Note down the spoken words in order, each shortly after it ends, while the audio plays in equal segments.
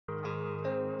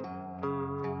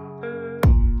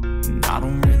And I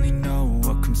don't really know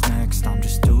what comes next. I'm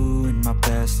just doing my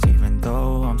best, even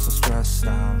though I'm so stressed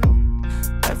out.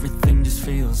 Everything just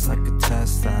feels like a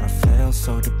test that I fail,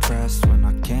 so depressed when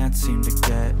I can't seem to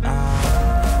get out.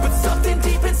 But something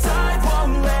deep inside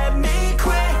won't let me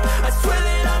quit. I swear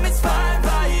that I'm inspired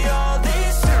by all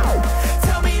this shit.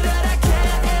 Tell me that I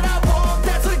can't and I won't.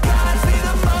 That's what guides me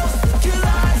the most. Your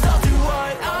lies, I'll do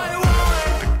what I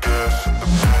want. The gas in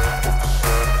the back of the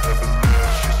set, heavenly,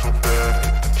 she's so bad.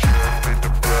 Hit the chair, made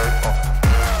the bread.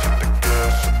 The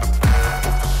gas in the back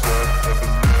of the set,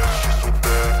 heavenly, she's so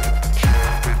bad. Hit the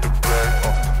chair, made the bread.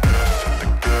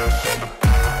 The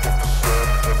gas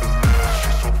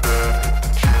in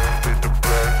the back of the set, heavenly, she's so bad. Hit the chair, made the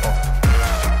bread. The gas in the back of the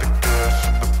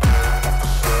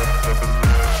set, heavenly,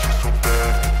 she's so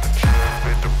bad. Hit the chair,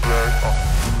 made the bread.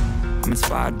 I'm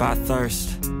inspired by thirst,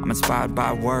 I'm inspired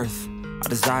by worth. I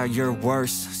desire your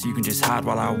worst, so you can just hide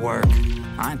while I work.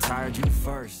 I ain't tired, you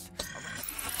first.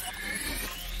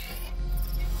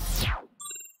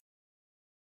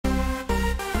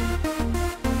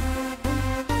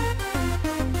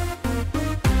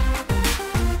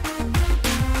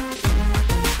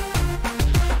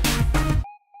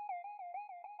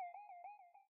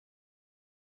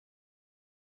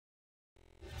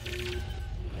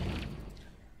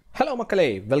 Hello மக்களே,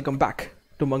 welcome back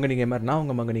to மங்கனி gamer. நான்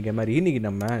உங்கள் மங்கனி gamer. இன்றைக்கி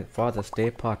நம்ம fathers day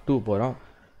part 2 போகிறோம்.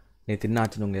 நேற்று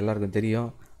என்னாச்சுன்னு உங்கள் எல்லாருக்கும் தெரியும்.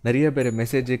 நிறைய பேர்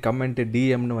மெசேஜ் கமெண்ட்டு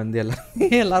டிஎம்னு வந்து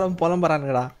எல்லோரும்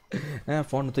புலம்புறானுங்கடா.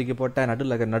 ஃபோன் தூக்கி போட்டால்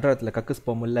நடுவரத்தில் கக்குஸ்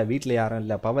போக முடியல, வீட்டில் யாரும்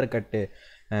இல்லை, பவர் கட்டு,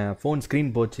 ஃபோன்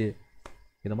ஸ்க்ரீன் போச்சு,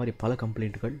 இந்த மாதிரி பல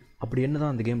கம்ப்ளைண்ட்டுகள். அப்படி என்ன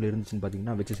தான் அந்த கேமில் இருந்துச்சுன்னு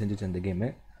பார்த்தீங்கன்னா வச்சு செஞ்சுச்சு அந்த கேமு.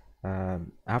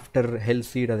 ஆஃப்டர் ஹெல்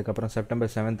சீட், அதுக்கப்புறம்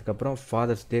செப்டம்பர் 7th அப்புறம்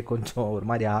ஃபாதர்ஸ் டே கொஞ்சம் ஒரு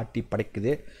மாதிரி ஆட்டி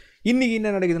படைக்குது. இன்றைக்கி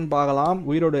என்ன நடக்குதுன்னு பார்க்கலாம்.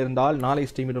 உயிரோடு இருந்தால் நாளை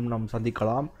ஸ்ட்ரீமிலும் நாம்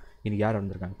சந்திக்கலாம். இன்றைக்கி யார்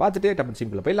வந்திருக்காங்க பார்த்துட்டு டப்பன்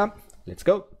ஸ்ட்ரீம்குள்ளே போயிடலாம். Let's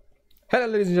go. Hello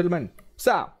ladies and gentleman.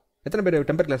 எத்தனை பேர்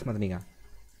டெம்பர் கிளாஸ் மாற்றினீங்க?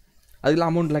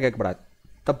 அதுக்கெல்லாம் அமௌண்ட்லாம் கேட்கப்படாது,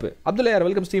 தப்பு. அப்துல்லா யார்,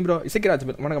 வெல்கம் ஸ்ட்ரீம் ப்ரோ. இசைக்கிராஜ்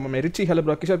வணக்கம் மாமே. Rich hello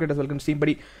bro. Kishore கிரேட்டஸ் welcome stream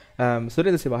படி.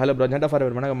 Surendra Siva hello bro. ஜெண்டா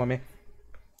ஃபார்வர் வணக்கம் மாமே.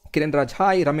 Kiranraj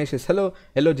hi. Ramesh hello.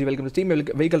 LOG welcome stream.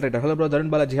 Vehicle writer hello bro.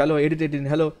 Tarun Balaji hello.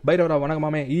 எடிட்டேட்டின் hello. பைரவரா வணக்கம்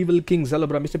மாமே. Evil Kings hello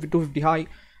bro. Mister 250 hi.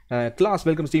 Class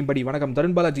welcome stream படி வணக்கம்.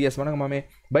 தருண் பாலாஜி எஸ் வணக்கம் மாமே.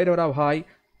 பைரவராவ் hi.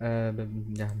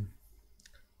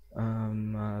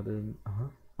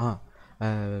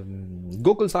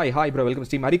 Gokul Sai hi bro welcome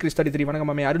stream. Harikrish 33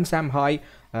 வணக்கம் மாமே. அருண் சாம் ஹாய்.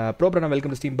 ப்ரோப்ரணா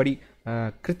வெல்கம் டு ஸ்ட்ரீம் படி.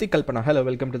 Hrithik Kalpana hello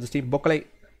welcome to the stream. பொக்கலை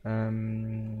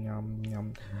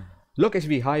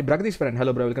Lokesh we hi. Pragatheeswaran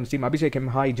hello bro welcome stream. Abhishek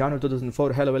M hi. Janu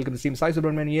 2004 hello welcome to stream. Sai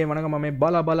Subramanian ஏ வணக்கம் மாமே.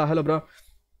 Bala hello bro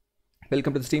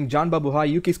welcome to the stream. John Babu hi.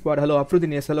 Yuki squad hello.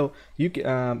 அஃப்ருதீன் yes hello. Yuki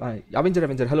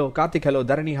Avenger hello. Karthik hello.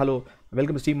 Dharani hello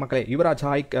welcome to stream மக்களே. Yuvraj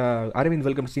hi. Aravind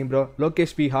welcome to stream bro.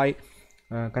 Lokesh B hi.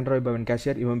 Control Pawan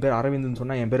cashier. இவன் பேர் அரவிந்த்னு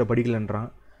சொன்னால் என் பேரை படிக்கலன்றான்,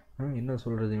 என்ன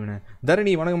சொல்கிறது இவனை.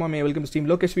 தரணி வணக்கம் மாமே welcome stream.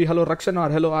 Lokesh we hello. Rakshan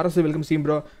R hello. அரசு welcome stream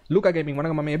bro. Luca gaming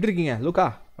வணக்கம் மாமே. எப்படி இருக்கீங்க லூகா?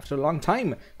 After long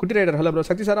time. குட்டி ரைடர் ஹலோ ப்ரோ.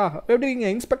 சக்தி சாரா எப்படி இருக்கீங்க?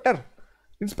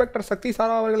 இன்ஸ்பெக்டர் சக்தி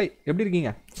சாரா அவர்களை எப்படி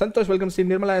இருக்கீங்க? Santhosh welcome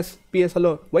stream. Nirmala S PS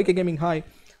hello. YK gaming hi.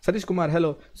 Satish Kumar hello.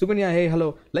 Sukanya hey hello.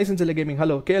 Licence இல்லை gaming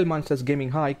hello. KL monsters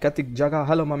gaming hi. கத்திக் ஜகா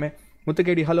hello மாமே.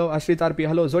 முத்துக்கேடி ஹலோ. Asrith RB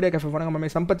hello. ஜோடியா கேஃபே வணக்கம் மாமே.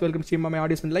 சம்பத் வெல்கம் ஸ்ட்ரீம் மாமே.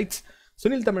 Audience lights.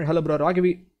 Sunil Tamil hello bro.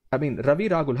 Ravi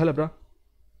ராகுல் ஹலோ ப்ரோ.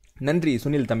 நன்றி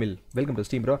Sunil Tamil welcome to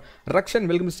stream bro. Rakshan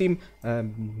welcome stream.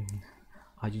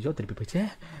 ஐயோ திருப்பி போயிடுச்சு,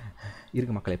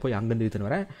 இருக்கு மக்களே, போய் அங்கேருந்து எடுத்துன்னு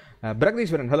வரேன்.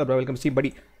 Pragatheeswaran hello bro welcome stream படி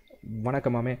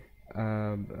வணக்கம் மாமே.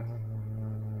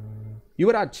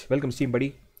 யுவராஜ் வெல்கம் ஸ்ட்ரீம் படி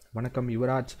வணக்கம்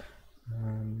Yuvraj.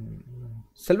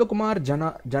 Selvakumar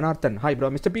Janardhan hi bro.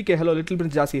 Mister PK hello. Little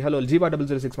Prince Jassi hello. Jeeva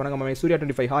 006 வணக்கம் மாமே. சூர்யா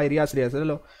 25 ஹாய். ரியாஸ்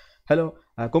ஹலோ.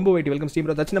 கொம்பு வைட்டி welcome stream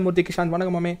bro. Dakshinamurthy Kishanth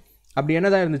வணக்கம் மாமே. அப்படி என்ன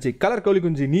தான் இருந்துச்சு கலர் கோழி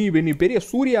குஞ்சு? நீ பெரிய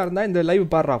சூர்யா இருந்தால் இந்த லைவ்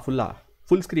பாடுறா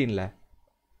ஃபுல் ஸ்க்ரீனில்.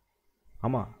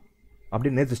 ஆமாம், அப்படி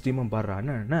நேற்று ஸ்ட்ரீமும் பாடுறா.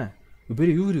 என்ன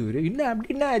பெரிய இவரு என்ன அப்படி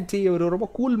என்ன ஆச்சு? இவர் ரொம்ப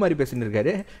கூல் மாதிரி பேசின்னு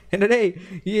இருக்காரு. என்னடே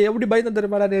எப்படி பயந்து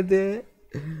தருமாடா நேற்று.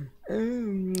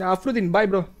 அஃப்ருதீன் bye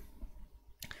bro.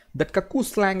 That கக்கூ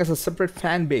slang as a separate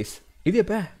fan base. இது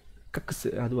எப்போ கக்குஸ்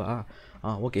அதுவா?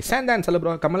 Okay. சாண்டான்ஸ் hello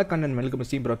bro. Kamalakannan welcome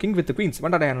stream bro. King with queens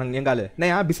வண்டாடா எங்காலு.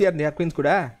 நான் பிஸியாக இருந்தேன் குயின்ஸ் கூட.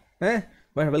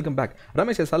 Welcome back.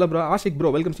 Ramesh yes hello bro. Ashiq bro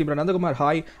welcome stream bro. Nandakumar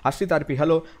hi. Asrith RB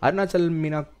hello. Arunachal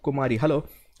Meena Kumari hello.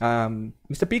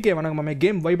 Mister PK வணக்கம் மாமே.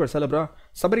 Game Vipers hello bro.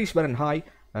 Sabareeswaran hi.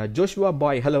 Joshua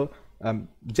bye hello.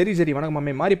 ஜெரி வணக்கம்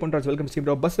மாமே. மாரி Ponraj welcome stream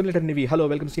bro. Bus மிலிட்டர் Nivi hello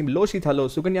welcome stream. லோஷித் hello.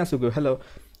 Sukanya Sukhu hello.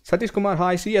 Satishkumar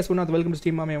hi. CS உநாத் welcome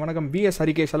stream மாமே வணக்கம். Vs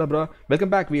Harikesh hello bro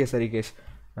welcome back. Vs Harikesh.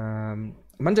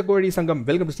 மஞ்சக்கோழி சங்கம்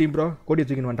welcome stream bro. கோடி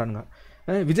தூக்கின்னு வந்துட்டானுங்க.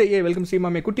 விஜய் ஏ வெல்கம் ஸ்ட்ரீம்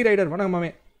மாமே. குட்டி ரைடர் வணக்கம்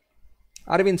மாமே.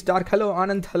 Aravind Stark hello.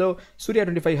 Anand hello. Surya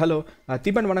 25 hello.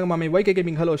 திபன் வணக்கம் மாமே. YK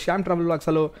gaming hello. Sham travel walks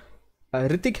hello.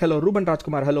 Hrithik hello, Ruban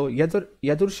Rajkumar hello,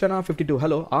 யதுர்ஷனா 52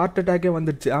 hello. Heart அட்டாக்கே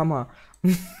வந்துடுச்சு. ஆமாம்,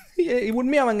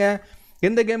 உண்மையாவங்க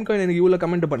எந்த கேமுக்கும் எனக்கு இவ்வளோ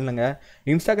கமெண்ட் பண்ணலங்க.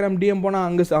 இன்ஸ்டாகிராம் டிஎம் போனால்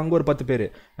அங்கே ஒரு 10 பேர்,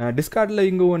 டிஸ்கார்டில்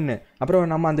இங்கே ஒன்று,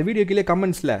 அப்புறம் நம்ம அந்த வீடியோ கீழே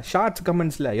கமெண்ட்ஸில், ஷார்ட்ஸ்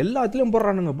கமெண்ட்ஸில் எல்லாத்துலேயும்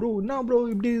போடுறானுங்க. ப்ரோ என்ன ப்ரோ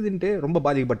இப்படி இதுன்ட்டு ரொம்ப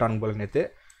பாதிக்கப்பட்டானுங்க போல நேற்று.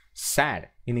 சேட்.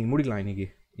 இன்றைக்கி முடிக்கலாம். இன்றைக்கி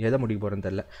எதை முடிக்க போகிறேன்னு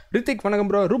தெரியல. ரித்திக் வணக்கம்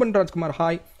bro, Ruban Rajkumar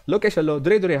hi, Lokesh hello,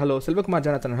 துரை ஹலோ, செல்வகுமார்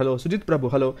ஜனத்தன் ஹலோ, சுஜித் பிரபு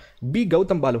hello, B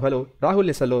Gautham Balu hello, ராகுல்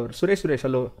எஸ் ஹலோ, சுரேஷ்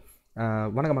ஹலோ,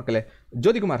 வணக்கம் மக்களே.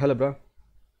 Jothikumar hello bro,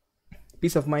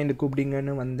 piece of mind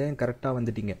கூப்பிட்டீங்கன்னு வந்தேன், கரெக்டாக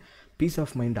வந்துட்டீங்க. Piece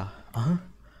of மைண்டா?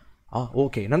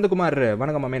 ஓகே. நந்தகுமார்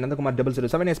வணக்கம் மாமே. Nandakumar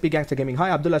 007SP gangster gaming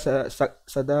hi. Abdullah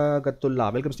சதாகத்துல்லா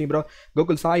welcome steam bro.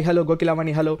 Gokul Sai hello,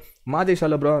 Kokilavani hello, Madhesh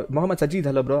hello bro, Mohammed Sajid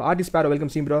hello bro, artist பேரோ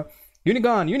welcome steam bro.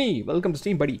 யூனி welcome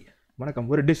steam படி. வணக்கம்.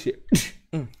 ஒரு டிஷ்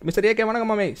மிஸ்டர் ஏகே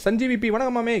வணக்கம் மாமே. சஞ்சீவிபி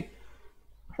வணக்கம் மாமே.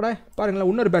 அடா பாருங்களேன்,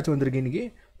 இன்னொரு பேட்ச் வந்திருக்கு இன்றைக்கி.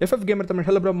 FF gamer Tamil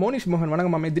hello bro. Monish மோகன்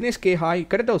வணக்கம் மாமே. Dinesh K hi.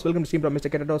 Ghettos welcome steam bro.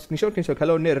 Mister ghettos. Kishok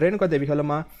hello. Renuka தேவி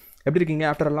ஹலோமா, எப்படி இருக்கீங்க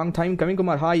after a long time?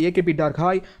 Kavinkumar hi. AKP dark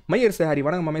hi. மயர் சஹாரி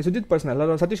வணக்கம் மாமே. Sujith personal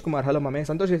hello. Satishkumar hello மாமே.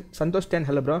 Santhosh 10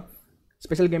 hello bro.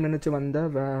 Special game நினச்சி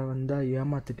வந்தா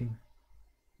ஏமாத்திட்டீங்க.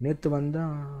 நேற்று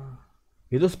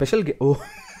ஏதோ ஸ்பெஷல் கேம். ஓ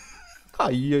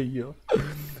ஐயோ,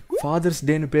 ஃபாதர்ஸ்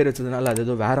டேன்னு பேர் வச்சதுனால அது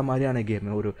ஏதோ வேறு மாதிரியான கேம்,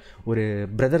 ஒரு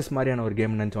பிரதர்ஸ் மாதிரியான ஒரு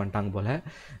கேம் நினச்சி வந்துட்டாங்க போல்.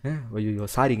 ஐயோ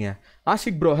சாரிங்க.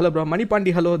 Ashiq bro hello bro.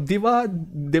 மணிபாண்டி hello. Diva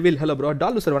devil hello bro.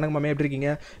 டாலு sir வணக்கம் மாமே, எப்படி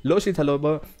இருக்கீங்க? லோஷித் ஹலோ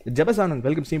ப்ரோ. ஜபசானந்த்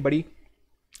வெல்கம் ஸ்டீம் படி.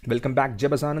 Welcome back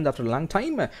ஜபசானந்த் after long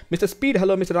time. Mister speed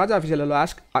hello. Mister ராஜா official hello.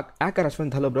 ஆக்கர்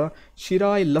Ashwanth hello bro.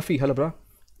 ஷிராய் Luffy hello bro.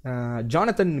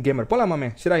 Jonathan gamer போலாம்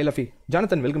மாமே. ஷிராய் Luffy.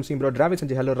 Jonathan welcome steam bro. Dravid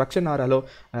Sanjay hello. Rakshan R hello.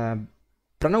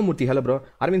 Pranav மூர்த்தி hello bro.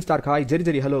 Aravind Stark hi.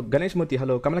 ஜெரி hello. Ganesh மூர்த்தி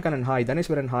hello. Kamalakannan hi.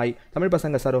 Dhaneshwaran hi. Tamil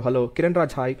பசங்க Saro hello.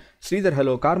 Kiranraj hi. Sridhar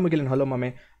hello. Karmugilan hello மாமே.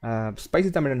 Spicy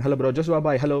தமிழன் hello bro. Joshua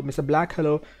bye hello. Mister black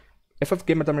hello. FF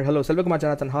gamer Tamil hello. Selvakumar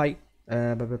ஜனாதன் hi.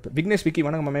 Vignesh Vicky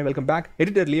வணக்கம் மாமே, welcome back.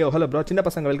 Editor Leo hello bro. சின்ன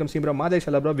பசங்க welcome steam bro. Madhesh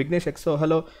hello bro. Vignesh Exo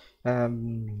hello.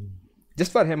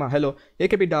 Just for Hema hello.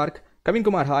 AKP dark.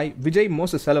 Kavinkumar hi. Vijay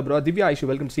Moses hello bro. Divya Aishu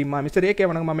welcome steam. Mister AK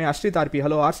வணக்கம் மாமே. Asrith RB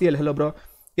hello. RCl hello bro.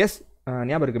 S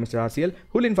ஞாபகம் இருக்குது mister RCl.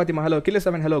 ஹூலின் Fathima hello. Killer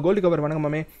 7 hello. Gold cover வணக்கம்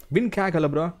மாமே. Win cake hello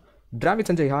bro. Dravid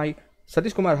Sanjay hi.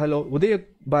 Satishkumar hello. உதய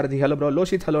Bharathi hello bro.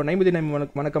 லோஷித் hello. நைமுதி Naim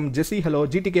வணக்கம். ஜெஸி hello.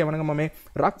 GTK வணக்கம் மாமே.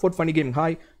 Rockford funny game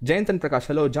hi. Jayanthan Prakash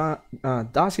hello.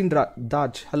 தாசிந்திரா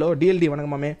Taj hello. TLD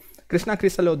வணக்கம் மாமே. Krishna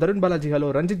Chris hello. Tarun Balaji hello.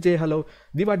 Ranjith J hello.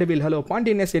 Deepa devil hello.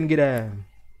 Pandian என்கிற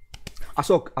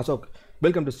Ashok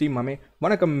welcome to stream மாமே.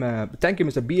 வணக்கம். Thank you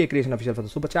mister BA creation official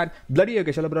for super chat. Bloody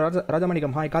Yogesh hello bro.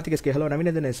 Rajamanickam hi. Karthik SK hello.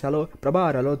 நவீனதன் yes hello.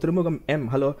 பிரபார் hello. Thirumugam M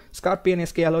hello. Scorpion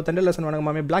SK hello. தண்டலசன் வணக்கம்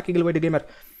மாமே. Black eagle white gamer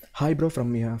hi bro.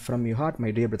 From you heart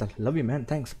my dear brother. Love you man.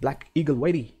 Thanks black eagle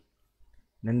வைடி.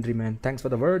 நன்றி man. Thanks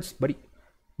for the words படி.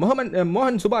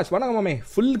 மோகன் சுபாஷ் வணக்கம் மாமே.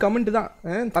 Full comment தான்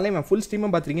தலைவன். ஃபுல் ஸ்ட்ரீமாக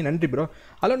பார்த்துருக்கீங்க. நன்றி ப்ரோ.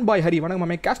 அலோன் பாய் ஹரி வணக்கம்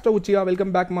மாமே. கேஸ்ட்ரோ உச்சியா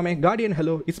வெல்கம் பேக் மாமே. Guardian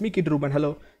hello. இஸ்மி kit Ruban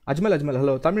hello. Ajmal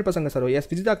hello. Tamil பசங்க சரோ. S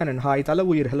Vijitha Kannan hi. தல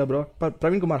உயிர் hello bro.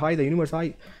 Praveenkumar hi. The universe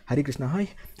hi. Harikrishna hi.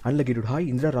 அன்லகிடுட் hi.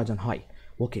 Indira Rajan hi.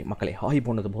 Okay மக்களே, ஹாய்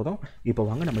போனது போதும். இப்போ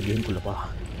வாங்க நம்ம கேம்குள்ளே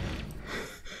போகலாம்.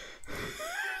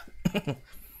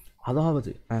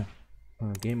 அதாவது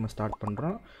கேமை ஸ்டார்ட்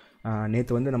பண்ணுறோம்.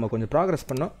 நேற்று நம்ம கொஞ்சம்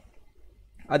ப்ராக்ரஸ் பண்ணோம்.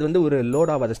 அது ஒரு லோட்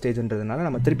ஆகாத ஸ்டேஜ்ன்றதுனால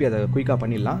நம்ம திருப்பி அதை குயிக்காக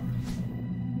பண்ணிடலாம்.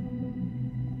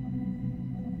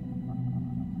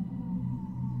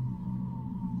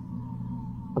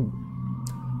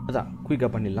 அதான் குயிக்காக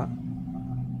பண்ணிடலாம்.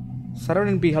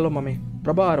 சரவணன் பி ஹலோ மாமே.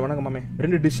 பிரபார் வணக்கம் மாமே.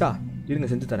 2 டிஷ்ஷா இருங்க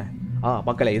செஞ்சு தரேன்.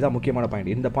 மக்களே, இதான் முக்கியமான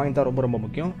பாயிண்ட். இந்த பாயிண்ட் தான் ரொம்ப ரொம்ப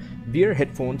முக்கியம். Wear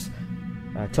headphones.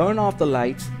 Turn of the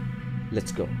lights.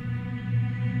 Let's go.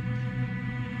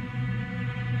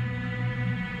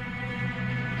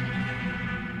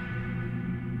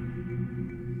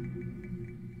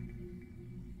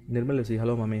 Nirmal C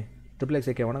hello மாமே. ட்ரிபிள் எக்ஸ்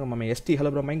ஏகே வணக்கம் மாமே. ST hello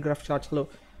bro. Mind craft shorts hello.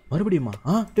 மறுபடியுமா?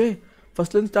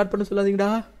 ஃபஸ்ட்லேருந்து ஸ்டார்ட் பண்ண சொல்லாதீங்கடா.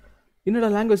 என்னடா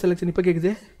லாங்குவேஜ் செலெக்ஷன் இப்போ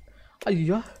கேட்குது?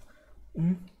 ஐயோ.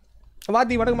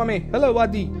 வாதி வணக்கம் மாமே. ஹலோ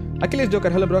வாதி. Akhilesh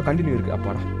joker hello bro. Continue இருக்குது.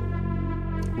 அப்பாடா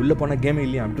உள்ளே போனால் கேமே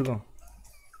இல்லையா அப்படிருக்கோம்.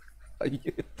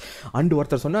 ஐயோ. அண்டு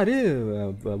ஒருத்தர் சொன்னார்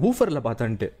வூஃபரில்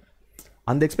பார்த்தான்ட்டு.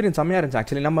 அந்த எக்ஸ்பீரியன்ஸ் செம்மையாக இருந்துச்சு.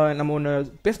 ஆக்சுவலி நம்ம ஒன்று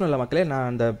பேசணும்ல மக்களே.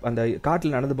 நான் அந்த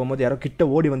காட்டில் நடந்து போகும்போது யாரோ கிட்ட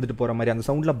ஓடி வந்துட்டு போகிற மாதிரி அந்த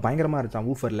சவுண்டில் பயங்கரமாக இருந்துச்சான்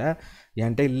வூஃபரில்.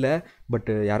 என்கிட்ட இல்லை, பட்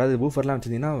யாராவது வூஃபர்லாம்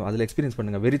வச்சுருந்தீங்கன்னா அதில் எக்ஸ்பீரியன்ஸ்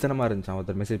பண்ணுங்கள். வெறித்தனமாக இருந்துச்சான்.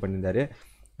 ஒருத்தர் மெசேஜ் பண்ணியிருந்தாரு.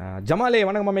 ஜமாலே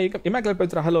வணக்கம் மாமே. இமாக்கல்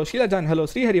பேசுகிறா hello. Sheila John hello.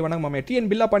 Srihari வணக்கம் மாமே. டிஎன்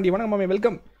பில்லா பாண்டி வணக்கம் மாமே.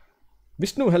 Welcome.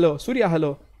 Vishnu hello. Surya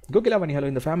hello. Kokilavani hello.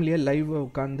 இந்த ஃபேமிலியாக லைவ்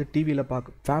உட்காந்து டிவியில்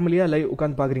ஃபேமிலியாக லைவ்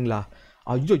உட்காந்து பார்க்குறீங்களா?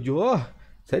 ஐயோ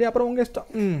சரி, அப்புறம் உங்கள் இஷ்டம்.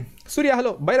 Surya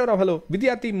hello. பைரவராவ் hello.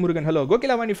 Vidyarthi Murugan hello.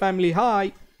 Kokilavani family hi.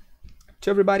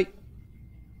 Everybody.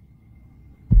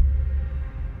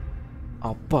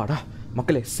 அப்பாடா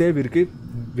மக்களே சேவ் இருக்குது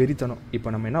வெறித்தனம். இப்போ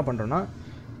நம்ம என்ன பண்ணுறோன்னா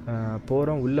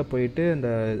போகிறோம், உள்ளே போயிட்டு இந்த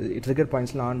ட்ரிகர்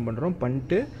பாயிண்ட்ஸ்லாம் ஆன் பண்ணுறோம்,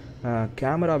 பண்ணிட்டு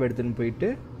கேமராவை எடுத்துன்னு போயிட்டு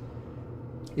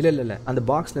இல்லை அந்த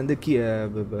பாக்ஸ்லேருந்து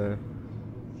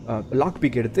லாக்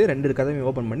பிக் எடுத்து 2 கதவையும்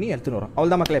ஓப்பன் பண்ணி எடுத்துன்னு வரோம்.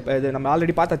 அவ்வளோதான் மக்களே. இப்போ இது நம்ம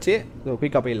ஆல்ரெடி பார்த்தாச்சே,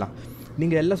 குயிக்காக போயிடலாம்.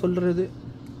 நீங்கள் எல்லாம் சொல்கிறது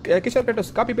Kishore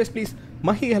கேட்டோஸ் copy paste please.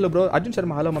 Mahi hello bro. Arjun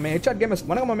Sharma hello மாமே. ஹெச்ஆர் கேமஸ்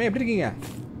வணக்கம் மாமே, எப்படி இருக்கீங்க?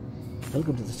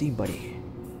 Welcome to the stream body.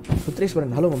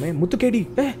 புத்ரேஸ்வரன் hello மாமே. முத்துக்கேடி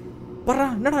பர்றா,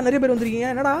 என்னடா நிறைய பேர் வந்திருக்கீங்க,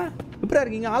 என்னடா இப்படியா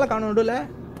இருக்கீங்க, ஆளை காணும் நடுவில்.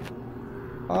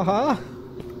 ஆஹா,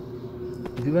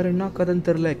 இது வேறு என்ன கதைன்னு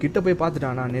தெரில. கிட்ட போய்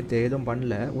பார்த்துட்டானா நேற்று எதுவும்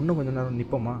பண்ணல, இன்னும் கொஞ்சம் நேரம்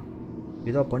நிற்போமா,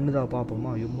 ஏதோ பண்ணுதா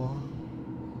பார்ப்போமா. ஐயோம்மா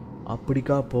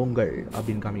அப்படிக்கா பொங்கல்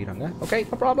அப்படின்னு காமிக்கிறாங்க. Okay,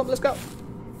 no problem, let's go.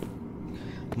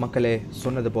 மக்களே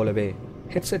சொன்னது போலவே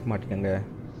ஹெட்செட் மாட்டிக்கோங்க,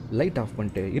 லைட் ஆஃப்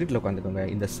பண்ணிட்டு இருட்டில் உட்காந்துக்கோங்க.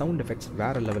 இந்த சவுண்ட் எஃபெக்ட்ஸ்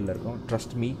வேறு லெவலில் இருக்கும்.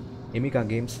 ட்ரஸ்ட் மீ, எமிகா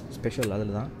கேம்ஸ் ஸ்பெஷல்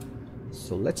அதில் தான்.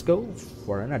 So let's go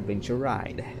for an adventure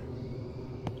right.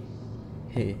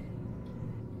 ஹே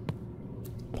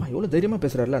எவ்வளோ தைரியமாக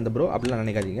பேசுகிறாருல அந்த ப்ரோ, அப்படிலாம்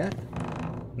நினைக்காதீங்க,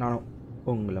 நானும்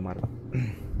உங்களை மாதிரி தான்.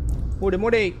 மூடு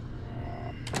மூடே.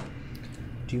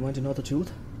 Do you want to know the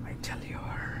truth? I tell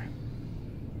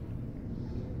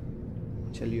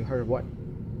you her what?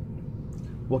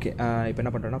 Okay, இப்போ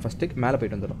என்ன பண்ணுறோன்னா ஃபஸ்ட்டு மேலே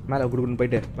போய்ட்டு வந்துடும். மேலே குடுக்குன்னு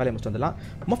போயிட்டு வேலையை முடிச்சுட்டு வந்துடலாம்.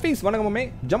 மஃபீஸ் வணக்கம் மாமே.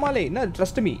 ஜமாலே என்ன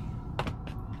ட்ரஸ்ட் மீ,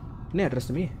 என்ன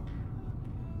trust me.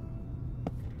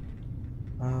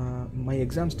 My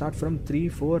exam start from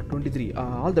 3/4/23.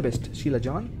 All the best Sheila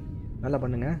John. நல்லா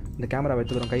பண்ணுங்கள். இந்த கேமரா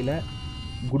எடுத்துக்கிறோம் கையில்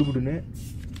குடுகுடுன்னு.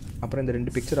 அப்புறம் இந்த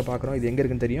 2 பிக்சரை பார்க்குறோம். இது எங்கே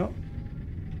இருக்குன்னு தெரியும்.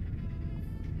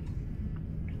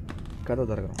 கதை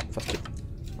திறக்கிறோம் ஃபஸ்ட்டு.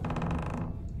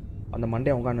 அந்த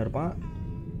மண்டையை உட்காந்து இருப்பான்.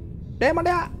 டே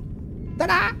மண்டையா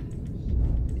தடா,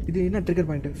 இது என்ன ட்ரிகர்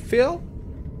பாயிண்ட்டு ஃபீல்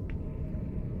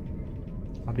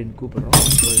அப்படின்னு கூப்பிடுறோம்.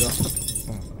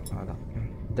 அதான்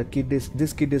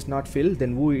this kid is not fill,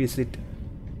 then who is it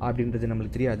அப்படின்றது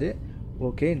நம்மளுக்கு தெரியாது.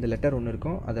 ஓகே, இந்த லெட்டர் ஒன்று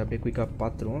இருக்கும், அதை அப்படியே குயிக்காக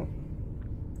பார்த்துருவோம்.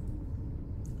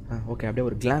 ஓகே, அப்படியே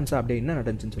ஒரு கிளான்ஸாக அப்படியே என்ன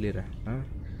நடந்துச்சுன்னு சொல்லிடுறேன்.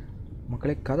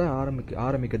 மக்களே, கதை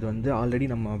ஆரம்பிக்கிறது வந்து ஆல்ரெடி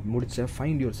நம்ம முடித்த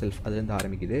ஃபைண்ட் யுவர் செல்ஃப் அதுலேருந்து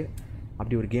ஆரம்பிக்குது.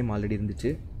 அப்படி ஒரு கேம் ஆல்ரெடி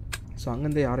இருந்துச்சு. ஸோ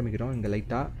அங்கேருந்தே ஆரம்பிக்கிறோம். இங்கே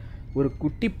லைட்டாக ஒரு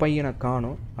குட்டி பையனை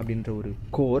காணும் அப்படின்ற ஒரு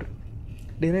கோர்.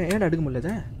 ஏன் அடுக்க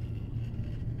முடியல?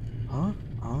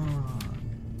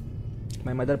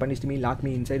 My mother punished me, lock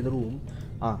me inside the room.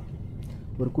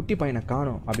 ஒரு குட்டி பையனை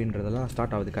காணும் அப்படின்றதெல்லாம்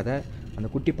ஸ்டார்ட் ஆகுது கதை. அந்த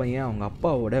குட்டி பையன் அவங்க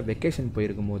அப்பாவோட வெக்கேஷன்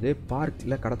போயிருக்கும்போது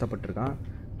பார்க்கில்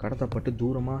கடத்தப்பட்டு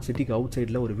தூரமாக சிட்டிக்கு அவுட்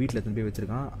சைடில் ஒரு வீட்டில் எடுத்துன்னு போய்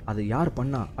வச்சுருக்கான். அது யார்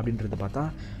பண்ணா அப்படின்றது பார்த்தா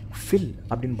ஃபில்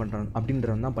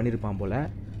அப்படின்றவன் தான் பண்ணியிருப்பான் போல்.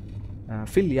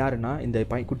 ஃபில் யாருன்னா இந்த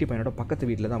குட்டி பையனோட பக்கத்து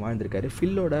வீட்டில் தான் வாழ்ந்திருக்காரு.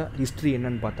 ஃபில்லோட ஹிஸ்ட்ரி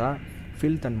என்னன்னு பார்த்தா,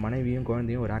 ஃபில் தன் மனைவியும்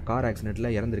குழந்தையும் ஒரு கார்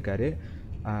ஆக்சிடெண்ட்டில்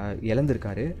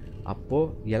இழந்திருக்காரு.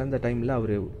 அப்போது இழந்த டைமில்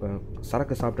அவர்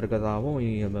சரக்கு சாப்பிட்ருக்கதாகவும்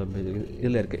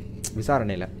இதில் இருக்குது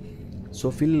விசாரணையில். ஸோ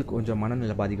ஃபில் கொஞ்சம்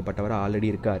மனநிலை பாதிக்கப்பட்டவராக ஆல்ரெடி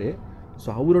இருக்கார். ஸோ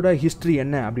அவரோட ஹிஸ்ட்ரி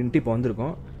என்ன அப்படின்ட்டு இப்போ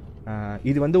வந்திருக்கோம்.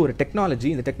 இது வந்து ஒரு டெக்னாலஜி.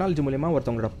 இந்த டெக்னாலஜி மூலிமா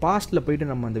ஒருத்தவங்களோட பாஸ்ட்டில்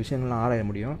போய்ட்டு நம்ம அந்த விஷயங்கள்லாம் ஆராய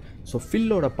முடியும். ஸோ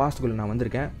ஃபில்லோட பாஸ்ட்டுக்குள்ளே நான்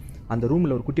வந்திருக்கேன். அந்த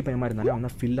ரூமில் ஒரு குட்டி பையமாக இருந்தாலும் அவன்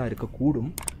தான் ஃபில்லாக இருக்கக்கூடும்.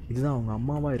 இதுதான் அவங்க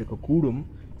அம்மாவாக இருக்கக்கூடும்.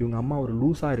 இவங்க அம்மா ஒரு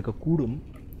லூஸாக இருக்கக்கூடும்.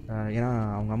 ஏன்னா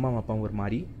அவங்க அம்மா அப்பா ஒரு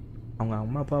மாதிரி, அவங்க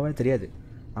அம்மா அப்பாவே தெரியாது,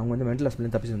 அவங்க வந்து மென்டல்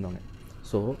ஹாஸ்பிட்டல் தப்பிச்சிருந்தாங்க.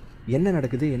 ஸோ என்ன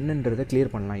நடக்குது என்னன்றதை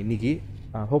கிளியர் பண்ணலாம் இன்றைக்கி.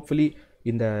 ஹோப்ஃபுல்லி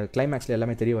இந்த கிளைமேக்ஸில்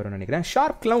எல்லாமே தெரிய வரும்னு நினைக்கிறேன்.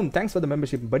 Sharp clown thanks for the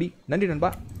membership படி, நன்றி நண்பா.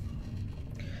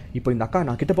 இப்போ இந்த அக்கா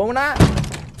நான் கிட்ட போவேனா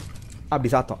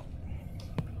அப்படி சாத்தோம்.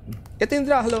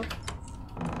 எத்தேந்திரா ஹலோ.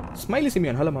 ஸ்மைலி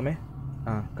சிமியான் ஹலோ மாமே.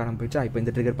 காணாமல் போயிடுச்சா. இப்போ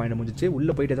இந்த ட்ரிகர் பாயிண்ட் முடிஞ்சிச்சு.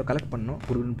 உள்ளே போயிட்டு ஏதோ கலெக்ட் பண்ணணும்,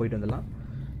 குடுன்னு போயிட்டு வந்துடலாம்.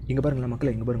 இங்கே பாருங்களேன்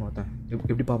மக்களே, இங்கே பாருங்க ஒருத்தன்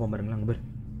எப்படி பார்ப்போம் பாருங்களேன். அங்கே பாரு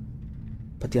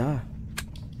பத்தியா,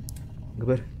 இங்கே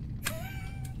பாரு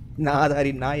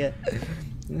நாதாரி நாய,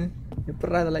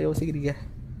 எப்படா இதெல்லாம் யோசிக்கிறீங்க.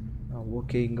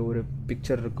 ஓகே, இங்கே ஒரு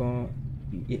பிக்சர் இருக்கும்.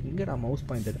 எங்கடா மவுஸ்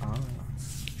பாயிண்டர்?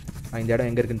 இந்த இடம்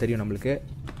எங்கே இருக்குன்னு தெரியும் நம்மளுக்கு.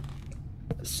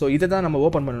 ஸோ இதை தான் நம்ம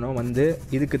ஓப்பன் பண்ணணும். வந்து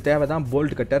இதுக்கு தேவை தான்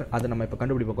போல்ட் கட்டர். அதை நம்ம இப்போ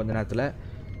கண்டுபிடிப்போம் கொஞ்சம் நேரத்தில்.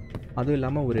 அதுவும்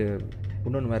இல்லாமல் ஒரு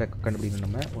இன்னொன்று வேறு கண்டுபிடிக்கணும்.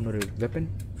 நம்ம இன்னொரு weapon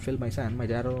fill my San my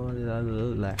Jaro ஏதாவது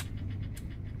இல்லை.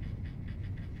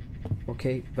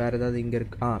 ஓகே, வேறு ஏதாவது இங்கே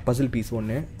இருக்கு. பசில் பீஸ்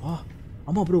ஒன்று.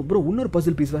 ஆமாம் ப்ரோ இன்னொரு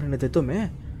பசில் பீஸ் வேறு என்ன தெத்தோமே,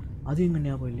 அது எங்கே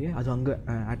ஞாபகம் இல்லையே. அது அங்கே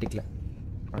ஆட்டிக்கில்.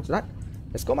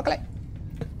 எஸ்கோ மக்களே.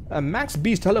 Maths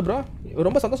Beast hello bro.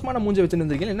 ரொம்ப சந்தோஷமான மூஞ்சி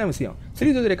வச்சுருந்துருக்கீங்க, என்ன விஷயம்?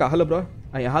 ஸ்ரீதுரேக்கா ஹலோ ப்ரோ.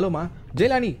 ஹலோமா.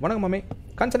 ஜெயலானி வணக்கம் மாமே.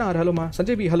 கஞ்சனா ஹலோமா.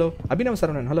 Sanjay B hello. Abhinav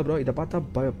Saravanan hello bro. இதை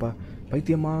பார்த்தா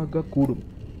பைத்தியமாக கூடும்.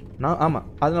 ஆமாம்,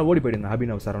 அதனால் ஓடி போயிடுங்க.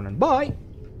 அபினவ் சரவணன் பாய்.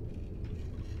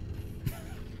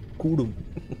 கூடும்.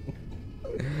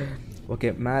 ஓகே,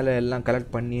 மேலே எல்லாம்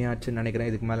கலெக்ட் பண்ணியாச்சுன்னு நினைக்கிறேன்.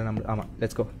 இதுக்கு மேலே நம்ம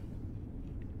லெட்ஸ் கோ.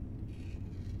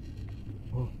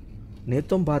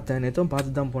 நேற்றும்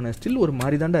பார்த்து தான் போனேன். ஸ்டில் ஒரு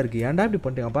மாதிரி தாண்டா இருக்குது. ஏன்டா இப்படி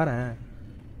பண்ணிட்டேன் பாரு.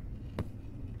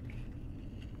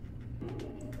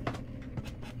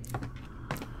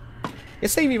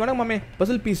 எஸ்ஐவி வணக்கம் மாமே.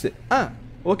 பசில் பீஸு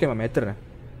ஓகே மாமே எடுத்துடுறேன்.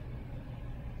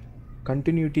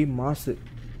 கண்டினியூட்டி மாசு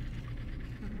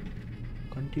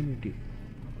கண்டினியூட்டி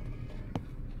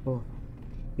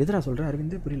எதுடா சொல்கிறேன்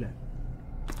அரவிந்தே புரியல.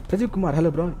 Pradeep Kumar hello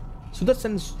bro.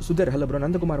 Sudarshan Sudhar hello bro.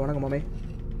 Nandakumar வணக்கம் மாமே.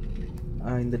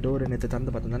 இந்த டோர் நேற்று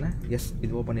திறந்து பார்த்தோம் தானே? எஸ்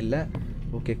இது ஓப்பன் இல்லை.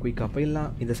 ஓகே குயிக்காக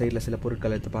போயிடலாம். இந்த சைடில் சில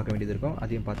பொருட்களை எடுத்து பார்க்க வேண்டியது இருக்கும்,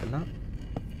 அதையும் பார்த்துடலாம்.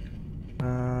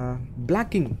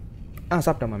 பிளாக்கிங்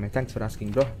சாப்பிட்டேன் மாமே. Thanks for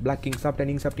asking bro. Blocking சாப்பிட்டேன்.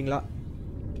 நீங்கள் சாப்பிட்டீங்களா?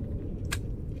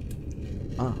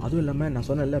 அதுவும் இல்லாமல் நான்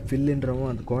சொன்னேன்ல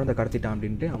ஃபில்லுன்றவன் அந்த குழந்தை கடத்திட்டான்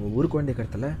அப்படின்ட்டு. அவன் ஒரு குழந்தைய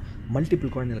கடத்தல,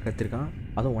 மல்டிபிள் குழந்தைகளை கடத்திருக்கான்.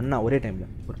 அதுவும் ஒரே டைமில்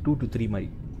ஒரு 2 to 3 மாதிரி.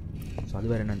 ஸோ அது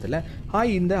வேறு என்னன்னு தெரியல.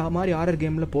 இந்த மாதிரி ஆர்ஆர்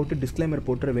கேமில் போட்டு டிஸ்க்ளைமர்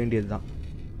போட்டுற வேண்டியது தான்.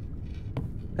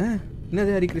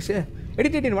 என்னது ஹரிகிருஷ்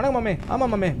எடிட்டேட்டின் வணக்கம் மாமே.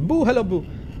 ஆமாம் மாமே. பூ ஹலோ பூ.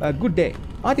 Good day.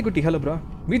 ஆத்திக்குட்டி hello bro.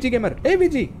 Viji gamer.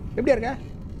 Viji எப்படியா இருக்க?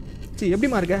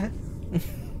 எப்படிமா இருக்க?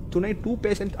 துணை 2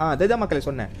 பேஷண்ட். அதுதான் மக்களை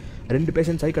சொன்னேன். 2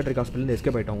 பேஷண்ட் சைக்காட்ரிக் ஹாஸ்பிட்டல்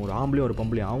எஸ்கேப் ஆகிட்டாங்க. ஒரு ஆம்பளையும் ஒரு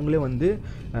பொம்பளையும். அவங்களே வந்து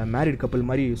மேரிட் கப்பல்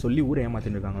மாதிரி சொல்லி ஊரை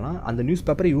ஏமாற்றிட்டு இருக்காங்களாம். அந்த நியூஸ்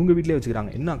பேப்பரை இவங்க வீட்டிலே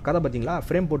வச்சுக்கிறாங்க. என்ன கதை பார்த்தீங்களா?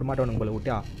 ஃப்ரேம் போட்டு மாட்டோம் போல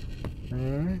விட்டியா?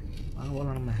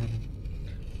 நம்ம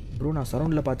ப்ரோ நான்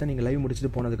சரௌண்டில் பார்த்தேன் நீங்கள் லைவ்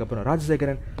முடிச்சுட்டு போனதுக்கப்புறம்.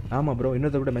 ராஜசேகரன் ஆமாம் ப்ரோ.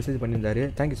 இன்னொருத்தர் கூட மெசேஜ் பண்ணியிருந்தாரு.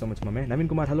 தேங்க்யூ ஸோ மச் மாமே.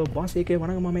 நவீன்குமார் ஹலோ. பாஸ் ஏகே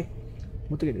வணக்கம் மாமே.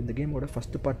 முத்துக்கேடி இந்த கேமோட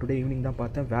ஃபஸ்ட் பார்ட் டுடே ஈவினிங் தான்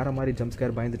பார்த்தேன். வேறு மாதிரி ஜம்ப்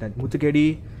ஸ்கேர் பயந்துட்டேன். முத்துக்கேடி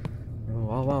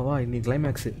வா இன்னைக்கு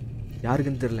கிளைமேக்ஸு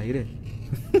யாருக்குன்னு தெரில இரு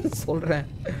சொல்கிறேன்.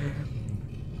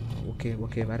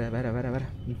 ஓகே வேறு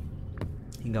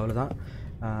இங்கே அவ்வளோதான்.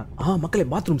 மக்களே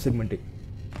bathroom segment.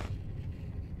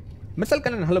 மெசல்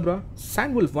Kannan hello bro.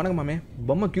 சாண்ட்வுல்ஃப் வணக்கம் மாமே.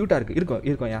 பொம்மை க்யூட்டாக இருக்குது.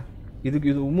 இருக்கும் யா இது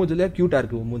உம்மூதில் க்யூட்டாக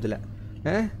இருக்குது. உம்மூதில்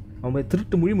அவன்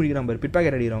திருட்டு முடிக்கிறான் பாரு.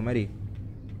 பிட்பாக்கெட் அடிக்கிற மாதிரி.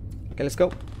 Let's go.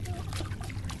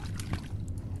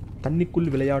 தண்ணிக்குள்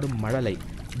விளையாடும் மழலை.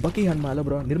 பக்கி ஹன்மா ஹலோ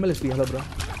ப்ரோ. நிர்மலஸ்ரீ hello bro.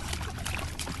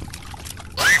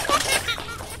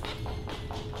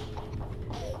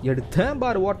 எடுத்தேன்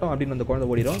பார் ஓட்டம் அப்படின்னு அந்த குழந்தை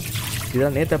ஓடிடும்.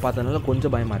 இதெல்லாம் நேற்றை பார்த்ததுனால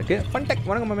கொஞ்சம் பயமாக இருக்குது. ஃபன்டெக்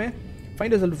வணக்கம் மாமே.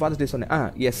 ஃபைண்ட் ரிசல்ட் ஃபாதர்ஸ் டே சொன்னேன்.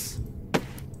 S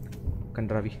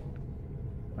கன்றாவி.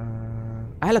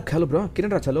 ஆலக் hello bro.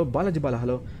 Kiranraj hello. Balaji Bala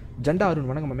hello. ஜண்டா Arun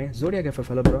வணக்கம் மாமே. ஜோடியா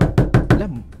எஃப்எஃப் ஹலோ ப்ரோ. இல்லை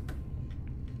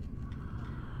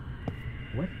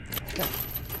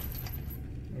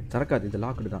திறக்காது, இது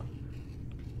லாக்குடு தான்.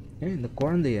 இந்த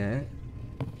குழந்தைய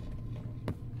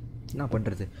என்ன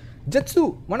பண்ணுறது? ஜட்ஸு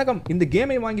வணக்கம். இந்த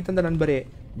கேமை வாங்கி தந்த நண்பரே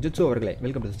ஜட்ஸு அவர்களே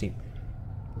welcome to stream.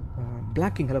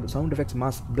 Blocking hello. Sound effects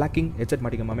mass blocking headset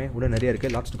மாட்டிக்க மாமே. உடனே நிறைய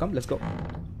இருக்குது. Lots to come. Let's go.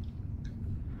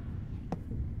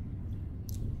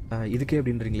 இதுக்கே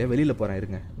அப்படின்றீங்களே வெளியில் போகிறேன்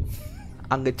இருங்க.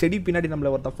 அங்கே செடி பின்னாடி நம்மளை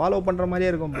ஒருத்தர் ஃபாலோ பண்ணுற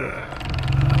மாதிரியே இருக்கும் ப்ரோ.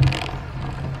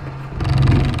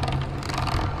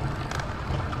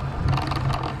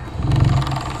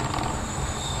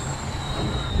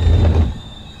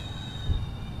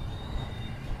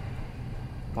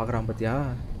 பார்க்குறான் பார்த்தியா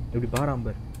எப்படி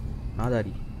பாராம்பர்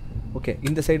நாதாரி. ஓகே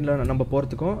இந்த சைடில் நம்ம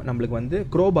போகிறதுக்கும் நம்மளுக்கு வந்து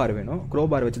க்ரோபார் வேணும்.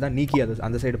 க்ரோபார் வச்சு தான் நீக்கி அது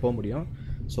அந்த சைடு போக முடியும்.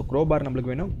 ஸோ க்ரோபார்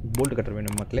நம்மளுக்கு வேணும். போல்ட் கட்டர்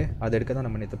வேணும் மக்களே. அதை எடுக்க தான்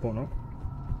நம்ம நேற்று போகணும்.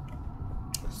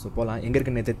 ஸோ போகலாம். எங்கே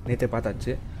இருக்கு நேற்றே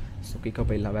பார்த்தாச்சு. ஸோ குயிக்காக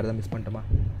போயிடலாம். வேறு எதாவது மிஸ் பண்ணிட்டோமா?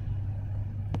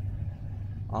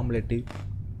 ஆம்லெட்டு.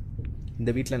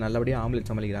 இந்த வீட்டில் நல்லபடியாக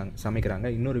ஆம்லெட் சமைக்கிறாங்க.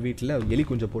 இன்னொரு வீட்டில் எலி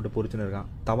குஞ்சை போட்டு பொரிச்சுன்னு இருக்கான்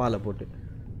தவாவில் போட்டு.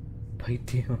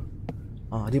 பைத்தியம்.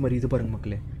 அதே மாதிரி இது பாருங்கள்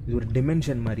மக்களே. இது ஒரு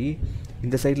டிமென்ஷன் மாதிரி.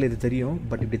 இந்த சைடில் இது தெரியும்,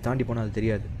 பட் இப்படி தாண்டி போனால் அது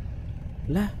தெரியாது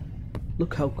இல்லை.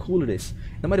 Look have cool it is.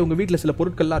 இந்த மாதிரி உங்கள் வீட்டில் சில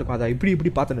பொருட்கள்லாம் இருக்கும். அதை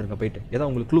இப்படி பார்த்துன்னு இருங்க போயிட்டு. ஏதாவது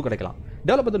உங்களுக்கு க்ளூ கிடைக்கலாம்.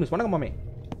 டெவலப்பர் நியூஸ் வணக்கம் மாமே.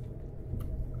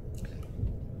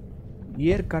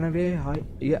 ஏற்கனவே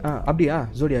அப்படியா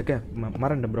ஜோடியாக்க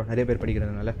மறண்டேன் ப்ரோ. நிறைய பேர்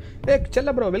படிக்கிறதுனால.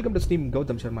 செல்ல bro welcome to stream.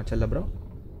 Gautham Sharma செல்ல ப்ரோ.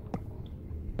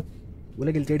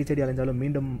 உலகில் தேடி தேடி அலைந்தாலும்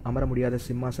மீண்டும் அமர முடியாத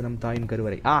சிம்மாசனம் தாயின்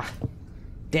கருவறை.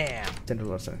 டேம் சென்ட்ரல்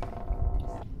வருஷன்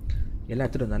எல்லாம்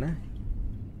எடுத்துகிட்டு வந்தானே.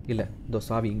 இல்லை இதோ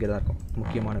சாவி இங்கே தான் இருக்கும்.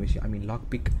 முக்கியமான விஷயம். ஐ மீன் லாக்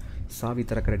பிக். சாவி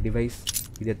திறக்கிற டிவைஸ்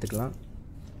இது எடுத்துக்கலாம்.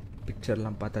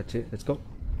 பிக்சர்லாம் பார்த்தாச்சு. Let's go.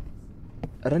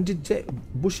 ரஞ்சித் ஜே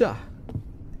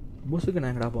புஷுக்கு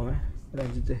நான் எங்கடா போவேன்?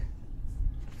 Ranjith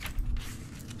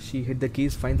she hit the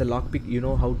keys. Find the lock big. You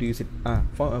know how to use it.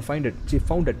 Find it. She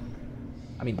founded.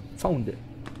 I mean found.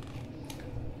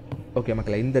 Okay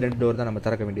மக்களே, இந்த 2 டோர் தான் நம்ம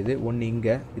திறக்க வேண்டியது. ஒன்று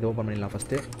இங்கே. இது ஓப்பன் பண்ணிடலாம்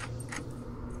ஃபஸ்ட்டு.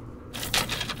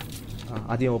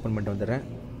 அதையும் ஓப்பன் பண்ணிட்டு வந்துடுறேன்.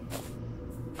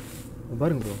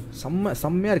 பாருங்க ப்ரோ,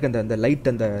 செம்மையாக இருக்குது அந்த லைட்,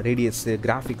 அந்த radius,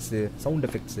 graphics, sound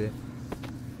effects.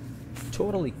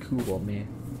 சோரலி கூவோமே.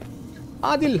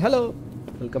 Adil hello.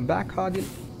 Welcome back Adil.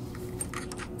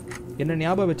 என்ன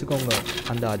ஞாபகம் வச்சுக்கோங்க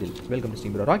அந்த Adil. Welcome to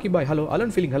stream bro. Rakhi bye hello.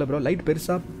 Alan feeling hello bro. Light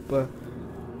பெருசாக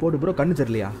போடு ப்ரோ. கண்ணு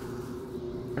தெரியலையா?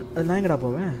 நான் எங்கடா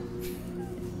போவேன்?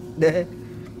 டே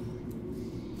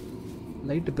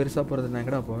லைட்டு பெருசாக போகிறது நான்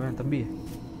எங்கடா போவேன் தம்பி?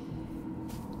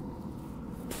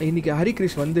 இன்றைக்கி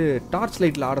ஹரிகிரிஷ் வந்து டார்ச்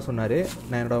லைட்டில் ஆட சொன்னார்.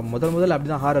 நான் என்னோட முதல்ல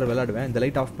அப்படி தான் ஹாரர் விளையாடுவேன், இந்த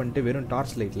லைட் ஆஃப் பண்ணிட்டு வெறும்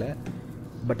டார்ச் லைட்டில்.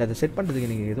 பட் அதை செட் பண்ணுறதுக்கு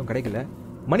எனக்கு எதுவும் கிடைக்கல.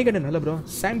 Manikandan hello bro.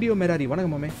 சாண்டியோ மெராரி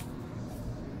வணக்கம் மாமே.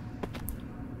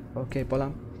 ஓகே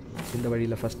போகலாம் இந்த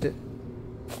வழியில். ஃபஸ்ட்டு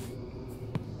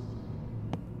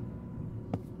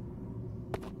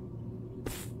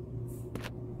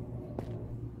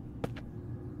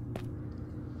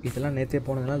இதெல்லாம் நேற்றே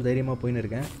போனதுனால தைரியமாக போயின்னு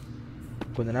இருக்கேன்.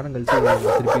 கொஞ்ச நேரம் கழிச்சு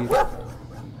திருப்பி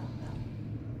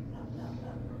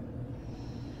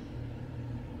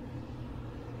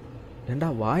ஏண்டா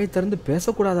வாயை திறந்து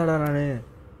பேசக்கூடாதாடா? நான்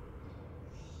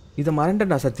இதை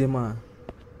மறண்டேன்டா சத்தியமா.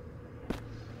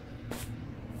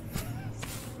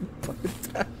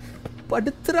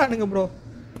 படுத்துறானுங்க ப்ரோ.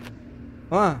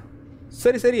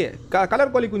 சரி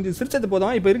கலர் கோழி குஞ்சு சிரிச்சது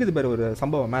போதும். இப்போ இருக்குது பாரு ஒரு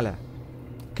சம்பவம். மேலே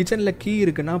கிச்சனில் கீ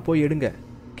இருக்குன்னா போய் எடுங்க.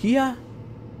 கீயா?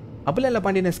 அப்படிலாம் இல்லை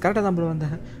பாண்டியனஸ், கரெக்டாக தான் ப்ரோ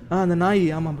வந்தேன். அந்த நாய்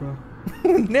ஆமாம் ப்ரோ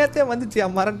நேற்றே வந்துச்சு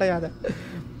மறண்டேன் அதை.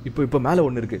 இப்போ மேலே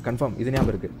ஒன்று இருக்குது கன்ஃபார்ம், இது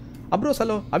ஞாபகம் இருக்குது. அப்ரோ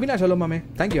ஹலோ அவினாஷ். ஹலோ மாமே.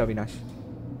 தேங்க்யூ அவினாஷ்.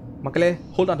 மக்களே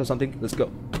hold on to something, let's go.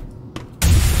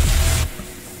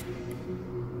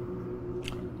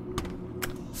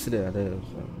 சரி அது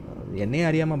என்னையே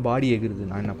அறியாமல் பாடி எகுறது,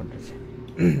 நான் என்ன பண்ணுறது?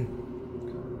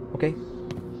 ஓகே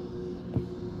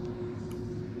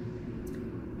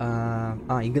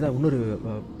இங்கே தான் இன்னொரு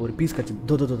ஒரு பீஸ் கிடச்சி.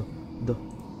 தோ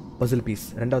பசில் பீஸ்,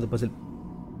 ரெண்டாவது பசில்.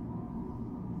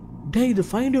 டே இது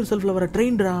ஃபைண்ட் யுவர் செல்ஃபில் வர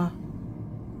ட்ரெயின்ரா.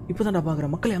 இப்போ தான்டா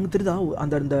பார்க்குறேன் மக்களே. அங்கே தெரியுதா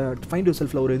அந்த ஃபைண்ட் யுவர்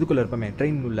செல்ஃபில் ஒரு இதுக்குள்ளே இருப்போமே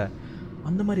ட்ரெயின் உள்ள,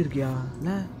 அந்த மாதிரி இருக்கியா?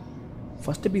 இல்லை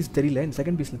ஃபஸ்ட்டு பீஸ் தெரியல, இந்த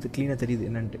செகண்ட் பீஸில் க்ளீனாக தெரியுது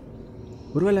என்னன்ட்டு.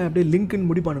 ஒருவேளை அப்படியே லிங்க்குன்னு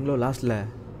முடிப்பானுங்களோ லாஸ்ட்டில்,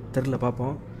 தெரில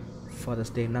பார்ப்போம்.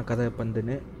 ஃபாதர்ஸ் டே என்ன கதை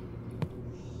பந்துன்னு.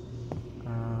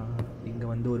 இங்கே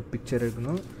வந்து ஒரு பிக்சர்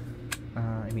இருக்கணும்.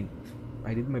 I mean,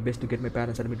 I did my best to get my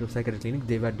parents admitted to a psychiatric clinic.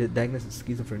 They were diagnosed with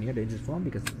schizophrenia, dangerous form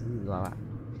because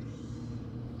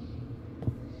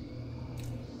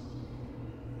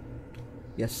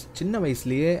S சின்ன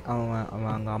வயசுலேயே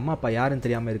அவங்க அம்மா அப்பா யாருன்னு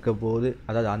தெரியாமல் இருக்க போது,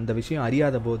 அதாவது அந்த விஷயம்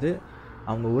அறியாத போது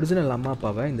அவங்க ஒரிஜினல் அம்மா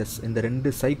அப்பாவை இந்த ரெண்டு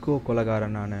சைக்கோ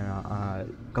கொலைகாரனான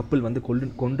கப்பல் வந்து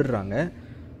கொண்டுடுறாங்க.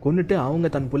 கொண்டுட்டு அவங்க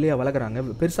தன் பிள்ளையை வளர்க்குறாங்க.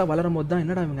 பெருசாக வளரும் போது தான்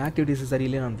என்னடா இவங்க ஆக்டிவிட்டீஸ்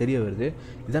சரியில்லையே நமக்கு தெரிய வருது.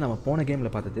 இதுதான் நம்ம போன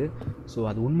கேமில் பார்த்தது. ஸோ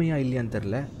அது உண்மையாக இல்லையான்னு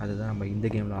தெரில, அதுதான் நம்ம இந்த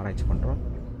கேமில் ஆராய்ச்சி பண்ணுறோம்.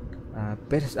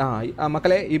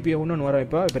 மக்களே இப்போ இன்னொன்று வரோம்.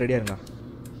 இப்போ ரெடியாக இருங்க.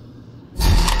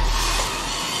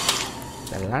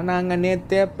 இதெல்லாம் நாங்கள்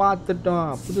நேற்றே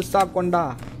பார்த்துட்டோம், புதுசாக கொண்டா.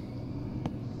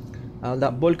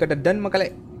 அதுதான் போல் கட்டர் டன் மக்களே.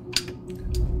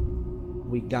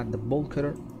 We got the bolt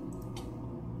cutter.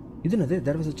 இது என்னது?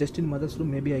 There was a chest in mother's room.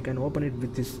 Maybe I can open it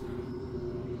with this.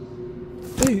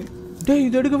 டேய்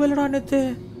இது எடுக்கவே இல்லைடா நேற்று.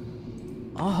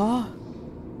 ஆஹா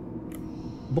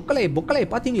பொக்கலை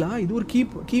பார்த்தீங்களா? இது ஒரு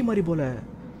கீ மாதிரி போல்.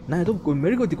 நான் ஏதோ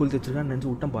மெழுகுவத்தி கொளுத்து வச்சுருக்கேன்னு நினச்சி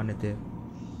விட்டேன் பா நேற்று.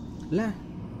 இல்லை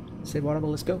சரி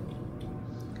வாடா லெட்ஸ் கோ.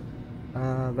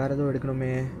 வேறு ஏதோ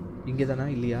எடுக்கணுமே. இங்கே தானா?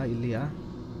 இல்லையா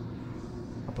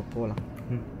அப்போ போகலாம்.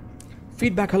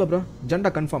 Feedback hello bro. ஜெண்டா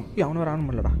கன்ஃபார்ம். அவனை வர ஆன்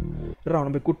பண்ணலடா.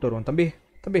 அவனை போய் கூப்பிட்டு வருவான். தம்பி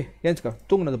ஏன்ச்சுக்கா,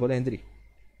 தூங்குனது போல எந்திரி.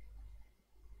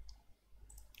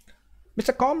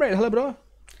 Mister comrade hello bro.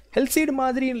 Health seed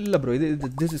மாதிரி இல்லை ப்ரோ, இது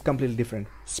this is completely different.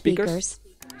 Speakers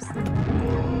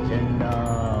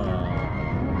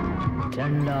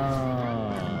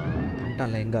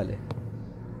இல்லை எங்கால்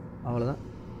அவ்வளோதான்.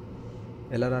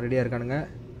 எல்லோரும் ரெடியாக இருக்கானுங்க,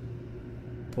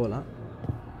 போகலாம்.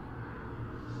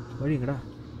 வழிங்கடா.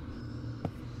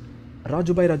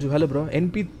 Raju hello bro.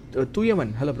 என்பி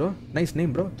தூயவன் hello bro. Nice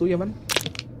name bro, தூயவன்.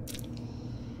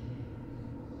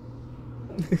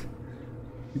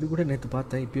 இது கூட நேற்று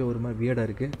பார்த்தேன், இப்போயும் ஒரு மாதிரி வியர்டாக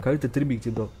இருக்குது. கழுத்து திரும்பிச்சு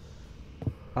ப்ரோ.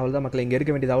 அவ்வளோதான் மக்களை, இங்கே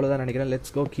இருக்க வேண்டியது அவ்வளோதான் நினைக்கிறேன்.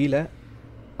 Let's go. கீழே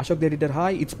அசோக் தி editor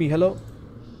hi, it's me hello.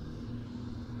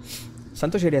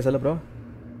 Santhosh ideas hello bro.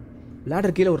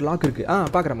 Ladder கீழே ஒரு லாக் இருக்குது.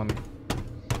 பார்க்குறேன் மாமி.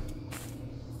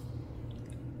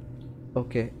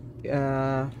 ஓகே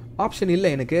ஆப்ஷன்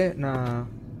இல்லை எனக்கு.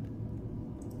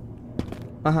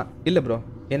 இல்லை ப்ரோ,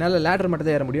 என்னால் லேடர் மட்டும்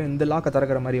தான் ஏற முடியும். இந்த லாக்கை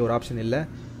திறக்கிற மாதிரி ஒரு ஆப்ஷன் இல்லை.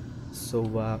 So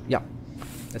yeah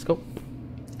let's go.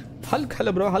 Hulk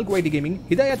hello bro. Hulk ஒயிட்டி gaming.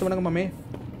 ஹிதாயத் வணக்கம் மாமே.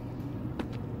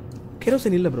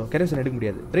 கெரோசன் இல்லை ப்ரோ, கெரோசன் எடுக்க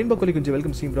முடியாது. ரெயின்போ கோலி கொஞ்சம்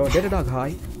welcome stream bro. டேட்டாக்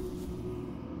hi.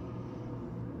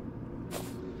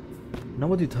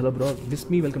 நவதீத் hello bro.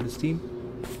 விஸ்மி welcome to stream.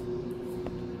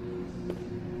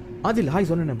 Adil hi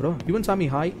சொன்னேன் ப்ரோ. யுவன் சாமி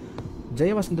ஹாய்.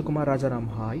 ஜெயவசந்தகுமார் ராஜாராம்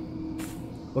ஹாய்.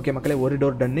 ஓகே மக்களே, ஒரு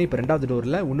டோர் டன்னு. இப்போ ரெண்டாவது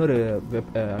டோரில் இன்னொரு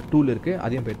டூல் இருக்குது,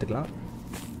 அதையும் போய் எடுத்துக்கலாம்.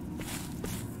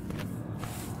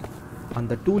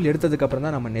 அந்த டூல் எடுத்ததுக்கப்புறம்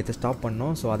தான் நம்ம நேற்று ஸ்டாப்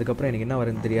பண்ணோம். ஸோ அதுக்கப்புறம் எனக்கு என்ன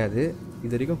வருதுன்னு தெரியாது.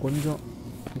 இது வரைக்கும் கொஞ்சம்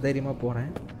தைரியமாக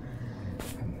போகிறேன்.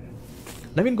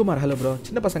 Naveenkumar hello bro.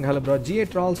 சின்ன பசங்க hello bro. GA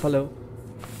trolls hello.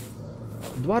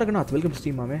 Dwarakanath welcome to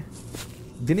stream மாமே.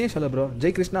 Dinesh hello bro.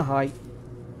 Jai Krishna hi.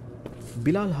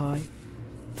 Bilal hi.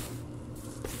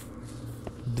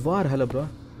 துவார் hello bro.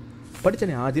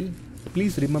 படித்தனே Adil.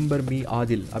 Please remember me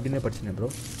Adil அப்படின்னே படித்தனே ப்ரோ.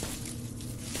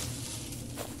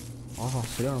 ஆஹா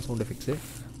சரியான சவுண்ட் எஃபெக்ட்ஸு.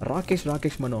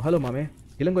 ராகேஷ் மனோ ஹலோ மாமே.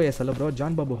 Ilango yes hello bro.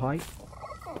 John Babu hi.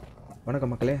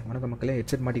 வணக்கம் மக்களே.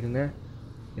 ஹெட்செட் மாட்டிக்கோங்க.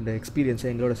 இந்த எக்ஸ்பீரியன்ஸை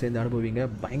எங்களோட சேர்ந்து அனுபவிங்க.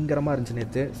 பயங்கரமாக இருந்துச்சு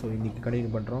நேற்று. ஸோ இன்றைக்கி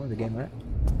கண்டினியூ பண்ணுறோம் இந்த கேமை.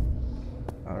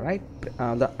 ரைட்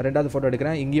அதான் ரெண்டாவது ஃபோட்டோ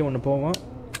எடுக்கிறேன். இங்கேயும் ஒன்று போவோம்.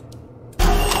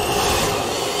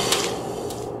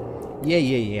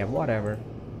 ஏ வாட் எவர்.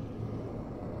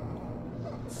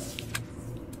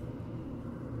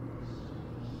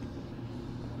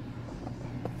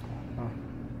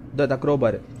 த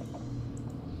க்ரோபார்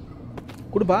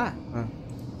கொடுப்பா.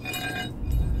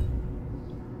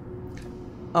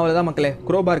 அவ்வளோதான் மக்களே.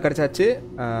 க்ரோபார் கிடச்சாச்சு.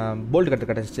 Bolt cutter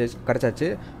கிடச்சாச்சு.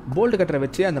 போல்ட் கட்டரை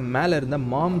வச்சு அந்த மேலே இருந்த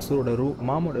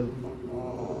மாமோட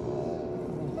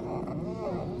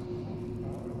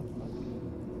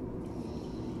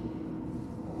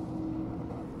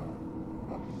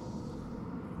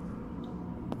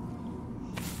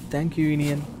தேங்க்யூ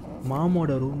யூனியன்.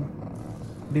 மாமோட ரூம்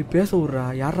இப்படி பேச விட்றா.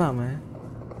 யாரா அவன்?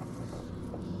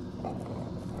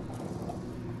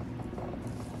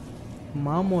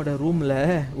 மாமோட ரூமில்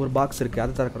ஒரு பாக்ஸ் இருக்குது,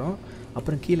 அதை திறக்கணும்.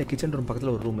 அப்புறம் கீழே கிச்சன் ரூம்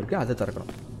பக்கத்தில் ஒரு ரூம் இருக்குது, அதை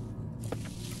திறக்கணும்.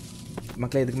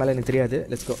 மக்களே இதுக்கு மேலே எனக்கு தெரியாது.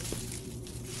 Let's go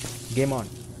game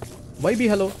on. வைபி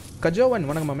hello. கஜோவன்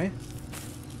வணக்கம் மாமே.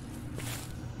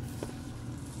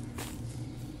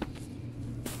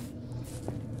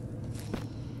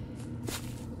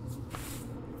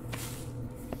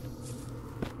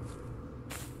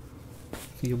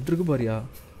 எப்படி இருக்கு பாரியா?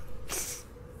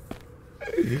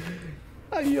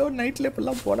 ஐயோ நைட்டில்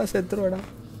இப்பெல்லாம் போட செத்துருவேடா.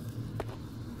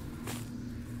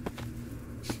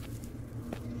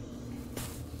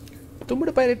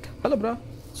 தும்பிடு பைரட் ஹலோ ப்ரோ.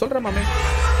 சொல்கிறேன் மாமே.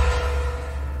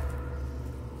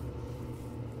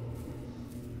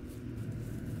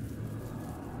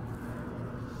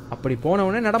 அப்படி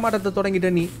போனவொடனே நடமாட்டத்தை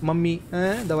தொடங்கிட்ட நீ மம்மி.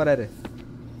 இந்த வராரு.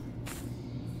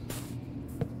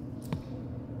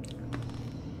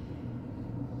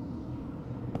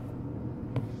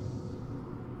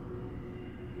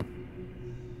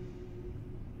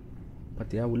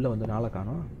 பார்த்தியா உள்ளே வந்து நாளை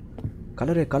காணும்.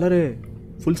 கலரு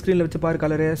ஃபுல் ஸ்க்ரீனில் வச்சு பாரு.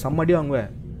 கலரு செம்மடியும்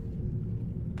வாங்குவேன்.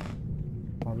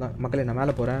 அவ்வளோதான் மக்களே. நான்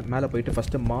மேலே போகிறேன். மேலே போயிட்டு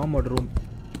ஃபஸ்ட்டு மாமோட ரூம்.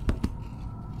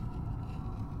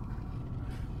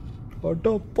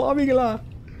 அட்டோ பாவிங்களா.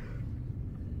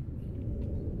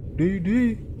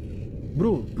 டேய்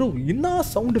ப்ரோ என்ன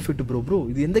சவுண்ட் எஃபெக்ட் ப்ரோ.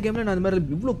 இது எந்த கேமில் நான் அந்த மாதிரி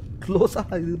இவ்வளோ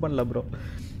க்ளோஸாக இது பண்ணல ப்ரோ.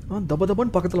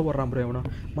 தபன்னு பக்கத்தில் வர்றான் ப்ரோ. எவனோ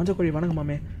மஞ்சக்கோழி வணக்கம்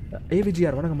மாமே.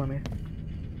 ஏவிஜிஆர் வணக்கம் மாமே.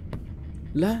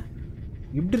 இல்லை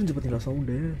எப்படி இருந்துச்சு பார்த்தீங்களா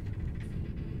சவுண்டு?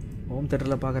 ஹோம்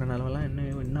தேட்டரில் பார்க்குற நிலமெல்லாம்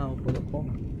என்ன ஆக போகுது.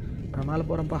 போங்க நான் மேலே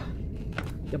போகிறேன்ப்பா.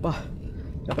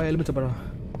 எப்பா எலுமிச்சை பழம்.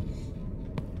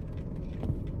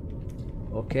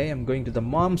 Okay I'm going to the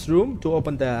moms room to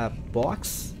open the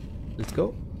box. Let's go.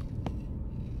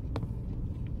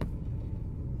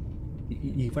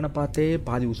 இவனை பார்த்தே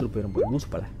பாதி உசுறு போயிடும் போய்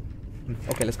லூஸ் பல.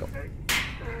 Okay let's go.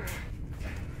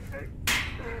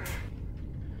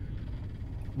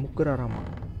 முக்குறாராமா.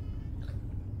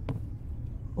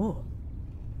 O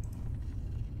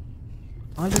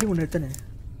already ஒன்று எடுத்தனே.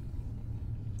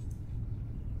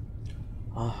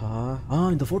 ஆஹா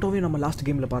இந்த ஃபோட்டோவே நம்ம லாஸ்ட்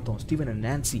கேமில் பார்த்தோம். Steven and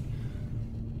Nancy.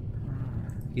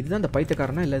 இதுதான் இந்த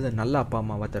பைத்தியக்காரனா இல்லை இது நல்ல அப்பா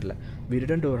அம்மாவா தெரில. We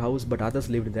returned to our house but others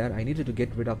lived there. I needed to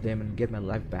get rid of them and get my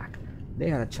life back. They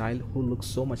had a child who looks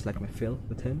so much like my Phil.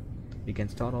 With him we can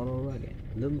start all over again.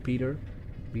 Little Peter,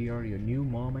 we are your new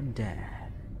mom and dad.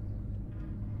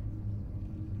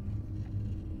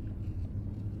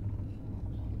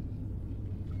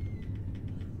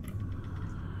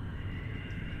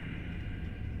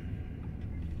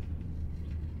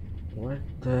 What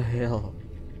the hell?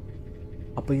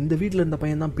 அப்போ இந்த வீட்டில் இருந்த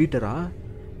பையன் தான் பீட்டரா?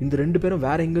 இந்த ரெண்டு பேரும்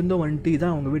வேறு எங்கேருந்தோ வந்துட்டு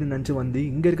இதான் அவங்க வீடு நினச்சி வந்து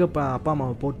இங்கே இருக்க அப்பா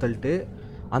அம்மாவை போட்டு தள்ளிட்டு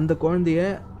அந்த குழந்தைய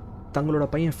தங்களோட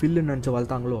பையன் ஃபில்லுன்னு நினச்சி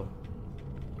வளர்த்தாங்களோ?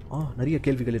 நிறைய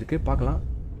கேள்விகள் இருக்குது. பார்க்கலாம்.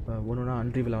 ஒன்றுனா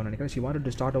அன்ரிவில் ஆகும் நினைக்கிறேன். She wanted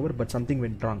to start over but something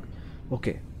went wrong.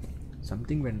 Okay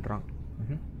something went wrong.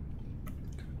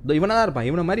 இவனாக தான் இருப்பான்.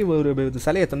 இவனை மாதிரி ஒரு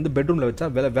சிலையை தந்து பெட்ரூமில் வச்சா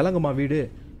விளங்குமா வீடு?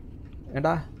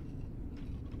 ஏண்டா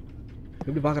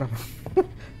எப்படி பார்க்குறான்?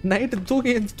 நைட்டு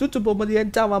தூக்கி சூச்சு போகும்போது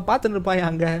ஏன்ச்சா அவன் பார்த்துன்னு இருப்பான்.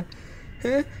 அங்கே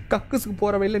கக்குஸுக்கு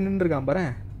போகிற வழியில் நின்றுருக்கான் பாரு.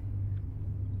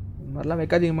 இந்த மாதிரிலாம்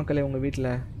வைக்காதீங்க மக்களே உங்கள் வீட்டில்.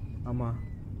 ஆமாம்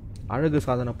அழகு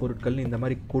சாதன பொருட்கள்னு இந்த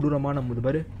மாதிரி கொடூரமான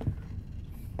முதுபாரு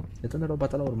எத்தனை தடவை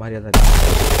பார்த்தாலும் ஒரு மாதிரியாக தான்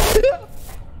இருக்கு.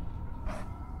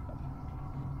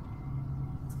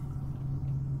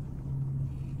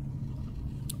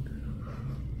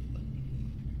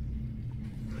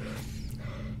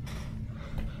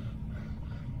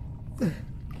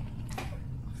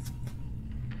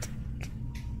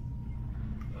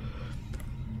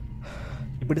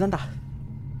 இப்படி தான்டா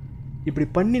இப்படி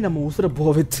பண்ணி நம்ம உசுரை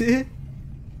போக வச்சு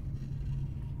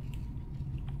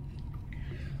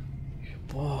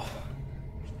போ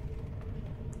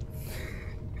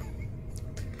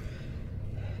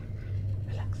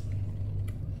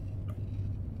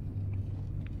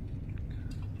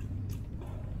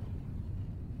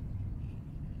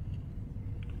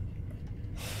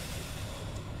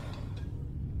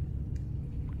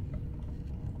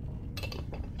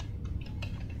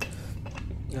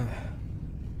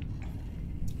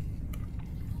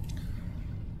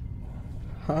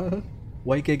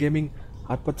YK கேமிங்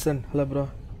அட்பட்சன் ஹலோ ப்ரோ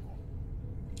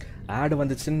ஆடு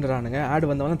வந்துச்சுன்றானுங்க ஆடு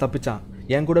வந்தவன் தப்பிச்சான்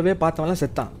என் கூடவே பார்த்தவன்லாம்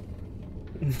செத்தான்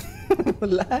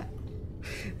இல்லை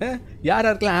யார்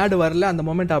யாருக்கெல்லாம் ஆடு வரல அந்த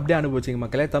மொமெண்ட் அப்படியே அனுபவிச்சிங்க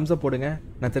மக்களே தம்ஸ்அப் போடுங்க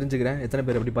நான் தெரிஞ்சுக்கிறேன் எத்தனை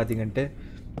பேர் எப்படி பார்த்தீங்கன்ட்டு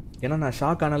ஏன்னா நான்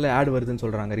ஷாக் ஆனால ஆடு வருதுன்னு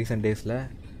சொல்கிறாங்க ரீசெண்ட் டேஸில்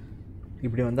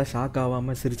இப்படி வந்தால் ஷாக்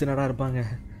ஆகாமல் சிரிச்சுனடா இருப்பாங்க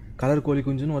கலர் கோழி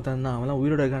குஞ்சுன்னு ஒருத்தன் தான் அவன்லாம்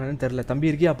உயிரோட இருக்கானு தெரில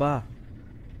தம்பி இருக்கியாப்பா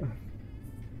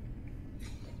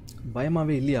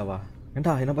பயமாகவே இல்லையாவா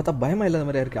ஏன்டா என்னை பார்த்தா பயமாக இல்லாத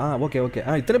மாதிரியா இருக்கு ஓகே ஓகே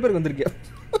இத்தனை பேருக்கு வந்திருக்கியா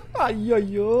ஐயோ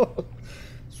ஐயோ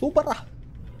சூப்பரா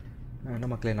என்ன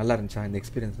மக்களே நல்லா இருந்துச்சா இந்த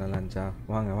எக்ஸ்பீரியன்ஸ் நல்லா இருந்துச்சா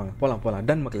வாங்க வாங்க போகலாம்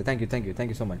டன் மக்களே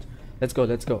thank you so much let's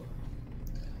go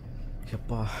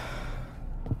எப்பா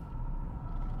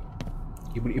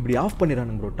இப்படி ஆஃப்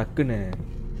பண்ணிடுறானுங்க ப்ரோ டக்குன்னு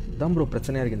தான் ப்ரோ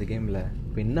பிரச்சனையாக இருக்குது இந்த கேமில்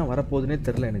இப்போ என்ன வரப்போகுதுன்னே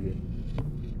தெரில எனக்கு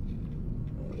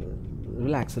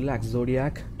relax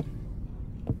zodiac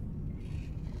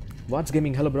watts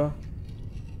gaming hello bro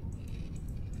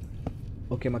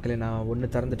okay மக்களே நான் ஒன்று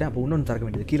திறந்துட்டேன் அப்போ இன்னொன்று திறக்க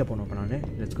வேண்டியது கீழே போகணும் அப்போ நான்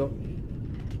லெட்ஸ் கோ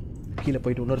கீழே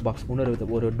போயிட்டு இன்னொரு பாக்ஸ்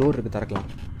ஒரு டோர் இருக்குது திறக்கலாம்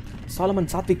Solomon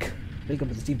Satwik welcome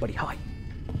to the stream படி ஹாய்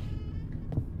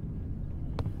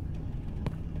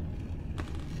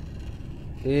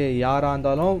யாராக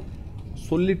இருந்தாலும்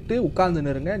சொல்லிவிட்டு உட்கார்ந்து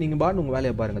நிறுங்க நீங்கள் பாட்டு உங்கள்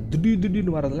வேலையை பாருங்கள்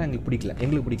திடீர்னு வரதெல்லாம்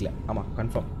எங்களுக்கு பிடிக்கல ஆமாம்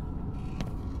கன்ஃபார்ம்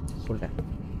சொல்லிட்டேன்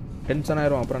டென்ஷன்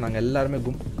ஆயிரும் அப்புறம் நாங்கள் எல்லாருமே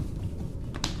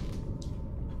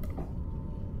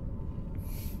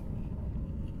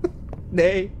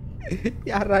டேய்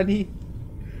யாரா நீ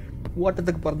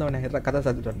ஓட்டத்துக்கு பிறந்தவனே கதை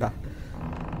சாத்துட்டா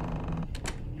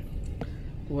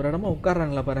ஒரு இடமா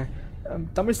உட்காராங்களா பாரு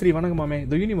தமிழ் ஸ்ரீ வணக்கம் மாமே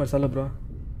த யூனிவர்ஸ் அல்ல ப்ரோ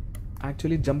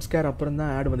ஆக்சுவலி ஜம்ப் ஸ்கேர் அப்புறம்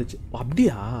தான் ஆட் வந்துச்சு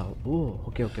அப்படியா ஓ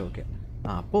ஓகே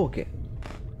அப்போ ஓகே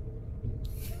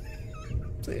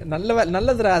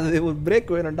நல்லதுடா அது ஒரு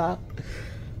பிரேக் வேணும்டா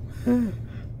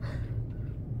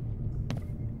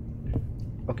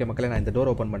ஓகே மக்களே நான் இந்த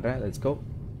டோர் ஓப்பன் பண்ணுறேன் லெட்ஸ் கோ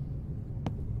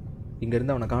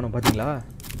இங்கேருந்து அவனை காணும் பார்த்தீங்களா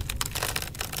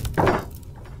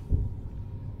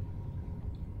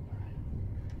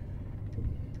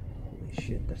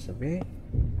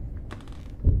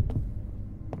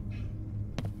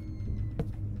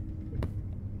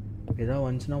ஏதாவது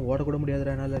வந்துச்சுன்னா ஓடக்கூட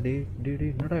முடியாதுடா என்னால் டே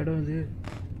என்னடா இடம் இது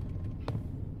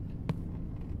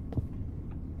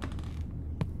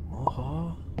ஆஹா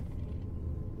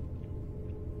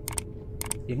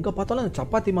எங்கே பார்த்தாலும் அந்த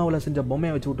சப்பாத்தி மாவில் செஞ்ச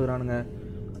பொம்மையை வச்சு விட்டுறானுங்க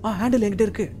ஹேண்டில் என்கிட்ட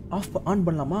இருக்கு ஆன்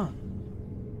பண்ணலாமா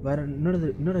வேறு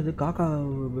என்னது காக்கா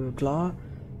கிளா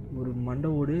ஒரு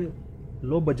மண்டவோடு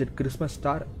லோ பட்ஜெட் கிறிஸ்மஸ்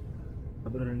ஸ்டார்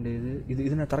அப்புறம் 2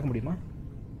 இது நான் திறக்க முடியுமா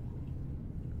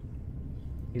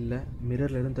இல்லை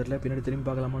மிரரில் எதுவும் தெரில பின்னாடி திரும்பி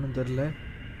பார்க்கலாமான்னு தெரில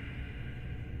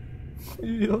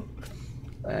ஐயோ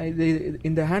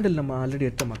இந்த ஹேண்டில் நம்ம ஆல்ரெடி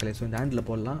எடுத்த மக்களே ஸோ இந்த ஹேண்டில்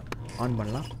போடலாம் ஆன்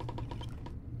பண்ணலாம்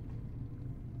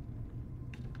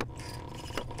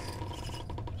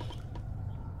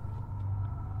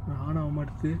ஆனாக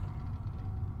மாட்டுது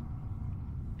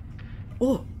ஓ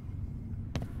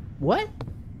வாட்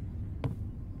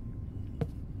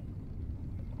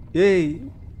ஏய்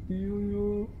ஐயோ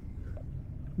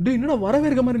டே என்னடா வரவே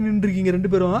இருக்க மாதிரி நின்றுருக்கீங்க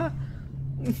 2 பேரும்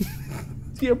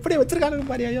எப்படி வச்சிருக்கானுங்க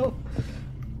பாரியாயோ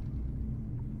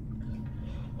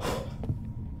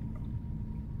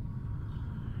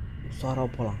சாரா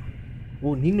போகலாம்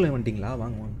நீங்களே வந்துட்டீங்களா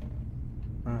வாங்க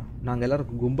நாங்கள்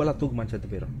எல்லோரும் கும்பலாக தூக்கு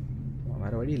மாச்சத்து போயிடும்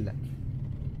வேறு வழி இல்லை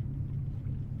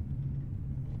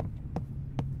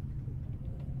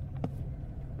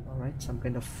alright some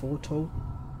kind of photo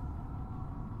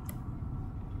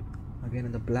again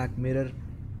in the black mirror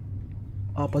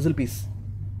puzzle piece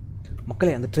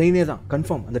மக்களே அந்த ட்ரெயினே தான்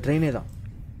கன்ஃபார்ம் அந்த ட்ரெயினே தான்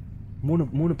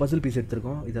மூணு பசில் பீஸ்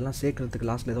எடுத்திருக்கோம் இதெல்லாம் சேர்க்கறதுக்கு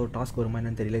லாஸ்ட்டில் ஏதோ ஒரு டாஸ்க் வருமா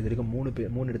என்னன்னு தெரியல இது வரைக்கும்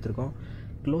 3 எடுத்திருக்கோம்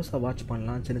க்ளோஸாக வாட்ச்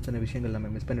பண்ணலாம் சின்ன விஷயங்கள்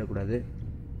நம்ம மிஸ் பண்ணிடக்கூடாது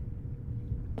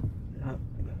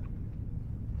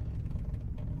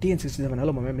TN67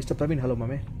 ஹலோ மாமே மிஸ்டர் பிரவீன் ஹலோ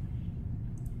மாமே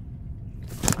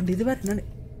அண்ட் இது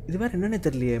வேறு என்னன்னே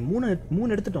தெரியலையே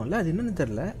 3 எடுத்துட்டோம்ல அது என்னன்னு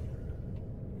தெரில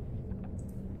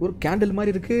ஒரு கேண்டில்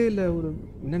மாதிரி இருக்குது இல்லை ஒரு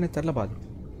என்னென்ன தெரில பாது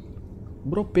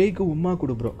ப்ரோ பேய்க்கு உமா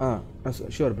கொடு bro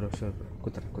sure bro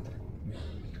குத்துறேன்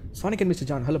Sonic and Mr.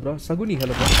 John, hello bro. Saguni,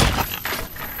 hello bro.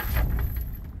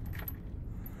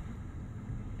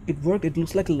 It worked. It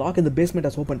looks like a lock in the basement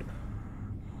has opened.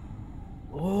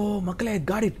 Oh, மக்களே, I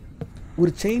got it.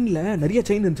 ஒரு செயினில் நிறைய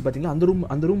செயின் இருந்துச்சு பார்த்தீங்களா,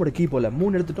 அந்த ரூமோட கீ போல்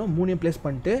 3 எடுத்துட்டோம். 3 ப்ளேஸ்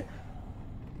பண்ணிட்டு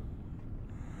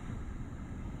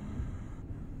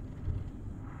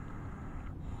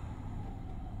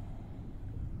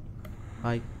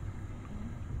ஹாய்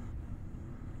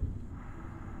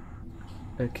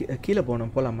கீழே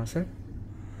போகலாமா சார்?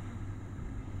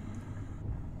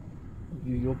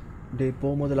 ஐயோ டே,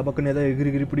 போகும்போது லபக்குன்னு ஏதோ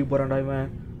எகிரி பிடி போகிறான்டா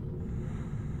இவன்.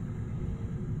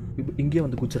 இங்கேயே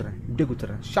வந்து குச்சிட்றேன், இப்படியே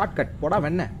குச்சிட்றேன். ஷார்ட் கட் போடா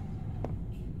வெண்ண.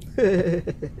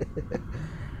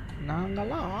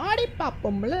 நாங்கள்லாம் ஆடி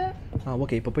பார்ப்போம்ல.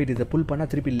 ஓகே, இப்போ போயிட்டு இதை புல்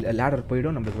பண்ணால் திருப்பி லேடர்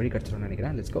போயிடும், நம்மளுக்கு வழி கிடச்சிடும்னு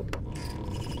நினைக்கிறேன். Let's go.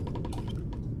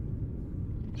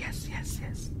 S S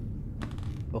S.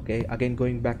 Okay, again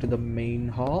going back to the main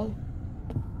hall.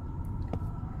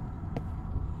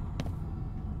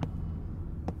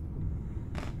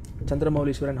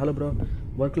 Chandramouleeswaran, hello bro.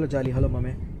 ஒர்க்கில் ஜாலி, ஹலோ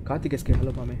மாமே. கார்த்திக் எஸ்கே,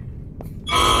 ஹலோ மாமே.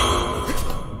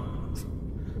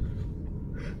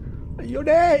 ஐயோ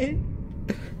டே,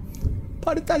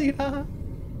 படுத்தாதீங்கடா.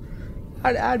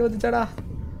 ஆட் வந்துச்சாடா.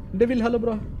 Devil, hello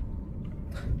bro.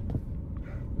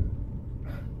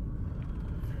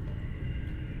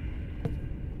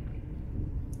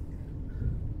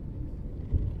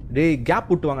 டேய்,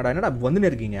 கேப் விட்டு வாங்கடா. என்னடா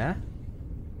வந்துன்னு இருக்கீங்க?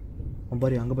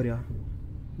 பாரியா, அங்கே பாரியா.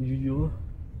 ஐயோ,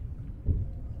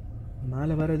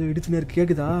 மேலே வேறு எதுவும் இடிச்சுன்னு இருக்கு.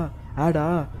 கேட்குதா ஆடா?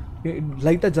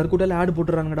 லைட்டாக ஜர்க்கூட்டால் ஆடு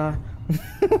போட்டுறாங்கடா.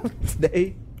 டேய்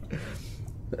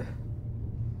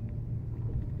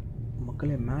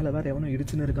மக்களே, மேலே வேறு எவனும்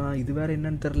இடிச்சுன்னு இருக்கான். இது வேறு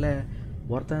என்னன்னு தெரில.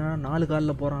 ஒருத்தன் 4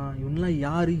 காலில் போகிறான். இவனெலாம்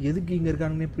யார், எதுக்கு இங்கே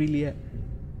இருக்கானுன்னே புரியலையே.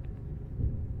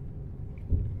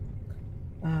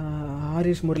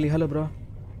 Harish Murali, hello bro.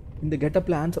 இந்த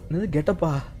கெட்டப்பில் ஆன்சர் என்னது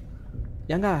கெட்டப்பா?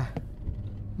 ஏங்க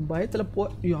பயத்தில்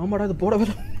ஆமாடா, இது போட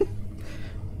வேலை.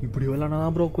 இப்படி விளாட்னா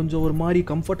ப்ரோ கொஞ்சம் ஒரு மாதிரி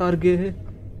கம்ஃபர்ட்டாக இருக்குது.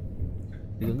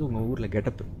 இது வந்து உங்கள் ஊரில்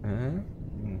கெட்டப்பு.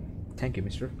 Thank you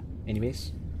mister. எனிவேஸ்,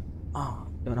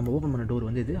 நம்ம ஓப்பன் பண்ண டோர்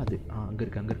வந்து இது அது அங்கே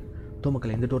இருக்குது.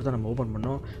 தோமக்கலை இந்த டோர் தான் நம்ம ஓப்பன்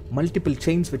பண்ணோம். மல்டிபிள்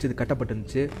செயின்ஸ் வச்சு இது கட்டப்பட்டு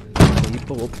இருந்துச்சு.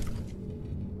 இப்போ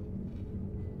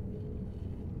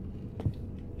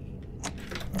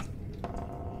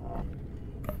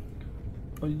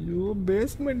ஐயோ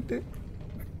பேஸ்மெண்ட்டு.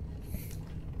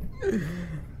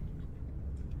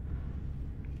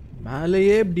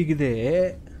 மேலேயே இப்படிக்குது,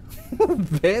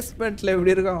 பேஸ்மெண்ட்டில்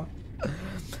எப்படி இருக்கும்?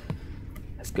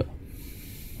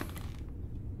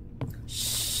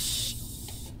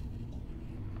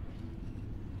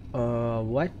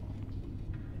 வாட்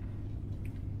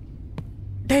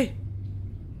டேய்,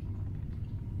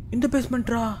 இந்த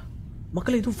பேஸ்மெண்ட்ரா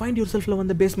மக்களே? இதுவும் ஃபைண்ட் யுவர் செல்ஃபில்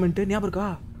வந்த பேஸ்மெண்ட்டு ஞாபகம் இருக்கா?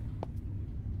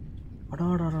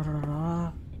 அடாடாடாடா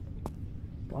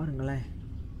பாருங்களேன்,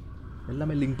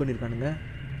 எல்லாமே லிங்க் பண்ணியிருக்கானுங்க.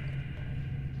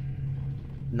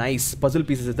 நைஸ். பசில்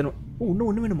பீசஸ் எத்தனை?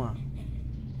 ஒன்று வேணுமா?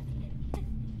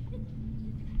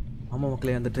 ஆமாம்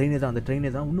மக்களே, அந்த ட்ரெயினே தான்.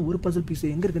 இன்னும் ஒரு பசில் பீஸ்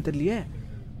எங்கே இருக்குன்னு தெரியலையே.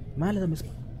 மேலே தான் மிஸ்.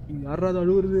 யாராவது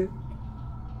அழுவுறது?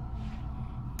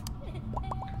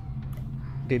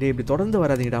 டே இப்படி தொடர்ந்து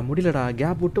வராதிங்கடா, முடியலடா.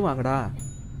 கேப் விட்டு வாங்கடா.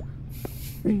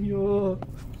 ஐயோ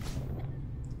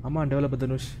ஆமாம், டெவலப்பர்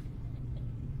தனுஷ்.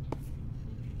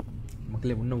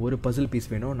 மக்களே, இன்னும் ஒரு பசில்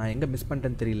பீஸ் வேணும். நான் எங்கே மிஸ்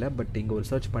பண்ணிட்டேன்னு தெரியல, பட் இங்கே ஒரு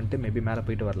சர்ச் பண்ணிட்டு மேபி மேலே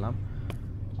போயிட்டு வரலாம்.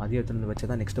 அதே எடுத்துகிட்டு வச்சா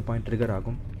தான் நெக்ஸ்ட் பாயிண்ட் ட்ரிகர்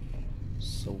ஆகும்.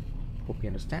 So hope you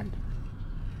understand.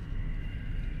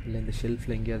 இல்லை இந்த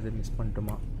ஷெல்ஃபில் எங்கேயாவது மிஸ்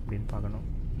பண்ணிட்டோமா அப்படின்னு பார்க்கணும்.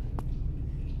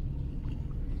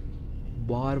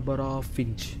 Barbara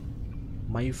Finch,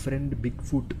 my friend big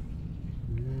food.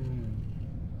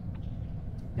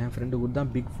 என் ஃப்ரெண்டுக்கு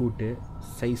தான் பிக் ஃபுட்டு,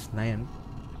 சைஸ் 9.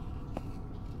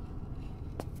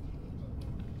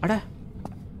 அடா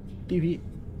டிவி.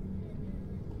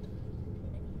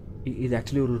 இது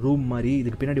ஆக்சுவலி ஒரு ரூம் மாதிரி.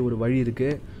 இதுக்கு பின்னாடி ஒரு வழி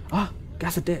இருக்குது.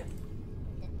 Cassette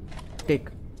take.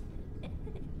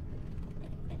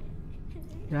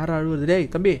 யாரா அழுவுறது?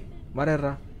 டேய் தம்பி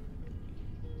வரேறா.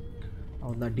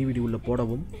 அவன் தான் டிவிடி உள்ள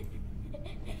போடவும்.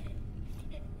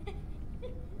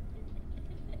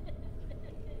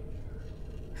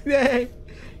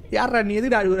 யாரா நீ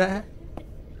எதுக்கு அழுகுற?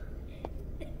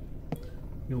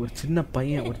 ஒரு சின்ன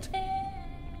பையன்.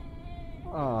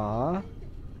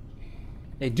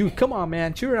 Hey dude, come on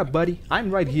man, cheer up buddy. I'm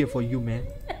right here for you man.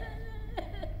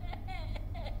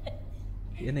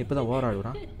 என்ன இப்பதான் ஓர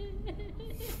அழுகுறான்?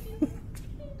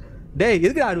 டேய்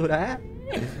எதுக்கு அழுகுற?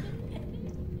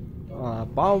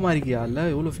 பாவமா இருக்கியா? இல்லை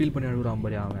எவ்வளோ ஃபீல் பண்ணி அழுகுறான்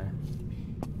பாரு அவன்.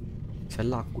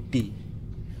 செல்லா குட்டி.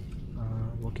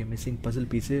 Okay, missing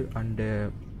Basil piece and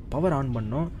power on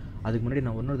பண்ணோம். அதுக்கு முன்னாடி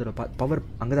நான் இன்னொரு தடவை பவர்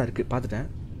அங்கே தான் இருக்குது பார்த்துட்டேன்.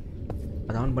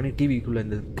 அதை ஆன் பண்ணி டிவிக்குள்ளே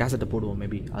இந்த கேசட்டை போடுவோம்.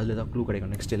 மேபி அதில் தான் க்ளூ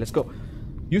கிடைக்கும். Next let's go.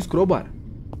 Use crowbar.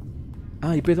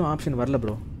 இப்போ எதுவும் ஆப்ஷன் வரல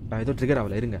ப்ரோ. ஏதோ ட்ரிகர்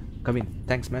ஆகல. இருங்க Kavin.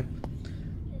 Thanks man.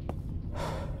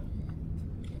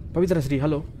 Pavithra Sri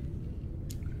hello.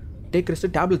 Take rest.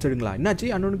 Tablets எடுங்களா? என்னாச்சு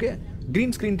அண்ணனுக்கு?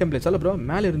 க்ரீன் ஸ்க்ரீன் டெம்ப்ளேட்ஸ் அல்ல ப்ரோ,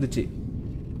 மேலே இருந்துச்சு.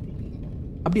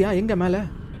 அப்படியா? எங்கே மேலே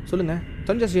சொல்லுங்கள்.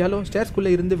 சஞ்சய் ஸ்ரீ ஹலோ.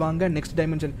 ஸ்டேர்ஸ்குள்ளே இருந்து வாங்க நெக்ஸ்ட்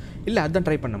டைமென்ஷன். இல்லை அதுதான்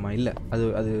ட்ரை பண்ணமா? இல்லை அது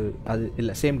அது அது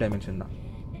இல்லை, சேம் டைமென்ஷன் தான்.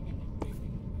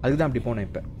 அதுக்கு தான் அப்படி போனேன்.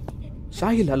 இப்போ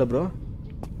ஷாஹில் ஹலோ ப்ரோ.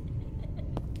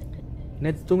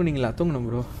 நேற்று தூங்குனீங்களா? தூங்கணும்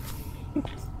ப்ரோ.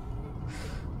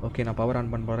 ஓகே நான் பவர்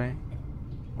ஆன் பண்ண போகிறேன்.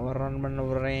 பவர் ஆன் பண்ண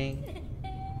போகிறேன்.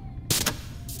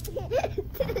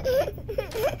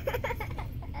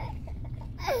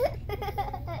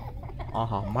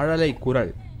 ஆஹா மழலை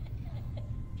குரல்.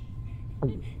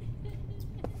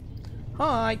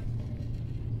 ஹாய்.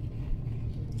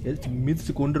 எதிர்த்து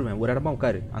மிதிச்சு கொண்டுருவேன். ஒரு இடமா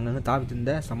உட்காரு. அங்கங்கே தாவி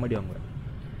திந்த சம்மடி வாங்குவேன்.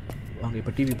 வாங்க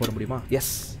இப்போ டிவி போட முடியுமா?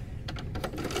 எஸ்.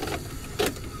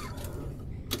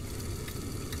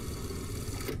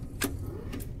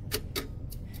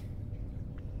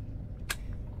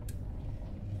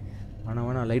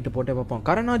 வேணா லைட்டு போட்டே பார்ப்போம்.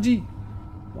 கரணாஜி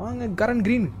வாங்க. Karan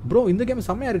green bro. இந்த கேம்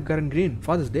செம்மையாக இருக்குது. கரண் க்ரீன்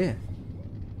ஃபாதர்ஸ் டே.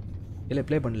 இல்லை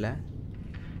ப்ளே பண்ணல.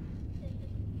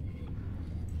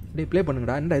 டே ப்ளே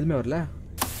பண்ணுங்கடா. என்னடா எதுவுமே வரல.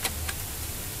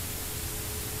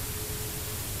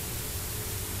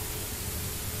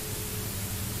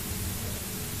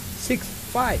 Six,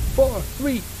 5, 4,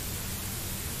 3.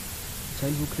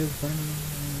 Childhood crave fun.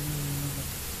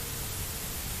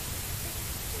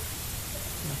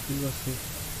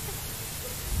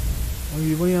 Oh,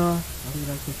 yeah. I would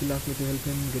like to feel asked me to help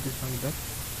him get his song back.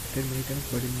 10 many times,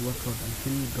 but didn't work out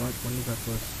until God only got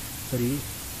first. Sorry.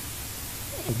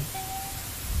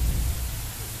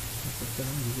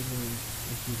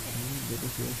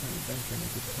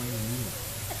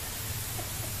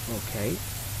 Okay.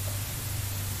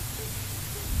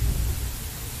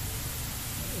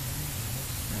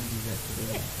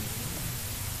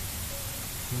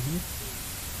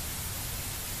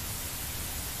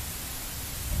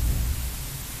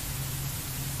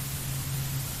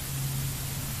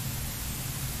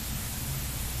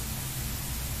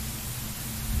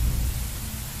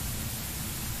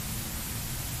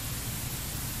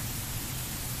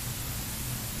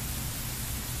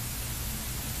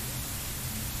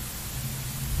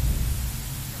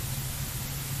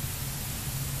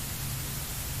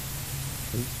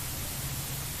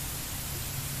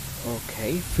 Okay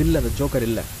fill அந்த joker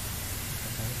இல்லை.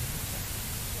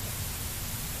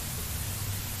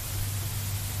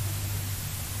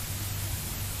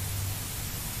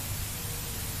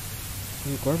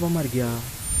 நீ குழப்பமா இருக்கியா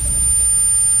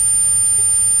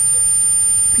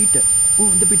Peter? ஓ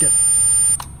இந்த Peter.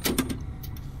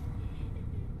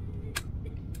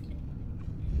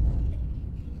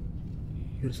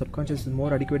 Your subconscious is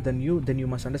more adequate than you. Then you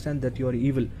must understand that you are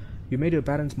evil. You made your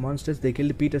parents monsters. They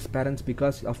killed Peter's parents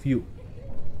because of you.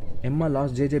 Emma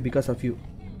lost JJ because of you.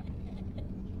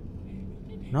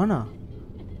 நானா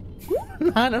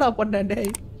என்னடா பண்ணேன்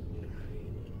டேய்?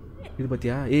 இது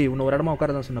பத்தியா? ஏய் உன்னை ஒரு இடமா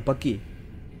உட்கார தான் சொன்ன பக்கி.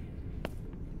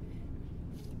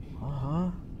 ஆஹா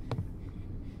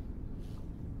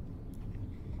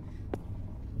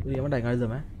இது எவன்டா இங்கே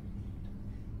அழுதவன்?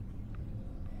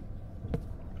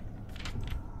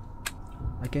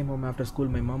 I came home after school.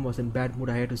 My mom was in bad mood.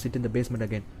 I had to sit in the basement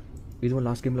again. இதுவும்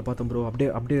லாஸ்ட் கேமில் பார்த்தோம் ப்ரோ.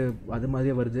 அப்படியே அது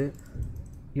மாதிரியே வருது.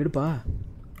 எடுப்பா.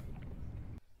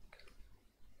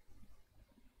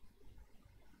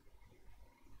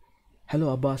 Hello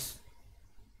Abbas.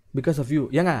 Because of you.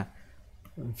 ஏங்க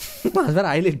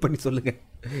அதான் ஹைலைட் பண்ணி சொல்லுங்கள்.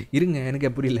 இருங்க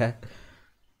எனக்கு புரியல.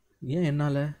 ஏன்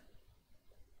என்னால்?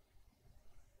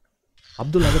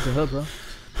 Abdul அகத் hello bro.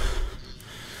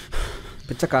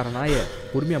 பிச்சைக்கார நாய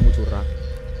பொறுமையாக மூச்சு விட்றா.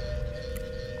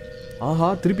 ஆஹா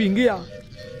திருப்பி இங்கேயா?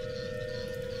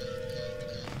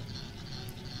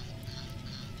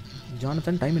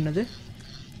 ஜானத்தன் டைம் என்னது?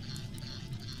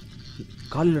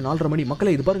 காலையில் 4:30 மணி.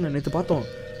 மக்களை இது பாருங்க, நேற்று பார்த்தோம்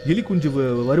எலி குஞ்சு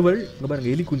வறுவல். இங்கே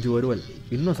பாருங்கள் எலி குஞ்சு வறுவல்.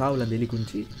 இன்னும் சாவல் அந்த எலி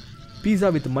குஞ்சு.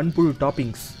 பீஸா வித் மண்புழு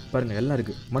டாப்பிங்ஸ் பாருங்கள் எல்லாம்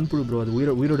இருக்குது. மண்புழு ப்ரோ அது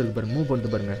உயிரோடு இருக்கு பாருங்கள். மூவ்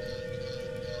பண்ணிட்டு பாருங்கள்.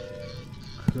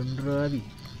 கன்றாவி.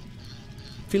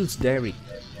 Fils diary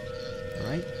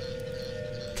right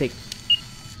take.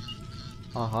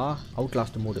 ஆஹா அவுட்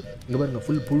லாஸ்ட் மூடு. இங்கே பாருங்கள்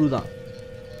ஃபுல் புழு தான்.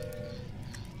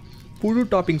 புழு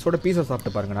டாப்பிங்ஸோட பீஸா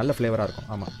சாப்பிட்டு பாருங்கள், நல்ல ஃப்ளேவராக இருக்கும்.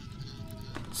 ஆமாம்.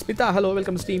 Smitha hello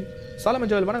welcome steam. Solomon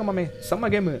Joel வணக்கம் மாமே. செம்ம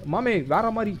கேமு மாமே வேற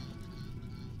மாதிரி.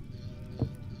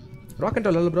 Rock and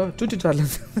roll hello bro. சூச்சு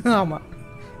Charles. ஆமாம்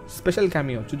ஸ்பெஷல்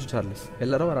கேமியோ சூச்சு சார்லஸ்.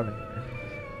 எல்லோரும் வராங்க.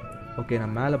 ஓகே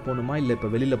நான் மேலே போகணுமா இல்லை இப்போ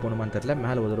வெளியில் போகணுமான்னு தெரில.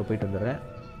 மேலே ஒரு தடவை போயிட்டு வந்துடுறேன்.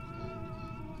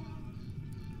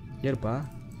 ஏற்பா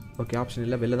ஓகே ஆப்ஷன்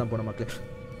இல்லை வெளில தான் போன மக்களே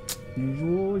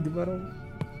ஐயோ இது வர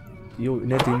ஐயோ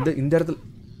நேற்று இந்த இடத்துல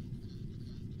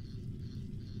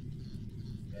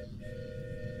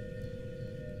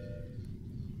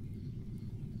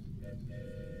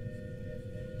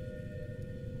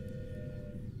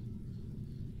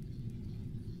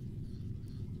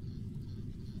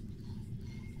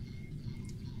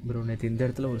ப்ரோ நேற்று இந்த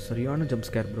இடத்துல ஒரு சரியான ஜம்ப்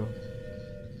ஸ்கேர் ப்ரோ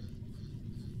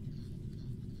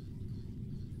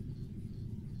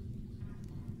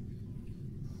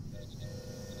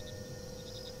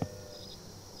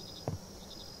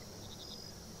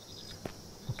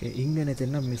ஓகே இங்கே நேற்று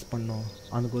என்ன மிஸ் பண்ணோம்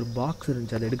அதுக்கு ஒரு பாக்ஸ்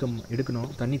இருந்துச்சு அதை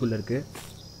எடுக்கணும் தண்ணிக்குள்ளே இருக்குது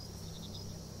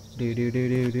டே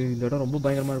இந்த இடம் ரொம்ப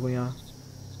பயங்கரமாக இருக்கும்யா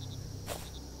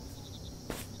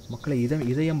மக்களை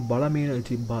இதயம் பலமீன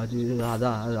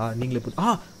அதான் நீங்களே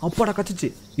அப்பாடா கச்சிச்சு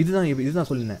இதுதான்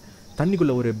சொல்லினேன்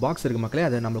தண்ணிக்குள்ளே ஒரு பாக்ஸ் இருக்குது மக்களே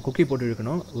அதை நம்ம குக்கி போட்டு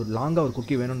இழுக்கணும் ஒரு லாங்காக ஒரு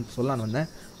குக்கி வேணும்னு சொல்லலான்னு வந்தேன்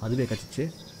அதுவே கச்சிச்சு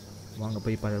வாங்க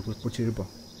போய் பிடிச்சி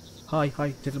இழுப்போம்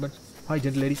hi gentleman hi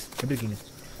gentle ladies எப்படி இருக்கீங்க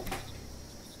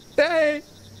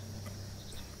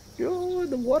ஐயோ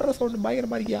இந்த ஓடுற சவுண்டு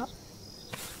பயங்கரமாக இருக்கியா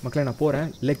மக்களே நான் போகிறேன்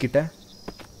லேக் கிட்ட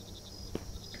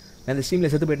நான் இந்த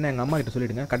ஸ்ட்ரீமில் செத்து போயிட்டேன்னா எங்கள் அம்மா கிட்ட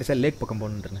சொல்லிவிடுங்க கடைசியாக லேக் பக்கம்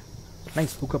போகணுன்றேன்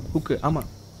நைஸ் ஹுக்கு ஆமாம்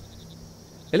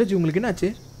எல்ஜி உங்களுக்கு என்னாச்சு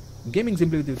gaming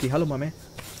simply with Vicky hello மாமே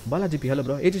Balaji B hello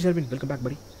bro AG Sharvin welcome back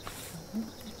படி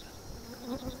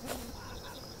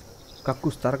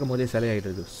கக்கூஸ் திறக்கும் போதே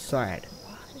சிலையாகிடுது சாட்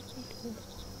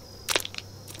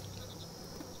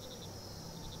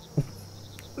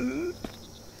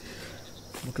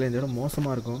மக்களே இந்த இடம்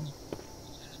மோசமாக இருக்கும்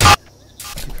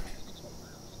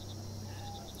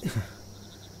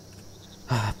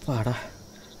அப்பாடா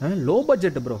லோ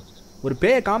பட்ஜெட் ப்ரோ ஒரு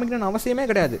பேயை காமிக்கணும்னு அவசியமே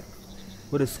கிடையாது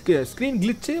ஒரு ஸ்க்ரீன்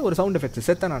கிளிச்சு ஒரு சவுண்ட் எஃபெக்ட்ஸ்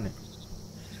செத்தேன் நான்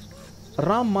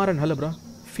Ram Maran hello bro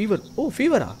fever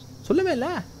ஃபீவரா சொல்லவே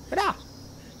இல்லை எடா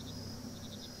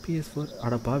PS4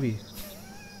 அட பாவி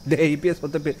டே ஐபிஎஸ்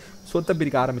சொத்த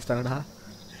பிரிக்க ஆரம்பிச்சிட்டாங்கடா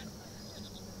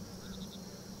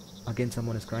அகெயின்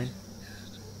சம்மோன் இஸ் கிரைங்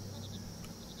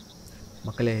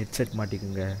மக்களே ஹெட்செட்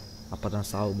மாட்டிக்குங்க அப்போ தான்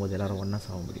சாகும் போது எல்லோரும் ஒன்றா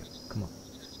சாக முடியும் கமா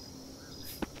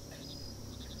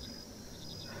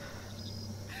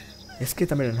எஸ்கே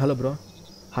தமிழன் hello bro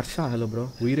Harsha hello bro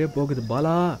உயிரே போகுது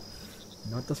பாலா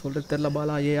நான் சொல்கிறது தெரில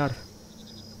பாலா ஏஆர்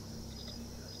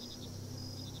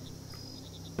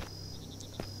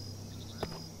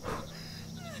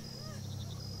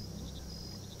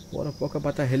போகிற போக்க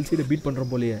பார்த்தா ஹெல்சியில் பீட்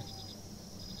பண்ணுறோம் போலையே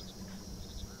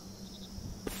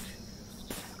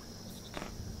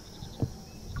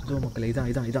இதோ மக்களே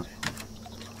இதான்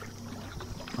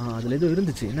அதில் ஏதோ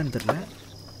இருந்துச்சு என்னன்னு தெரில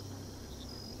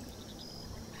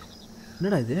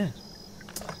என்னடா இது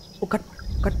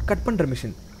கட் பண்ணுற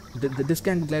machine this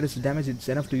can clear is damage it's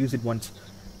enough to use it once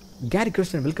carry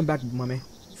Kristen welcome back மாமே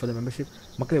ஃபார் த மெம்பர்ஷிப்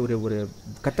மக்களே ஒரு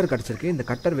கட்டர் கிடச்சிருக்கு இந்த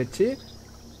கட்டர் வச்சு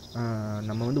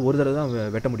நம்ம வந்து ஒரு தடவை தான்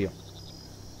வெட்ட முடியும்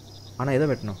ஆனால் எதை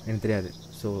வெட்டணும் எனக்கு தெரியாது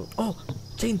ஸோ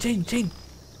செயின்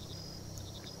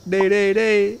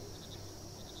டேய்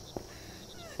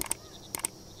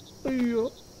ஐயோ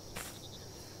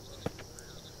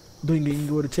இதோ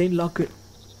இங்கே ஒரு செயின் லாக்கு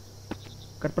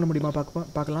கட் பண்ண முடியுமா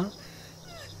பார்க்கலாம்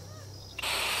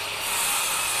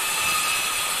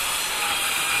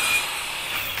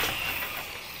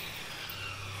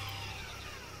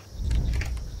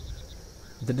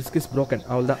The disc is broken.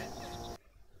 அவ்வளோதான்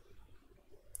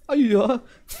ஐயோ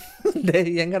டேய்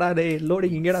எங்கடா டேய்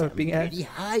லோடிங் எங்கடா வைப்பீங்க Pretty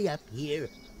high up here.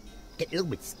 Get a little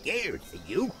bit scared for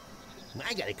you.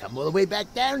 I gotta come all the way back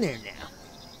down there now.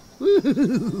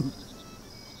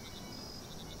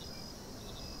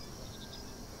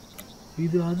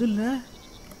 இது அது இல்ல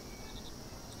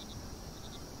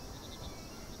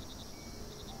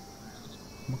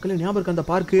மக்களே ஞாபகம் இருக்கு அந்த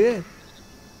பார்க்கு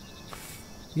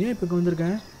ஏன் இப்போ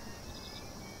வந்திருக்கேன்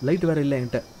லைட் வேற இல்லை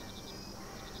என்கிட்ட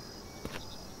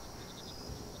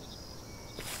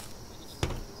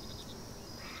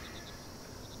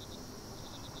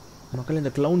மக்கள்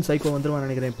இந்த கிளவுன் சைக்கோ வந்துருவான்னு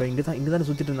நினைக்கிறேன் இப்போ இங்கே தானே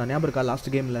சுற்றிட்டு இருந்தான் ஞாபகம் இருக்கா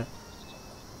லாஸ்ட் கேமில்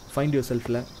ஃபைண்ட் யுவர்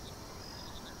செல்ஃபில்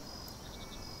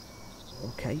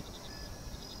ஓகே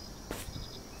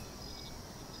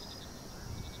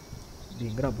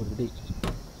எங்கடா போகுது டே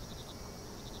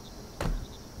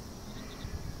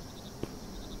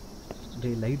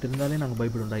டே லைட் இருந்தாலே நாங்கள்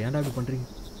பயப்படுவோம்டா ஏன்டா இப்படி பண்ணுறீங்க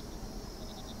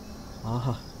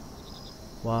ஆஹா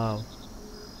வாவ்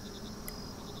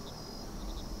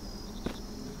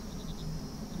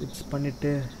இட்ஸ்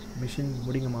பண்ணிவிட்டு மிஷின்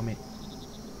முடிங்க மாமே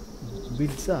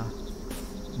பிட்ஸா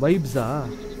வைப்ஸா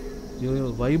ஐயோ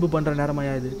வைபு பண்ணுற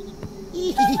நேரமாயா இது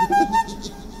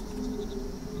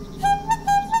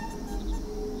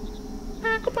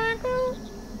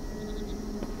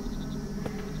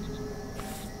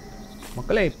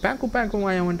மக்களே பேக்கும்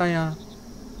வாங்க வந்துட்டாயா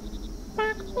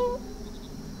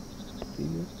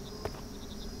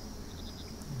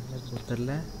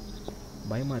தெரியல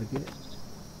பயமா இருக்கு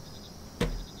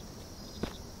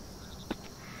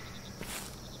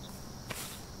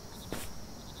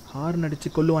ஹார்ன் அடிச்சு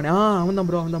கொல்லுவானே அவன் தான்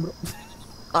ப்ரோ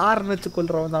ஹார்ன் அடிச்சு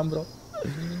கொல்றவன் தான் bro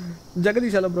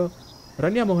Jagadish hello bro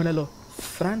Ranya மோகன் ஹலோ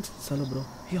ஃப்ரான்சிஸ் ஹலோ ப்ரோ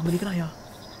அங்கே நிற்கிறாயா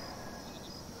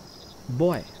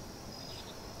பாய்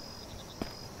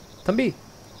தம்பி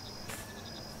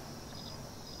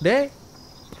டே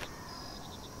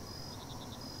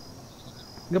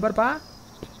இங்க பாருப்பா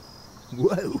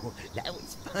Whoa, that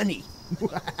was funny.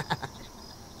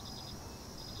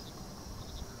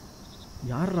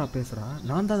 யாரா பேசுறா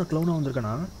நான் தான் அந்த க்ளவுனா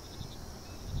வந்திருக்கேனா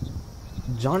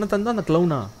ஜானதன் தான் அந்த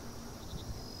க்ளவுனா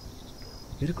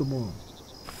இருக்குமோ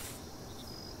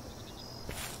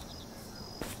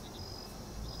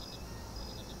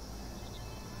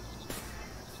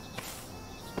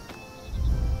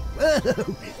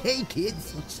Whoa, hey kids.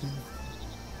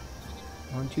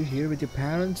 Aren't you here with your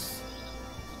parents?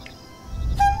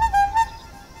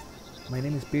 My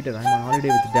name is Peter. I'm on holiday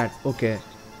with Dad. Okay.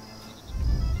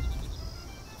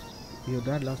 Your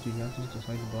dad last week asked me to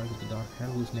find a boy with the dark hair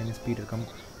whose name is Peter. Come.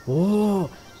 Oh.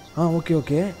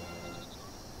 Okay.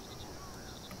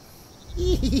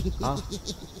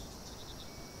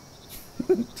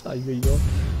 ஐயோ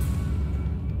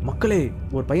மக்களே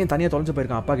ஒரு பையன் தனியாக தொலைஞ்சு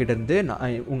போயிருக்கான் அப்பா கிட்ட இருந்து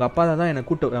உங்கள் அப்பா தான் என்னை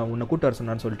உன்னை கூட்டு வர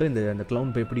சொன்னான்னு சொல்லிட்டு இந்த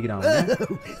க்ளவுன் போய் பிடிக்கிறான்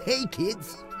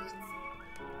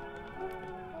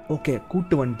ஓகே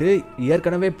கூட்டு வந்துட்டு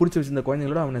ஏற்கனவே பிடிச்சி வச்சிருந்த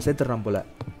குழந்தைங்களோட அவனை சேர்த்துறான் போல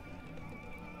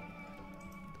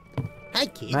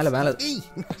மேலே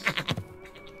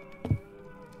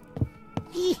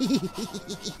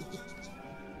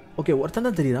ஓகே ஒருத்தன்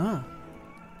தான் தெரியுதான்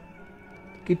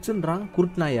கிட்ஸுன்றான்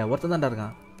குருட்னாயா ஒருத்தன் தான்டா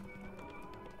இருக்கான்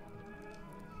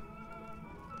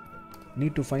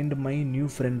need to find my new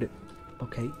friend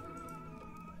okay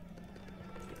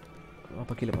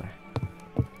அப்ப கீழே போறேன்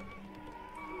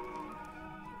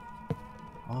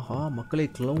ஆஹா மக்களே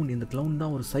க்ளவுன் இந்த க்ளவுன்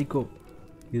தான் ஒரு சைக்கோ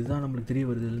இதுதான் நம்மளுக்கு தெரிய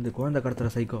வருது இந்த குழந்தை கடத்துற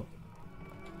சைக்கோ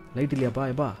லைட் இல்லையாப்பா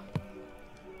எப்பா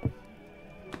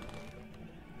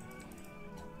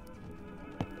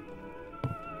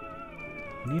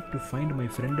need to find my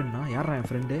friend ன்னா யாரா என்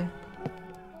ஃப்ரெண்டு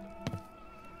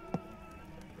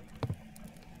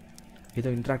ஏதோ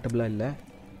இன்ட்ராக்டபிளாக இல்லை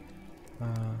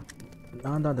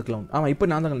நான் தான் அந்த க்ளவுன் ஆமாம் இப்போ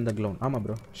நான் தான் இந்த க்ளவுன் ஆமாம்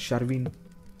ப்ரோ ஷர்வின்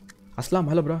அஸ்லாம்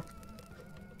hello bro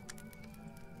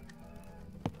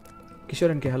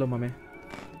Kishoran K hello மாமே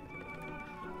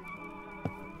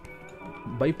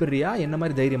பயப்படுறியா என்ன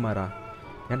மாதிரி தைரியமாரா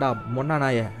ஏண்டா மொன்னா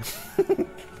நாய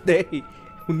டேய்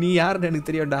நீ யாருன்னு எனக்கு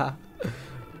தெரியும்டா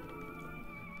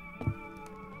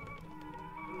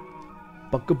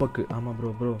பக்கு ஆமாம்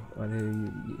ப்ரோ அது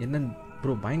என்ன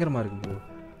ப்ரோ பயங்கரமாக இருக்கு ப்ரோ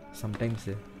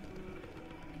சம்டைம்ஸு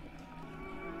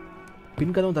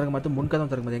பின்கதவும் திறக்க மாட்டோம்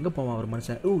முன்கதவும் திறக்க மாட்டோம் எங்கே போவான் ஒரு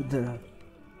மனுஷன்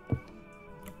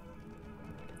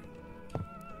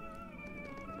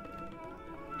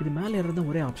இது மேலே ஏறது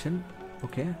ஒரே ஆப்ஷன்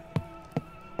ஓகே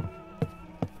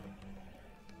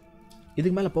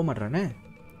இதுக்கு மேலே போக மாட்டேறானே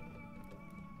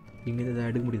இங்கே இதை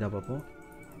எடுக்க முடியுதா பார்ப்போம்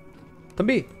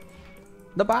தம்பி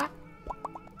இந்தப்பா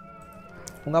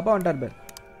உங்கள் அப்பா வந்துட்டார் பேர்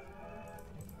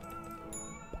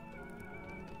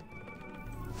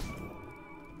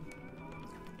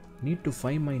need to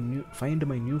find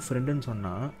my new ஃப்ரெண்டுன்னு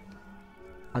சொன்னால்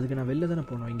அதுக்கு நான் வெளில தானே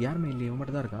போனோம் இங்கே யாருமே இல்லையே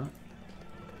மட்டும் தான் இருக்கான்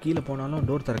கீழே போனாலும்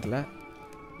டோர் திறக்கல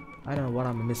ஐ வாட்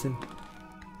ஆம் missing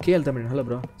KL Tamil hello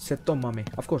bro செத்தோம் மாமே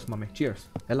அஃப்கோர்ஸ் மாமே சியர்ஸ்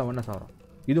எல்லாம் ஒன்றா சாப்பிட்றோம்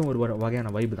இதுவும் ஒரு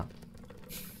வகையான வைப்பு தான்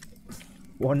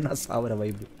ஒன்றா சாப்பிட்ற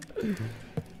வைப்பு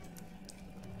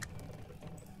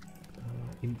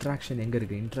இன்ட்ராக்ஷன் எங்கே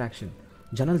இருக்குது இன்ட்ராக்ஷன்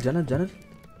ஜன்னல்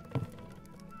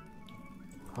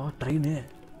ட்ரெயினு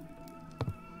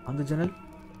அந்த ஜன்னல்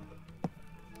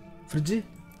ஃப்ரிட்ஜு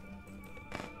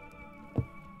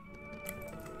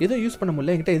ஏதோ யூஸ் பண்ண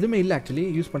முடியல என்கிட்ட எதுவுமே இல்லை ஆக்சுவலி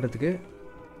யூஸ் பண்ணுறதுக்கு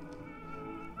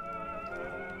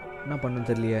என்ன பண்ணணும்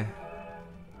தெரியலையே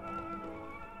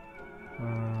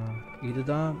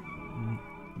இதுதான்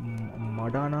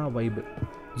மடானா vibe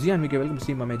Ziyan VK welcome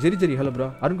stream மாமே ஜெரி hello bro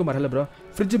Arunkumar hello bro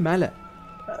fridge மேலே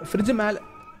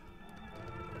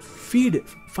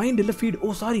ஃபைண்ட் இல்லை feet O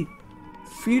sorry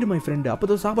feed my friend அப்போ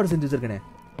தான் சாப்பாடு செஞ்சு வச்சுருக்கேனே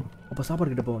அப்போ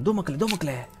சாப்பாடு கிட்ட போவோம் தோ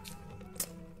மக்களே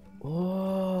ஓ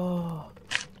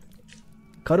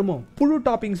கருமம் புழு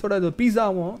டாப்பிங்ஸோட அது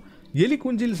பீஸாவும் எலி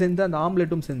குஞ்சில் செஞ்சு அந்த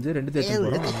ஆம்லெட்டும் செஞ்சு ரெண்டு தேய்ச்சி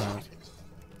போகிறோம்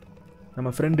நம்ம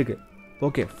ஃப்ரெண்டுக்கு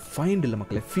ஓகே ஃபைண்ட் இல்லை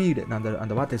மக்களே ஃபீடு நான்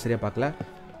அந்த வார்த்தையை சரியாக பார்க்கல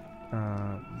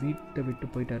வீட்டை விட்டு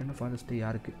போயிட்டாருன்னா ஃபாதர்ஸ் டே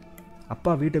யாருக்கு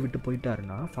அப்பா வீட்டை விட்டு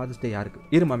போயிட்டாருன்னா ஃபாதர்ஸ் டே யாருக்கு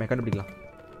இருமாமே கண்டுபிடிக்கலாம்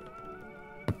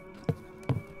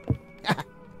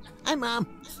Hi, Mom.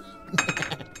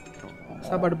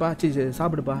 சாப்பாடுப்பா sea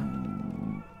சாப்பிடுப்பா.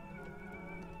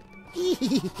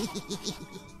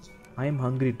 I am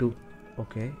hungry too.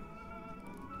 Okay.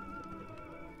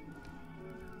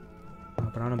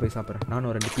 அப்புறம் நானும் போய் சாப்பிட்றேன்.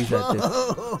 நானும் 2 பீஸா எடுத்து.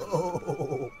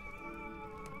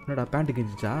 என்னடா பேண்ட்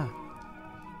கிஞ்சிச்சா?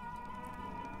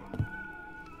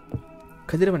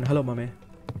 கதிரவன் ஹலோ மாமே.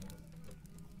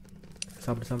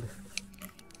 சாப்பிடு.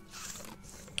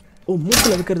 ஓ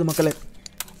மூக்கில் வைக்கிறது மக்களே.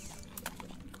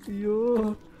 ஐயோ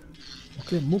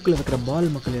மக்களே மூக்கில் வைக்கிற பால்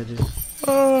மக்களே அது.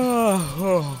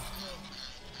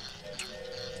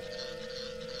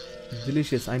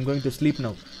 delicious. I'm going to sleep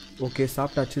now. Okay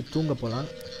சாப்பிட்டாச்சு தூங்க போகலாம்.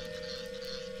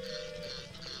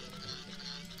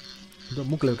 இந்த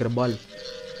மூக்கில் வைக்கிற பால்.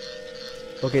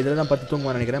 ஓகே இதில் தான் பத்து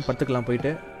தூங்குவான்னு நினைக்கிறேன். பத்துக்கலாம்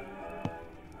போயிட்டு.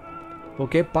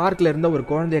 ஓகே பார்க்கில் இருந்த ஒரு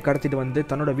குழந்தைய கடத்திட்டு வந்து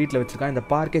தன்னோட வீட்டில் வச்சுருக்கான். இந்த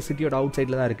பார்க்கே சிட்டியோட அவுட்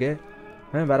சைடில் தான்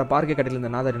இருக்குது. வேறு பார்க்கே கடையில்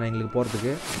இந்த நாதாரி நான் எங்களுக்கு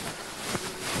போகிறதுக்கு.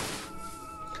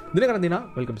 தினகரந்தினா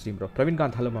welcome stream bro.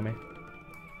 Praveenkanth hello மாமே.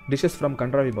 Dishes from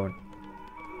கண்ட்ராவி Pawan.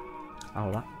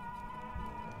 அவ்வளோதான்.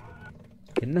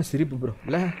 என்ன சிரிப்பு ப்ரோ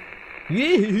இல்லை?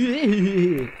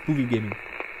 புவி gaming.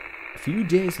 Few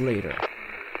days later.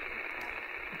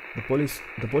 The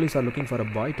police are looking for a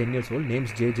boy 10 years old names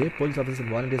JJ. Police officers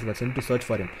and volunteers were sent to search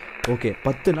for him. Okay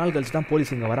 10 நாள் கழிச்சு தான்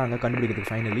police இங்கே வராங்க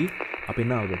கண்டுபிடிக்கிறதுக்கு ஃபைனலி. அப்போ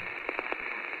என்ன ஆகுது?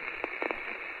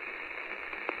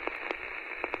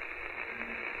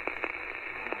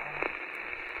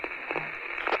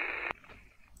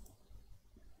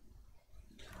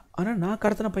 ஆனால் நான்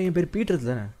கடத்தின பையன் பேர் பீட்டர்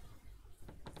தானே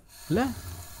இல்லை?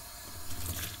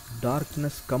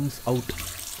 Darkness comes out.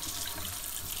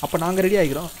 அப்போ நாங்கள் ரெடி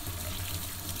ஆகிக்கிறோம்.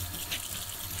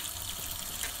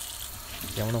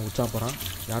 எவனோ உச்சா போகிறான்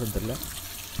யாரும் தெரில.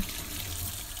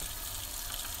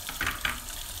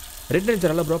 ரெட்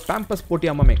ரேஞ்சர் அல்ல ப்ரோ. பேம்பஸ்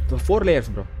போட்டி அம்மாமே 4 layers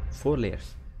ப்ரோ. 4 layers.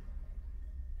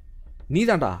 நீ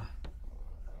தான்டா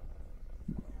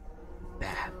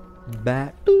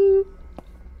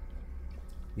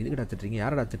எதுக்கடா திட்டுறீங்க?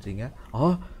 யாரடா திட்டுறீங்க?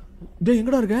 டே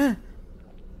எங்கடா இருக்க?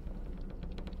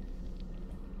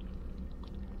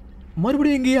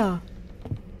 மறுபடியும் எங்கேயா?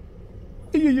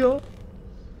 ஐயோ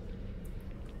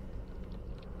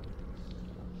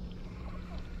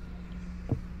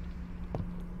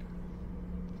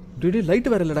டே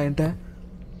லைட்டு வேற இல்லடா என்கிட்ட.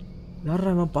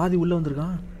 யாரா இவன் பாதி உள்ளே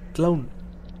வந்திருக்கான்? க்ளவுன்.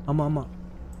 ஆமாம்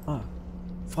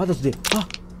ஃபாதர்ஸ் டே.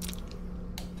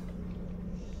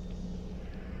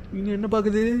 இங்கே என்ன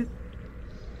பார்க்குது?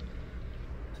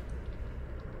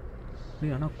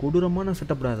 ஆனால் கொடூரமான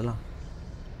செட்டப்டா அதெல்லாம்.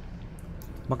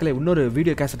 மக்களே இன்னொரு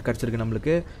வீடியோ கேசட் கிடச்சிருக்கு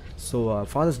நம்மளுக்கு. ஸோ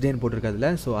ஃபாதர்ஸ் டேன்னு போட்டிருக்கு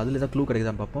அதில். ஸோ அதில் ஏதாவது க்ளூ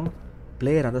கிடைக்குதான் பார்ப்போம்.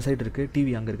 பிளேயர் அந்த சைடு இருக்குது,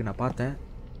 டிவி அங்கே இருக்குது, நான் பார்த்தேன்.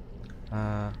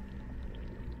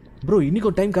 ப்ரோ இன்றைக்கி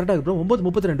ஒரு டைம் கரெக்டாக இருக்குது ப்ரோ.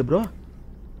 9:32 ப்ரோ.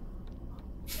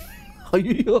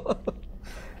 ஐயோ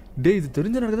டே இது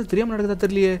தெரிஞ்ச நடக்குதா தெரியாமல் நடக்குதா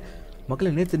தெரியலையே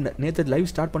மக்களே. நேற்று லைவ்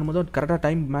ஸ்டார்ட் பண்ணும்போது கரெக்டாக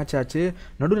டைம் மேட்ச் ஆச்சு.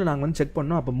 நடுவில் நாங்கள் வந்து செக்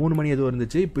பண்ணோம். அப்போ 3 மணி எதுவும்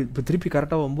இருந்துச்சு. இப்போ திருப்பி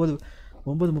கரெக்டாக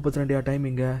 9:32 டைம்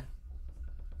இங்கே.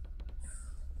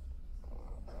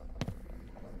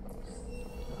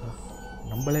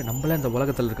 நம்மளே இந்த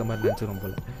உலகத்தில் இருக்க மாதிரி நினச்சிடும்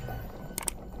போல.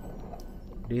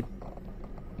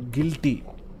 கில்ட்டி.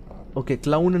 ஓகே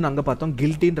க்ளவுன்னு அங்கே பார்த்தோம்.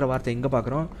 கில்ட்டின்ற வார்த்தை எங்கே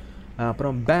பார்க்குறோம்.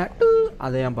 அப்புறம் பேட்டு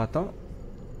அதை ஏன் பார்த்தோம்.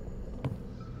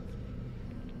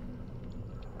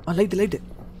 லைட்டு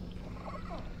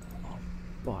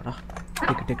பாடா.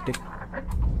 Tech day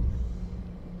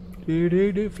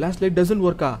flash light doesn't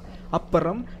ஒர்க்கா?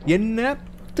 அப்புறம்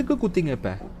என்னத்துக்கு குத்திங்க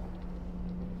இப்போ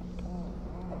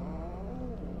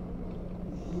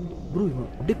ப்ரோ?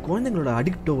 அப்படியே குழந்தைங்களோட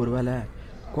அடிக்டோ ஒரு வேலை.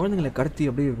 குழந்தைங்களை கடத்தி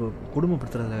அப்படியே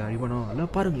குடும்பப்படுத்துறதுல அழிவனும்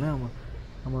எல்லாம் பாருங்களேன்.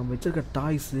 நம்ம வச்சிருக்க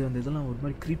டாய்ஸு அந்த இதெல்லாம் ஒரு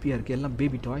மாதிரி க்ரீப்பியாக இருக்குது. எல்லாம்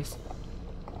பேபி டாய்ஸ்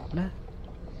இல்லை?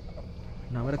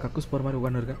 நான் வேறு கக்கூஸ் போகிற மாதிரி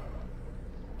உட்காந்துருக்கேன்.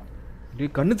 இப்படி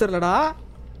கண்ணு தெரிலடா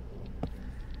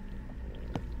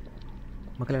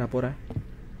மக்களே. நான் போகிறேன்.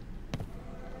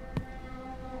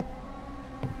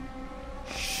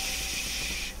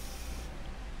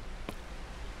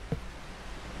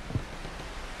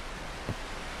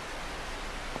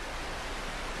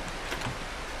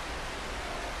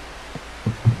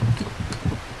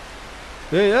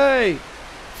 ஏய்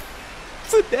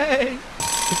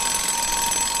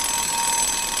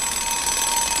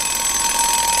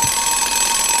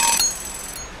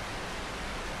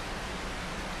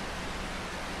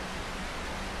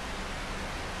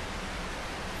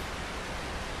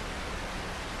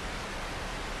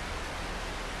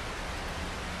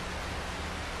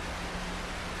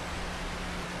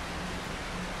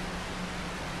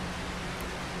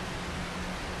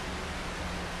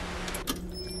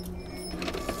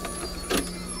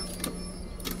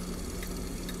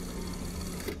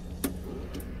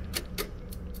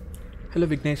ஹலோ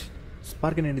விக்னேஷ்,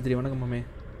 ஸ்பார்க் 93 வணக்கம் மாமே.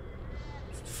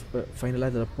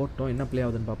 ஃபைனலாக இதில் போட்டோம், என்ன ப்ளே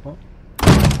ஆகுதுன்னு பார்ப்போம்.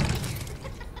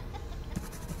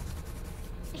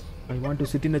 I want to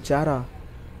sit in அ சேரா.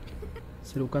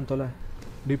 சரி உட்காந்து தொலை.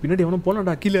 நீ பின்னாடி எவனும்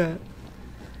போனான்டா கீழே.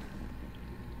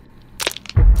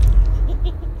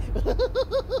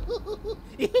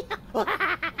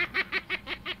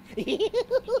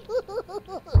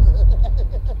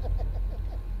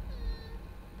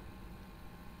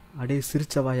 அடே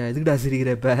சிரிச்சவாயா, எதுக்குடா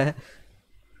சிரிக்கிற இப்ப?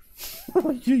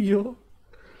 ஐயோ,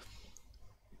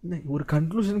 ஒரு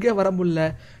கன்க்ளூஷனுக்கே வர முடியல.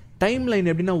 டைம் லைன்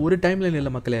எப்படின்னா ஒரு டைம் லைன்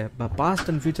இல்லை மக்களே, பாஸ்ட்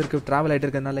அண்ட் ஃபியூச்சருக்கு ட்ராவல் ஆகிட்டு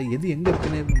இருக்கிறதுனால எது எங்கே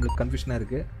இருக்குன்னு உங்களுக்கு கன்ஃபியூஷனாக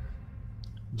இருக்குது.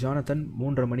 ஜானத்தன்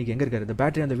 3:30 மணிக்கு எங்கே இருக்காரு? இந்த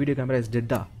பேட்டரி அந்த video camera is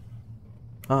theta?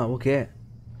 Okay.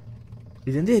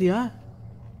 இது எந்த ஏரியா?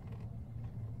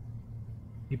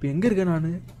 இப்போ எங்கே இருக்கேன்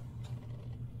நான்?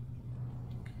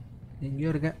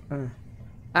 எங்கேயோ இருக்கேன்.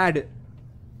 ஆடு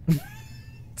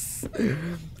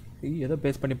ஏதோ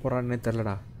பேஸ் பண்ணி போகிறான்னே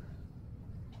தெரிலடா.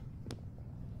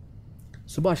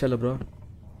 சுபாஷ் அல்ல ப்ரோ.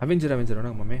 அவெஞ்சர்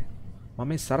வேணா மாமே.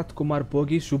 மாமே சரத்குமார்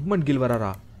போகி சுப்மன் கில்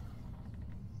வராரா?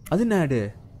 அது என்ன ஆடு?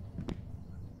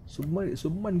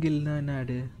 சுப்மன் கில்னா என்ன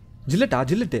ஆடு?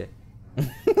 ஜில்லட்டு.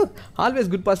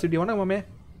 Always good positive. வணக்கம் மாமே.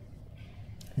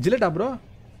 ஜில்லட்டா ப்ரோ?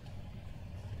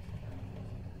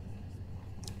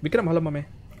 விக்ரம் ஹலோ மாமே.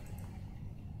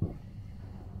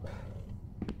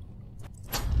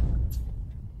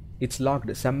 It's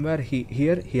logged somewhere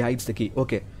here he heights the key.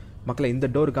 Okay மக்களை, இந்த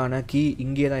டோருக்கான கீ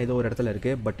இங்கே தான் ஏதோ ஒரு இடத்துல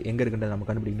இருக்குது. பட் எங்கே இருக்குன்றது நம்ம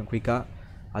கண்டுபிடிக்கணும் குயிக்காக.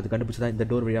 அது கண்டுபிடிச்சி தான் இந்த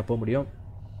டோர் வழியாக போக முடியும்.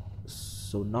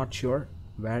 So not sure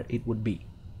where it would be.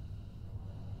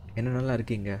 என்னென்னலாம்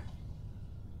இருக்குது இங்கே?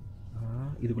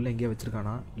 இதுக்குள்ளே எங்கேயா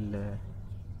வச்சுருக்கானா? இல்லை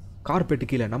கார்பெட்டு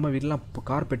கீழே. நம்ம வீட்டிலாம்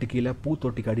கார்பெட்டு கீழே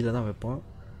பூத்தொட்டிக்கு அடியில் தான் வைப்போம்.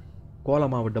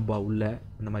 கோலமாவு டப்பா உள்ள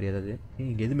இந்த மாதிரி ஏதாவது.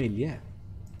 இங்கே எதுவுமே இல்லையே.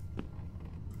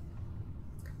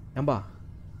 ஏம்பா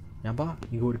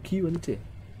இங்கே ஒரு கீ வந்துச்சு.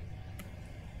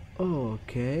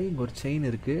 ஓகே, இங்கே ஒரு செயின்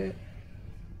இருக்கு.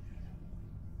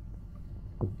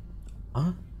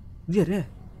 இது யாரு?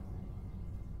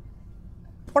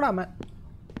 போடாம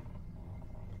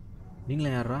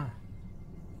நீங்களே யாரா?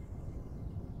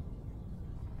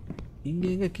 இங்கே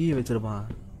எங்கே கீயை வச்சிருப்பான்?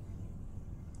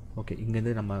 ஓகே,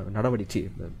 இங்கேருந்து நம்ம நடவடிக்கை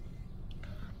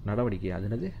அது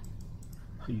என்னது?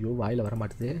 ஐயோ வாயில் வர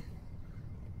மாட்டுது.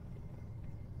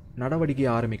 நடவடிக்கை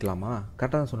ஆரம்பிக்கலாமா?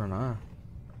 கரெக்டாக தான் சொன்னா?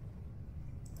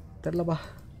 தெரிலப்பா,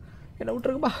 என்ன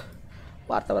விட்டுருக்குப்பா,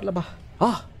 வார்த்தை வரலப்பா.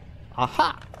 ஆஹா,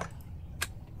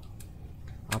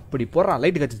 அப்படி போடுறான்.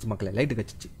 லைட்டு கச்சிச்சு மக்களே, லைட்டு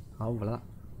கச்சிச்சு. அவ்வளோதான்.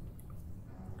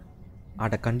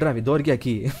 ஆட கண்டுறா விதோரிக்கா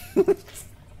கீ.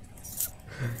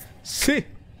 சி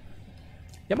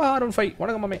எம்மா R15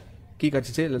 வணக்கம் மாமே. Key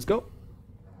கச்சிச்சு. Let's go.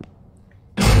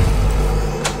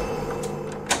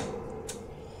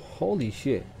 Holy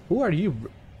shit, who are you?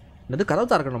 என்னது கதவு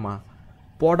திறக்கணுமா?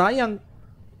 போடா யங்.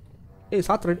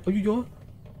 சாத்துற. ஐயோ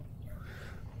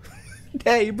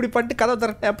டே, இப்படி பண்ணிட்டு கதவு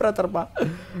திறக்க எப்பரா திறப்பா?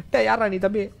 டே யாரா நீ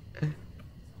தம்பி?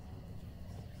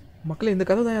 மக்களே, இந்த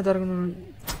கதவு தான் ஏன் திறக்கணும்?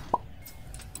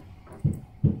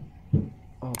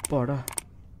 அப்பாடா,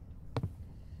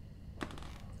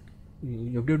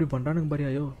 எப்படி பண்ணுறானுங்க பாரு.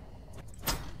 ஐயோ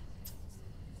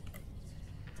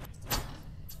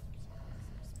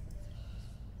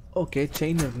ஓகே,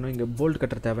 செயின் இருக்கணும். இங்கே போல்ட்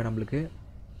கட்டுற தேவை நம்மளுக்கு.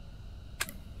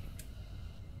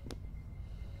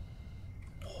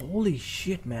 Holy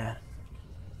shit man,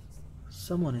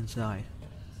 someone inside.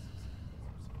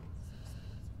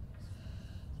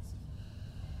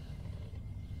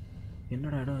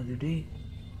 என்னடா இடம் அது? டே,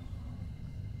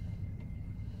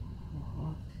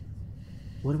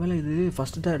 ஒருவேளை இது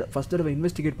ஃபஸ்ட் தடவை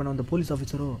இன்வெஸ்டிகேட் பண்ண அந்த போலீஸ்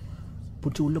ஆஃபீஸரோ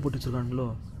பிடிச்சி உள்ளே போட்டு வச்சுருக்கானுங்களோ?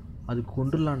 அது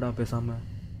கொண்டுடலாம்டா பேசாமல்.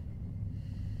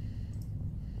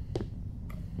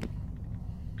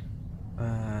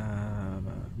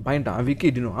 பயன்ட்டான் விக்கி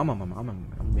டினோ. ஆமாம்,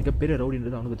 மிகப்பெரிய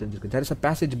ரவுடின்றது அவனுக்கு தெரிஞ்சிருக்கு. There is a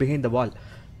passage behind the wall.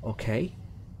 Okay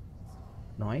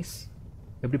noise.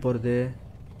 எப்படி போகிறது?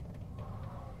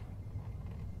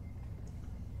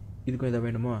 இதுக்கும் இதை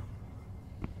வேணுமா?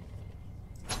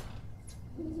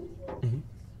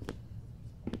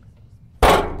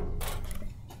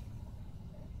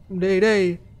 டேய்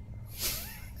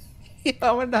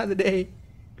அவன்டா அது. டேய்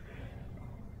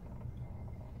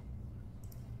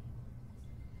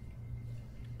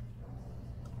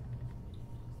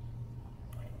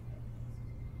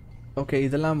ஓகே,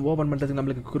 இதெல்லாம் ஓப்பன் பண்ணுறதுக்கு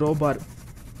நம்மளுக்கு crowbar.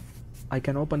 I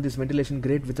can open this ventilation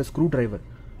great with a screw driver.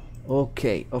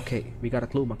 Okay we got a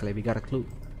clue மக்களே, we got a clue.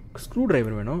 Screw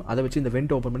driver வேணும். அதை வச்சு இந்த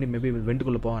வெண்ட் ஓப்பன் பண்ணி மேபி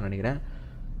வெண்ட்டுக்குள்ளே போவான்னு நினைக்கிறேன்.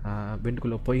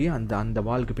 வெண்ட்டுக்குள்ளே போய் அந்த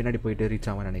வாலுக்கு பின்னாடி போயிட்டு ரீச்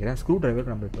ஆவான்னு நினைக்கிறேன். ஸ்க்ரூ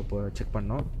டிரைவர் நம்ம இப்போ செக்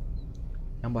பண்ணோம்.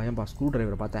 ஏன்பா ஸ்க்ரூ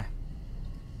டிரைவரை பார்த்தேன்.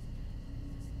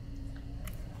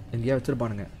 எங்கேயா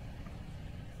வச்சுருப்பானுங்க.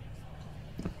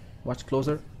 Watch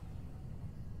closer.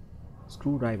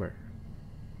 Screw driver.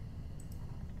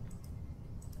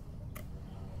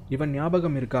 இவன்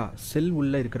ஞாபகம் இருக்கா? செல்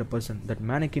உள்ளே இருக்கிற பர்சன் தட்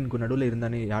மேனக்கின்க்கு நடுவில்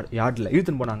இருந்தானே யார்டில்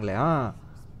இழுத்துன்னு போனாங்களே.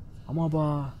 ஆமாப்பா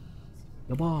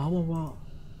எப்பா ஆமாப்பா.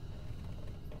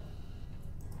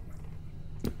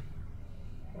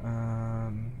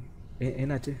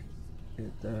 என்னாச்சு?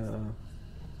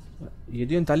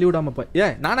 எதையும் தள்ளி விடாமப்பா.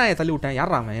 நானா தள்ளி விட்டேன்?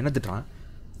 யாரா அவன்? என்ன திட்டுறான்?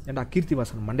 ஏன்டா கீர்த்தி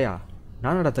வாசன் மண்டையா?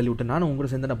 நானடா தள்ளி விட்டேன். நானும் உங்களை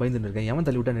சேர்ந்து நான் பயந்துட்டு இருக்கேன். எவன்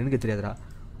தள்ளி விட்டான்னு எனக்கு தெரியாதுடா.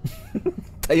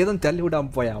 எதுவும் தள்ளி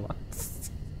விடாமல் போயாமா?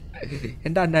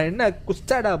 ஏண்டா நான் என்ன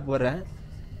குஸ்டாடா போகிறேன்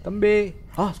தம்பி?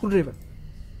 ஸ்க்ரூ டிரைவர்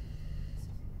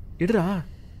எடுறா.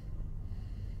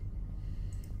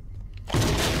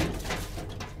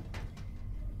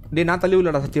 டே நான் தள்ளி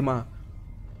விடலடா சத்தியமா.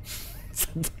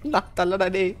 நான் தள்ளடா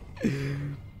டே.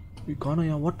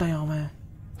 காணையா ஓட்டாயா அவன்?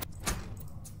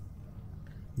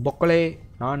 பொக்களே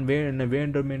நான் என்ன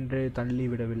வேண்டும் என்று தள்ளி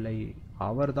விடவில்லை,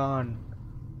 அவர்தான்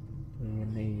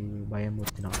என்னை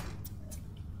பயமுறுத்தினான்.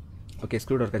 ஓகே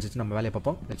ஸ்க்ரூ டிரைவர் கழிச்சு நம்ம வேலையை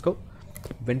பார்ப்போம். Let's go.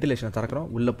 வென்டிலேஷனை திறக்கிறோம்,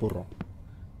 உள்ளே போடுறோம்.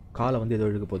 காலை வந்து ஏதோ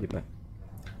எழுக போகுது. இப்போ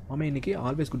மாமே இன்னைக்கு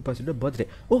always good positive birthday.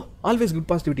 Always good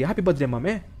positivity. Happy birthday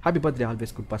மாமே. Happy birthday.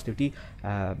 Always good positivity.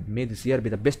 Me this year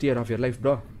be the best year of your life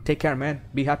bro. Take care man.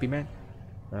 Be happy man.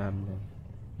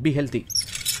 Be healthy.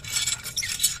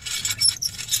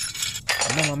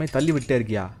 என்ன மாமே தள்ளி விட்டே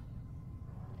இருக்கியா?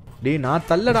 டே நான்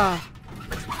தள்ளடா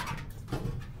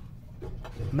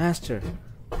master.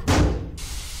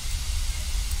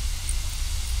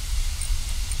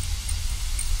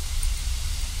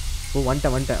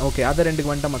 வந்துட்டேன். Okay அதை ரெண்டுக்கு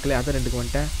வந்துட்டேன் மக்களே. அதை ரெண்டுக்கு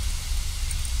வந்துட்டேன்.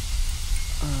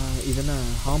 இதென்ன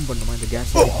ஹார்ம் பண்ணுமா இந்த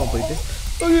கேஸ்? போயிட்டு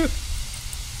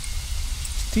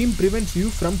steam prevents you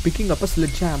from picking up a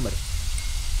sledge hammer.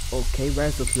 Okay where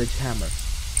is the sledge hammer?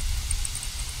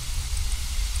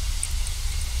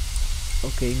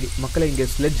 Okay இங்கே மக்களே இங்கே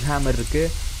ஸ்லெட்ஜ் ஹேமர்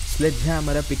இருக்குது. ஸ்லெட்ஜ்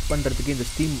ஹேமரை பிக் பண்ணுறதுக்கு இந்த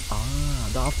ஸ்டீம்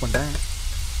அதை ஆஃப் பண்ணுறேன்.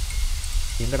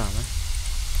 எங்கடா அவன்?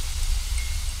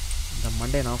 இந்த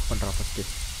மண்டே நான் ஆஃப் பண்ணுறான் ஃபஸ்ட்டு.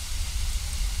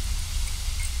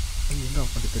 எங்கே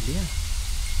ஆஃப் பண்ணுறது தெரியலையே.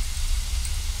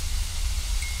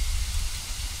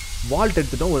 வால்ட்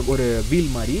எடுத்துட்டோம் ஒரு வீல்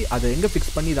மாதிரி. அதை எங்கே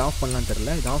ஃபிக்ஸ் பண்ணி இதை ஆஃப் பண்ணலான்னு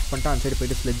தெரில. இதை ஆஃப் பண்ணிட்டு அந்த சைடு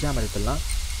போய்ட்டு ஸ்லெட்ஜ் ஹேமர் எடுத்துடலாம்.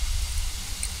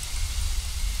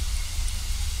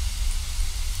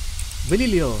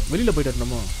 வெளியில் போய்ட்டு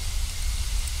வரணுமோ?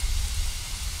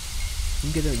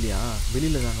 இங்கே தான் இல்லையா?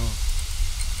 வெளியில் தானோ?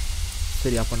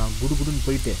 சரி அப்போ நான் குடுன்னு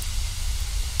போயிட்டு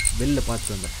வெளியில்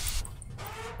பார்த்துட்டு வந்தேன்.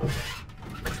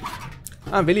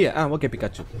 வெளியே okay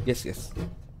Pikachu. S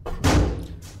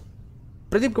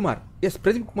Pradeep Kumar.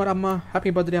 Pradeep Kumar அம்மா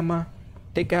ஹாப்பி பர்த்டே அம்மா.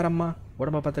 டேக் கேர் அம்மா.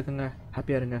 உடம்பை பார்த்துக்கோங்க.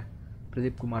 ஹாப்பியாக இருங்க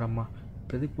பிரதீப் குமார் அம்மா.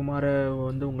 பிரதீப் குமாரை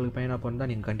வந்து உங்களுக்கு பையனாக பிறந்தா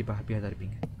நீங்கள் கண்டிப்பாக ஹாப்பியாக தான்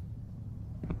இருப்பீங்க.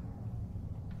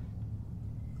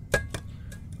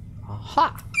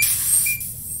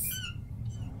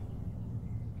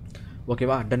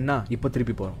 ஓகேவா டன்னா? இப்போ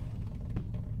திருப்பி போகிறோம்.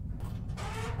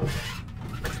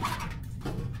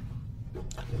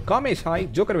 காமேஷ் ஹாய்.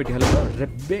 ஜோக்கர் வெட்டி ஹலோ.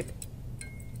 ரெப்பே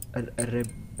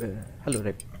hello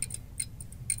rep.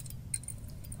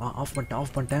 ஆஃப்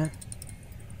பண்ணிட்டேன்.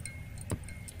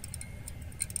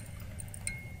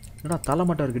 என்னடா தலை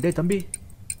மட்டும் இருக்கு. டே தம்பி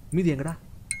மீதி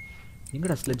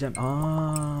எங்கடா ஸ்லெட்ஜ்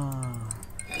ஹேமர்?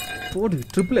 போடு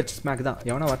ட்ரிபிள் ஹெச் ஸ்மாக் தான்.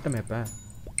 எவனா வரட்டமே இப்போ.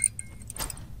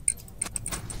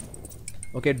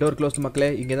 ஓகே டோர் க்ளோஸ் மக்களே.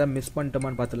 இங்கே தான் மிஸ்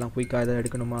பண்ணிட்டோமான்னு பார்த்துடலாம். குயிக்காக எதாவது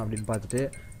எடுக்கணுமா அப்படின்னு பார்த்துட்டு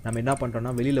நம்ம என்ன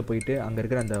பண்ணுறோன்னா வெளியில் போயிட்டு அங்கே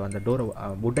இருக்கிற அந்த டோரை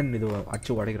உடன் இது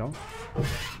அடிச்சு உடைக்கிறோம்.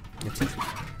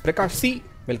 Prakash C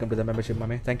welcome to the membership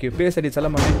மாமே. தேங்க்யூ. பிஎஸ் எடிட்ஸ்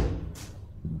எல்லாம் மாமே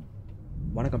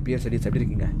வணக்கம். பிஎஸ் எடிட்ஸ் எப்படி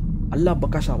இருக்கீங்க? அல்லா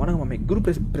பக்காஷா வணக்கம் மாமே. Guru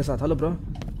Prasad hello bro.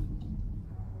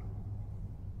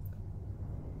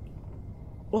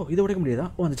 இதை உடைக்க முடியாதா?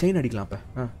 அந்த செயின் அடிக்கலாம்.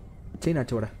 அப்போ செயின்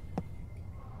ஆச்சு உட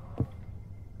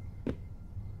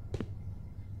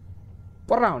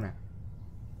போடுறா அவனை.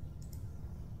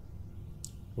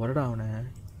 உடடா அவனை.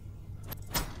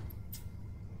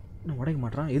 என்ன உடைக்க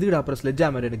மாட்டான்? எதுக்குடா அப்புறம் ஸ்லெட்ஜ்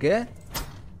ஹேமர் எனக்கு?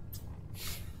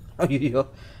 ஐயோ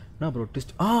என்ன ப்ரோ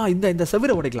ட்விஸ்ட். இந்த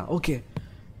செவிரை உடைக்கலாம். Okay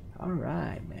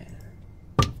alright man.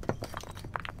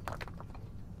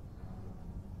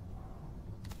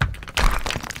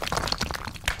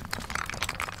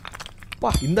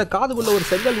 இந்த காதுக்குள்ள ஒரு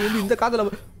செங்கல் வந்து இந்த காதுல.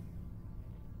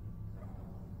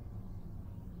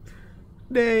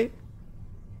 டேய்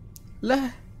இல்லை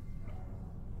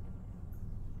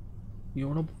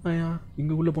இவனை போனாயா?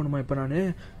 இங்கே உள்ளே போகணுமா இப்போ? நான்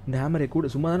இந்த ஹேமரை கூட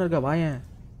சும்மா தானே இருக்கா? வாயேன்.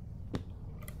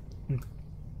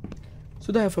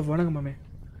 சுதா எஃப்எஃப் வணக்கம் மாமே.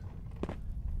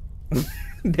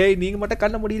 டேய் நீங்கள் மட்டும்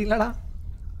கண்ண முடியறீங்களாடா?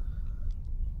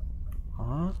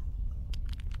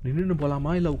 நின்று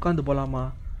போகலாமா இல்லை உட்காந்து போகலாமா?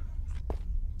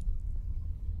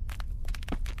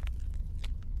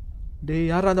 டேய்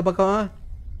யாரா அந்த பக்கம்?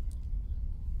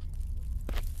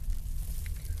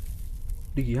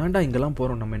 டேய் ஏன்டா இங்கெல்லாம்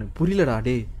போகிறோம் நம்ம? எனக்கு புரியலடா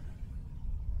டேய்.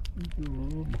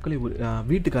 மக்களே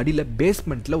வீட்டுக்கு அடியில்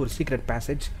பேஸ்மெண்ட்டில் ஒரு சீக்ரெட்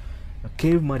பேசேஜ்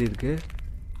கேவ் மாதிரி இருக்குது.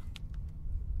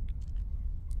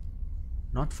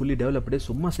 Not fully developed.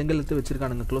 சும்மா செங்கல் எடுத்து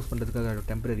வச்சுருக்கானுங்க க்ளோஸ் பண்ணுறதுக்காக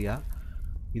டெம்பரரியாக.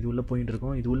 இது உள்ளே போயிட்டு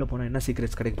இருக்கோம். இது உள்ளே போனால் என்ன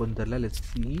சீக்ரெட்ஸ் கிடைக்க போகுதுன்னு தெரில. Let's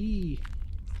see.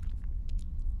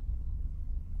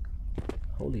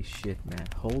 Holy shit man,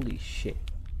 holy shit.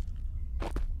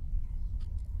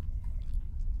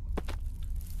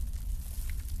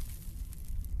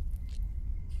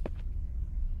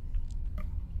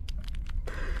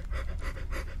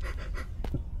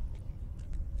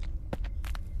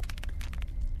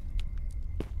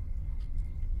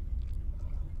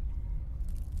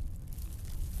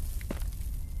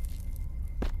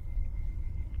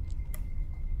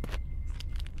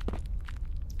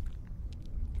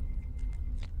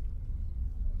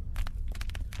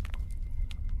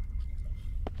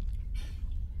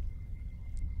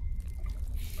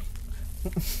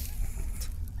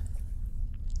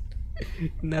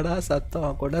 என்னடா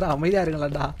சத்தம்? கொஞ்ச நேரம் அமைதியா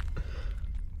இருங்களாடா.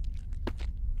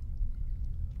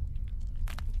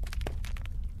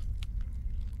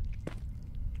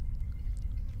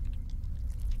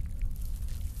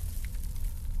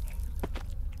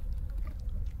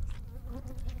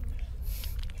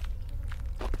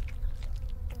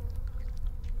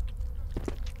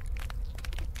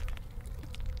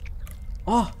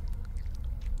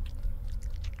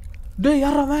 டேய்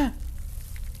யாரா அவன்?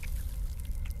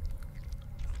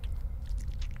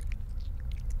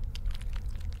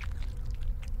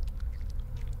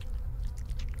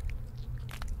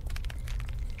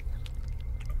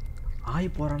 ஆய்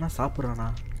போகிறானா சாப்பிட்றானா?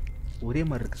 ஒரே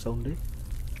மாதிரி இருக்குது சவுண்டு.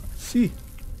 சி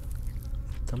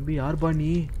தம்பி யார்பா நீ?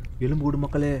 எலும்பு கூடு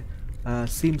மக்களே.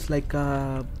 சீம்ஸ் லைக்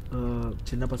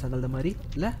சின்ன பசங்கள மாதிரி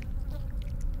இல்லை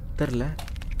தெரில.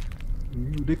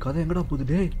 டே கதை எங்கடா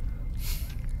போகுது?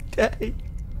 டேய்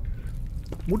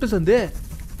மூட்டை சந்து.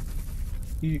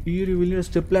 You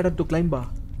step ladder to கிளைம்பா?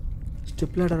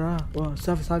 Step லேடரா? ஓ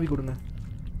சாவி கொடுங்க.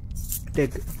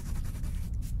 Take.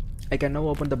 I can now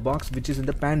open the box which is in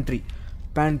the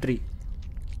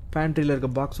பேண்ட்ரியில் இருக்க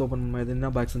பாக்ஸ் ஓப்பன் பண்ண. இது என்ன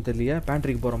பாக்ஸ்னு தெரியல.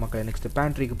 பேண்ட்ரிக்கு போகிறோம் மக்களே. நெக்ஸ்ட்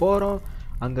பேண்ட்ரிக்கு போகிறோம்.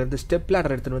 அங்கேருந்து ஸ்டெப்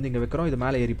லேடர் எடுத்துகிட்டு வந்து இங்கே வைக்கிறோம். இது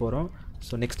மேலே ஏறி போகிறோம்.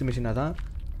 ஸோ நெக்ஸ்ட் மிஷினாக தான்.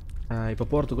 இப்போ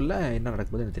போகிறதுக்குள்ளே என்ன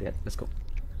நடக்குது எனக்கு தெரியாது. Let's go.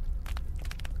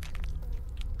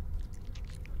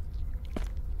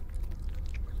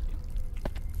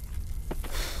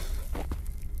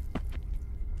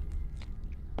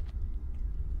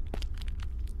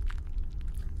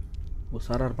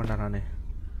 உஷாராக இருப்பேன்டா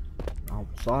நான்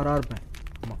உஷாராக இருப்பேன்.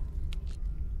 ஆமாம்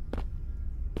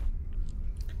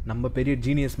நம்ம பெரிய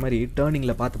ஜீனியஸ் மாதிரி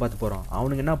டேர்னிங்கில் பார்த்து போகிறோம்.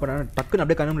 அவனுங்க என்ன பண்ணாங்க டக்குன்னு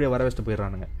அப்படியே கண்ண முடியாது வர வச்சுட்டு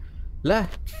போயிடுறானுங்க இல்லை.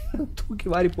 தூக்கி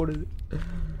வாரி போடுது.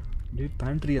 டே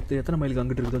பேண்ட்ரி எத்தனை மைலுக்கு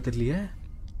அங்கிட்டு இருக்குதோ தெரியலையே.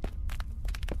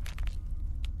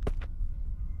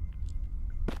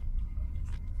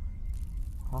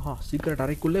 ஆஹா சீக்ரெட்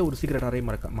அறைக்குள்ளே ஒரு சீக்ரெட் அறை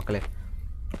மக்களே.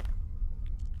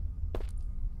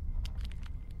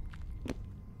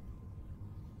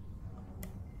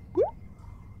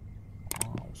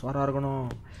 சாராக இருக்கணும்.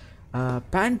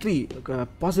 பேண்ட்ரி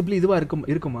பாசிபிளி இதுவாக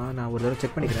இருக்குமா? நான் ஒரு தடவை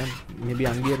செக் பண்ணிக்கிறேன். மேபி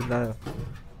அங்கேயே இருந்தால்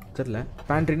தெரில.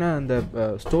 பேண்ட்ரினா அந்த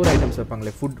ஸ்டோர் ஐட்டம்ஸ்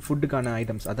வைப்பாங்களே ஃபுட்டுக்கான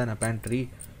ஐட்டம்ஸ் அதான் பேண்ட்ரி.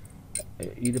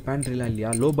 இது பேண்ட்ரிலாம்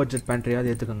இல்லையா? லோ பட்ஜெட்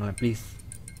பேண்ட்ரியாவது எடுத்துக்கோங்களேன் ப்ளீஸ்.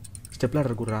 ஸ்டெப்லாக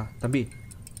இருக்குறா தம்பி.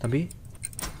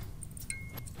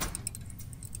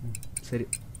 சரி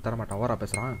தரமாட்டான் ஓரா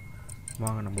பேசுகிறான்.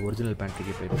 வாங்க நம்ம ஒரிஜினல்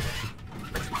பேண்ட்ரிக்கு போயிடும்.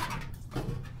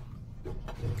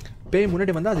 பேய்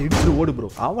முன்னாடி வந்து அதை இடிச்சுட்டு ஓடு ப்ரோ.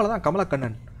 அவ்வளோதான் கமலா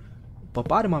கண்ணன். இப்போ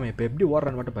பாரு மாமே இப்போ எப்படி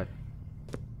ஓடுறான்னு மட்டும் பாரு.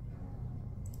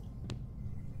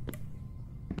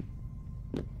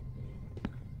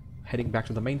 Heading back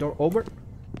to the main door. Over.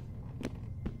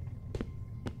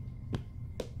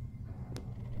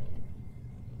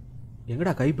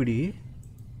 எங்கடா கைப்பிடி?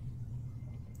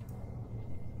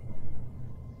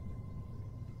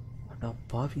 அடா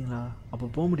பாவீங்களா. அப்போ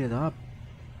போக முடியாதா?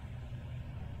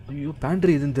 ஐயோ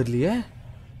பேண்ட்ரி எதுன்னு தெரியலையே.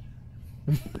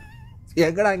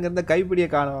 எங்கடா இங்க இருந்த கைப்பிடியை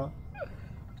காணோம்?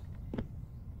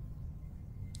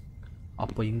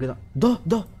 அப்போ இங்கதான்.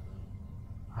 தோ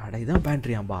அட இதான்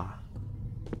பேண்ட்ரியாம்பா.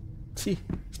 சி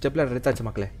ஸ்டெப்ல எடுத்தாச்சு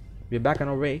மக்களே. We are back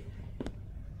on our way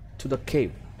to the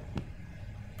cave.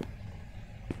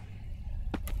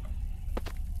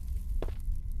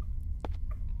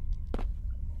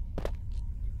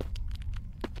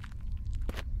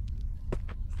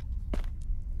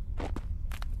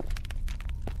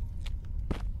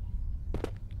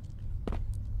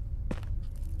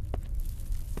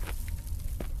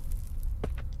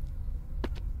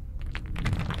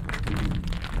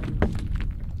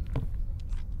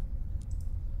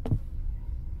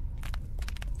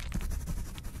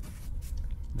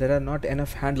 there are not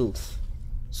enough handles.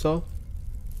 So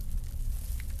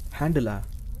ஹேண்டிலா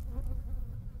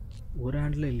ஒரு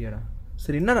ஹேண்டில் இல்லையாடா.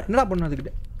 சரி என்னடா பண்ணணும்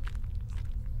அதுக்கிட்ட?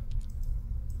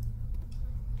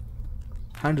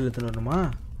 ஹேண்டில் எத்தனை வரணுமா?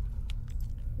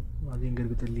 அது எங்கே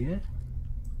இருக்குது தெரியலையே.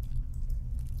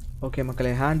 ஓகே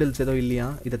மக்களே, ஹேண்டில்ஸ் ஏதோ இல்லையா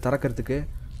இதை திறக்கிறதுக்கு.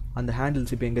 அந்த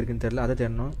ஹேண்டில்ஸ் இப்போ எங்கே இருக்குன்னு தெரியல, அதை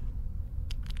தேடணும்.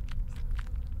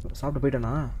 சாப்பிட்டு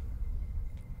போயிட்டானா?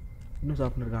 இன்னும்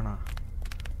சாப்பிட்டு இருக்கானா?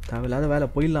 தேவையில்லாத வேலை,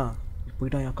 போயிடலாம்.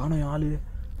 போயிட்டான், காணோம் ஆள்.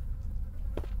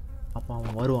 அப்போ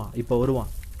அவன் வருவான், இப்போ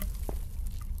வருவான்.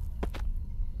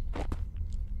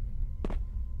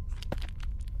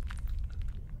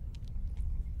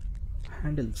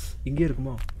 ஹேண்டில்ஸ் இங்கே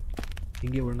இருக்குமோ?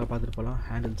 இங்கே ஒழுங்காக பார்த்துட்டு போகலாம்.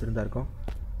 ஹேண்டில்ஸ் இருந்தால் இருக்கும்.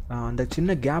 அந்த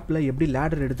சின்ன கேப்பில் எப்படி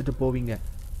லேடர் எடுத்துகிட்டு போவீங்க?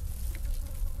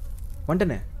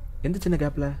 வந்துட்டனே. எந்த சின்ன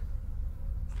கேப்பில்?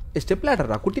 ஸ்டெப்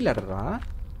லேடரா? குட்டி லேடரா?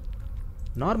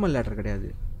 நார்மல் லேடர் கிடையாது.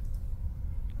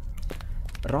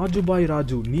 Rajubhai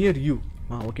Raju near you.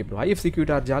 Okay bro. IFCQ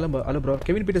ஜாலம். Hello bro.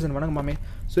 கெவின் பீட்டர்சன் வணக்கம் மாமே.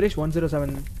 Suresh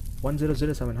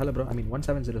 1007 hello bro.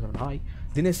 1707 hi.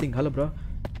 Dinesh Singh hello bro.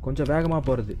 கொஞ்சம் வேகமாக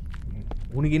போகிறது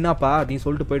உனக்கு என்னப்பா, நீ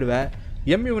சொல்லிட்டு போயிடுவேன்.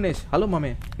 யுனேஷ் ஹலோ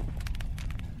மாமே.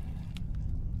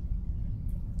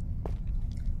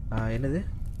 என்னது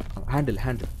ஹேண்டில்?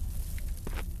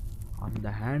 அந்த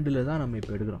ஹேண்டில் தான் நம்ம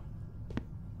இப்போ எடுக்கிறோம்.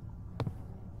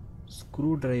 ஸ்க்ரூ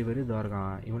டிரைவர் இதாக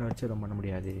இருக்கான், இவனை வச்சு எதுவும் பண்ண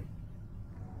முடியாது.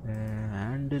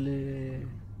 Handle,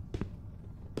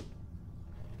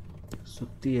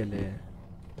 சுத்தியல்,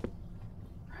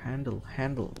 handle.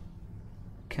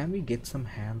 Can we get some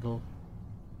handle?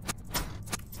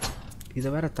 இதை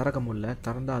வேற திறக்க முடியல.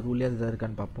 திறந்தால் அது உள்ளே இதாக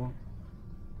இருக்கான்னு பார்ப்போம்.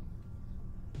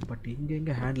 பட்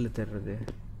எங்கே ஹேண்டில் தேடுறது?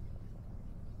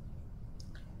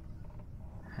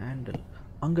 ஹேண்டில்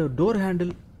அங்கே, டோர்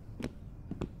ஹேண்டில்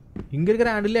இங்கே இருக்கிற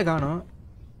ஹேண்டிலே காணோம்.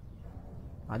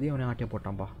 அதையும் அவனை ஆட்டிய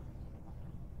போட்டான்பா.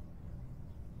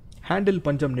 ஹேண்டில்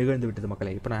பஞ்சம் நிகழ்ந்து விட்டது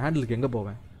மக்களே. இப்போ நான் ஹேண்டிலுக்கு எங்கே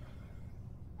போவேன்?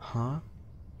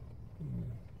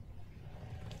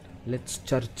 Let's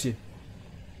church.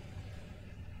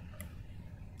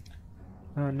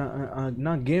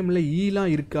 நான் கேமில்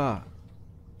ஈலாம் இருக்கா?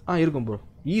 இருக்கும் ப்ரோ.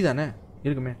 தானே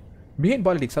இருக்குமே. Behind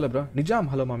politics hello bro.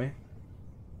 Nizam hello மாமே.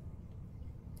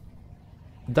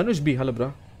 Dhanush B hello bro.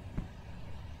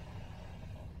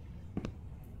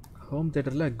 Home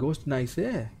தியேட்டரில் கோஸ்ட் நாய்ஸு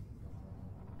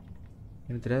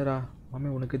எனக்கு தெரியாதுடா மாமே.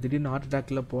 உனக்கு திடீர்னு ஹார்ட்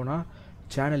அட்டாக்கில் போனால்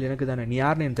சேனல் எனக்கு தானே. நீ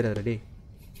யாருன்னு எனக்கு தெரியாதுடா டே.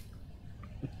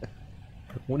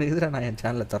 உனக்கு எதிராக நான் என்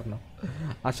சேனலில் தரணும்.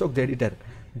 அசோக் த எடிட்டர்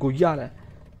கொய்யால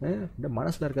இந்த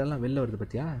மனசில் இருக்கிறதெல்லாம் வெளில வருது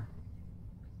பார்த்தியா?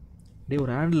 டே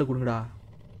ஒரு handle கொடுங்கடா.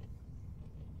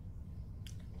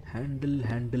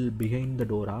 Handle behind the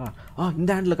Dora? இந்த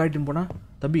ஹேண்டில் காட்டின்னு போனா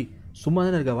தம்பி சும்மா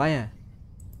தானே இருக்கா? வாயன்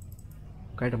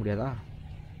காட்ட முடியாதா?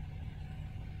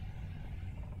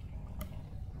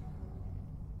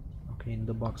 ஓகே,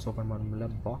 இந்த பாக்ஸ் ஓப்பன் பண்ண முடியல.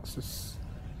 பாக்ஸஸ்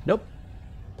நோப்.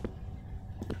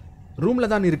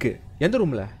 ரூமில் தான் இருக்குது. எந்த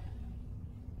ரூமில்?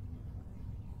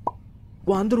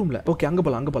 அந்த ரூமில். ஓகே, அங்கே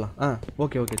போகலாம்.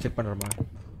 ஓகே செக் பண்ணுறோமா?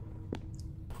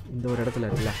 இந்த ஒரு இடத்துல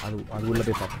இருக்குல்ல, அது உள்ளே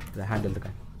போய் பார்ப்போம். இந்த ஹேண்டில்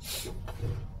இருக்கேன்.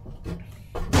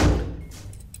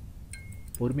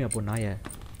 பொறுமையாக போ நாய.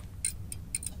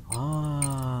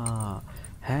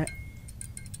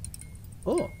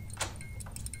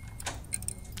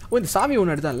 இந்த சாமி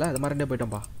ஒன்று எடுத்தான்ல, அது மாதிரி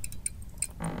போயிட்டோம்ப்பா.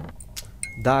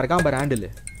 இருக்கான் பாரு ஹேண்டில்.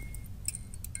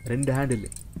 2 ஹேண்டில்,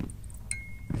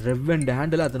 2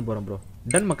 ஹேண்டில் அத்தனை போகிறோம் ப்ரோ.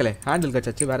 டன் மக்களே, ஹேண்டில்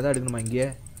கச்சாச்சு. வேறு எதாவது எடுக்கணுமா? இங்கே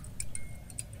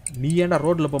நீ ஏன்டா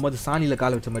ரோட்டில் போகும்போது சாணியில்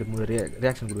காலை வச்ச மாதிரி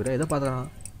ரியாக்ஷன் கொடுக்குற? எதை பார்க்குறான்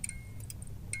அவன்?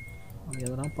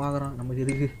 எதனா பார்க்குறான். நமக்கு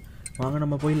எதுக்கு? வாங்க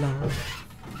நம்ம போயிடலாம்.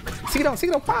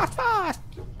 சீக்கிரம் ஃபாஸ்ட்.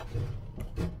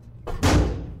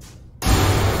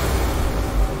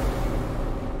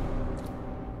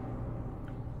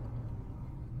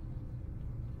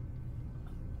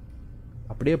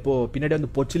 அப்படியே பின்னாடி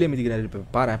வந்து பொச்சிலே மிதிக்கிறாரு. இப்போ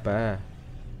பாரு. இப்போ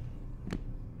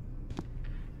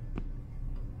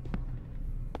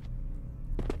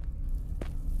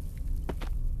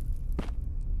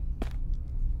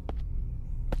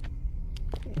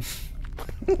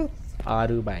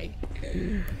ரூபாய்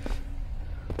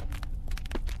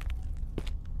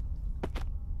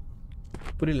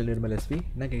புரியல. நிர்மல் எஸ்பி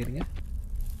என்ன கேட்குறீங்க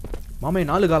மாமே?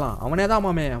 4 காலம் அவனே தான்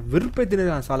மாமே. விருப்பை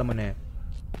தின்னுறான் சாலமனே.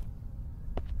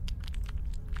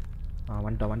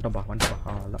 வந்துட்டோம்பா.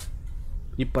 அவ்வளோதான்.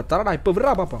 இப்போ தரடா. இப்போ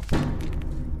விடுறா பாப்போம்.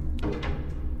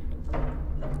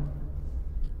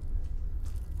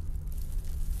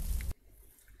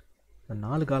 இந்த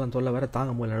 4 காலம் தொல்லை வேற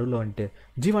தாங்க முடியல. நடுவில் வந்துட்டு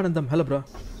Jeevanandam hello bro.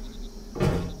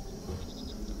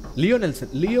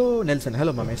 Leo Nelson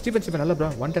hello மாமே. Stephen hello bro.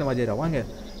 110 வாஜேரா வாங்க.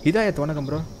 ஹிதாயத் வணக்கம்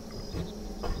ப்ரோ.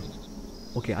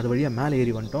 ஓகே அது வழியாக மேலே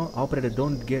ஏறி வந்துட்டோம். Operator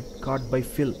don't get God by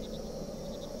fill.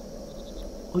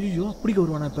 ஐயோ பிடிக்க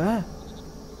வருவானா இப்போ?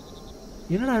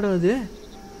 என்னடா இடம் அது?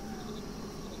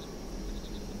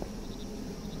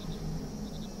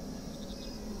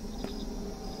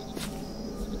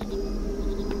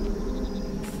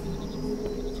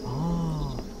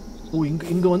 ஓ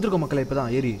இங்கே வந்திருக்கோம் மக்களை. இப்போ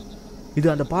தான் ஏறி இது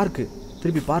அந்த பார்க்கு,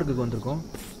 திருப்பி பார்க்குக்கு வந்திருக்கோம்.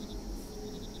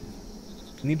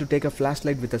 Need to take a flash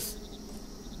light with us.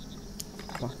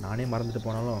 நானே மறந்துட்டு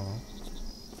போனாலும்.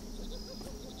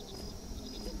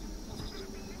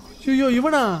 ஐயோ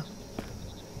இவனா?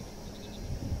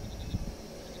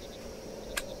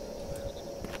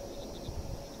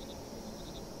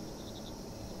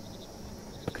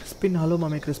 கிறிஸ்பின், ஹலோ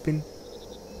மாமே கிறிஸ்பின்.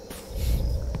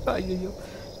 ஐயோ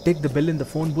take the bell in the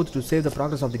phone booth to save the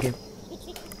progress of the game.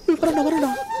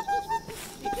 வரடா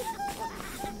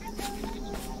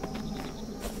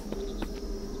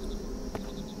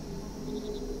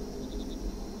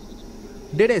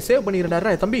டேடே சேவ்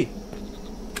பண்ணிக்கிறடா தம்பி.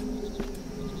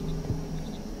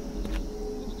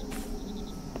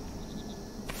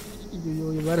 ஐயோ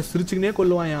வேற சிரிச்சுக்கினே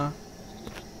கொல்லுவாயா.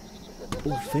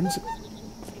 ஓ ஃபென்ஸுக்கு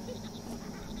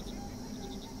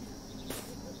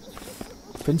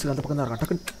அந்த பக்கம் தான் இருக்கான்.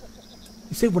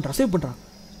 டக்குன்னு சேவ் பண்ணுறான்.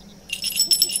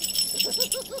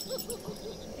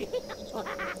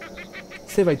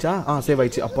 சேவ் ஆயிடுச்சா? சேவ்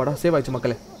ஆயிடுச்சு. அப்பாடா சேவ் ஆயிடுச்சு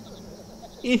மக்களே.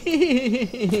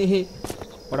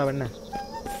 படா வேண.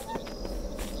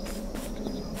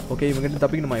 ஓகே இவங்கிட்ட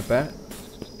தப்பிக்கணுமா இப்போ?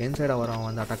 என் சைடாக வர அவன்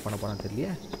வந்து அட்டாக் பண்ண போகிறான்னு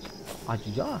தெரியலையே.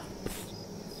 ஆச்சுஜா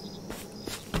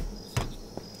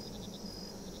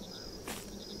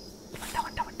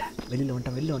வெளியில்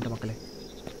வந்துட்டேன் மக்களே.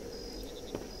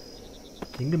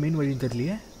 எங்க மெயின் வழின்னு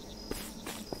தெரியலையே.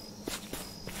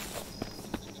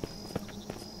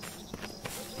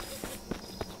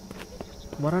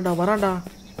 வராண்டா.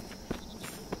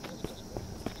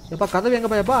 எப்பா கதவு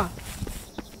எங்கப்பா? எப்பா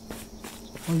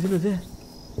இது என்னது?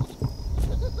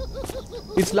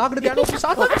 It's logged. Can open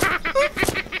shot.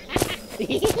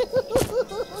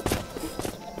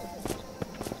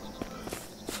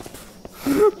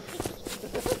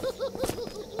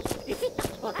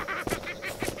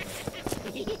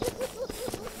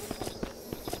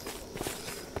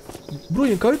 Bro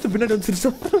என் கழுத்து பின்னாடி வந்து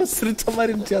சிரிச்ச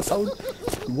மாதிரி இருந்துச்சு சவுண்ட்.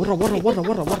 ஓடுற மக்களை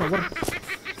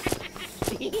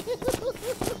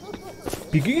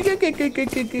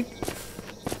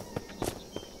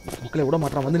விட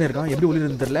மாட்டான். வந்துனே இருக்கான். எப்படி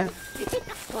ஒளிருந்து தெரியல.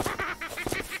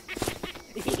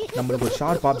 நம்மளுக்கு ஒரு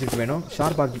ஷார்ப் ஆப்ஜெக்ட் வேணும்.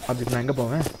 ஷார்ப் ஆப்ஜெக்ட் நான் எங்கே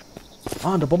போவேன்?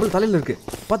 அந்த பொம்பளை தலையில் இருக்கு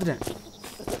பார்த்துட்டேன்.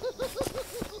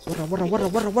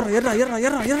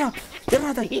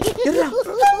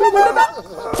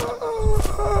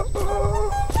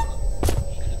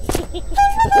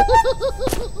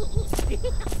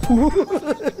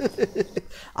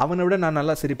 அவனை விட நான்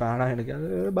நல்லா சிரிப்பேன். ஆனால் எனக்கு அது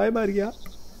பயமா இருக்கியா?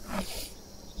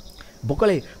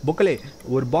 பொக்கலே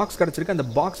ஒரு பாக்ஸ் கிடச்சிருக்கு. அந்த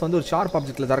பாக்ஸ் வந்து ஒரு ஷார்ப்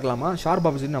ஆப்ஜெக்டில் திறக்கலாமா? ஷார்ப்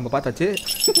ஆப்ஜெக்ட் நம்ம பார்த்தாச்சு.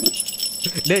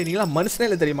 டேய் நீங்களாம் மனுஷனே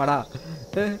இல்லை தெரியுமாடா?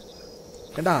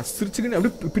 ஏண்டா சிரிச்சுக்கின்னு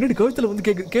அப்படியே பின்னாடி கழுத்தில் வந்து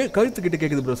கழுத்துக்கிட்ட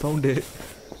கேட்குது ப்ரோ சவுண்டு.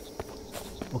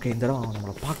 ஓகே இந்த தடவை அவன்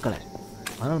நம்மளை பார்க்கல.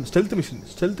 அதனால் நம்ம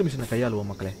ஸ்டெல்த் மிஷினை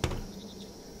கையாளுவோம் மக்களே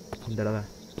இந்த தடவை.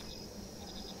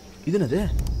 இது என்னது?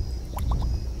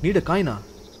 நீட காயினா?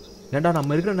 ஏண்டா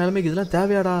நம்ம இருக்கிற நிலைமைக்கு இதெல்லாம்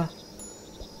தேவையாடா?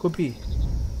 கோப்பி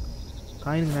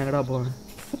காயினுக்கு நான் எங்கடா போவேன்?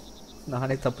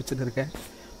 நானே தப்பிச்சுன்னு இருக்கேன்.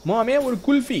 மாமே ஒரு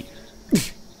குல்ஃபி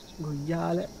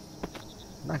கொய்யால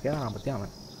நான் கேட்க நான் பற்றி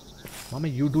அவன்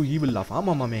மாமே யூ டூ ஈவில் லாஃப்.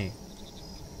 ஆமாம் மாமே.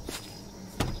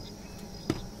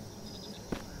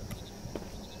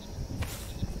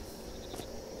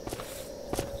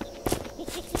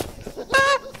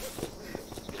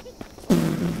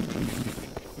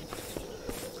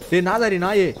 டேய் நாதாரி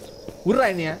நாயே உர்றா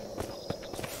என்னைய.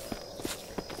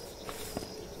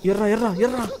 எர்றா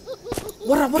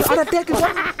அட டேக் இட்.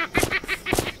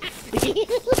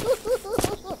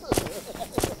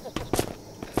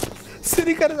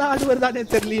 சிரிக்கிறது ஆடு வருதானே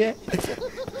தெரியலையே.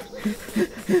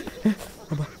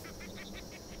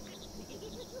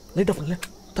 லைட் ஆஃப் பண்ணல.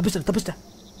 தப்பிச்சிட்டேன்.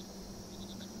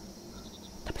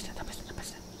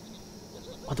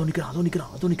 அதோ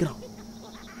நிக்கிறான்.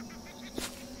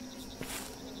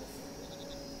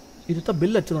 இதுதான்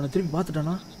பில் அடிச்சிருவான. திரும்பி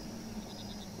பார்த்துட்டானா?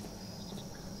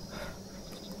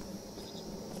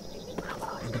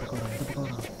 இந்த பக்கம்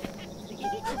வரான்.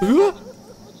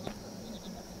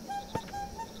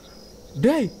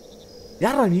 டேய்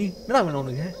யாரா நீ? என்னடா வேணும்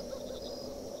உனக்கு?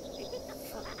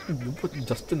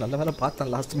 ஜஸ்ட் நல்ல வேலை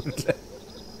பார்த்தேன் லாஸ்ட் மினிட்ல.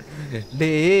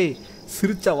 டேய்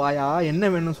சிரிச்ச வாயா என்ன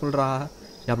வேணும்னு சொல்றா.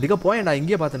 அப்படிக்கா போயேன்டா.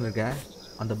 இங்கேயே பார்த்துன்னு இருக்கேன்.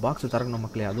 அந்த பாக்ஸ் திறக்கணும்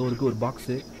மக்களே. அதுவும் இருக்கு ஒரு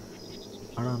பாக்ஸு.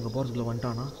 ஆனால் அங்கே போகிறதுக்குள்ள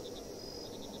வந்துட்டானா?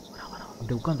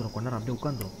 அப்படியே உட்காந்துரும் கொஞ்ச நேரம் அப்படியே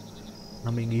உட்காந்துரும்.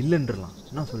 நம்ம இங்கே இல்லைன்றலாம்.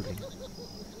 என்ன சொல்கிறீங்க?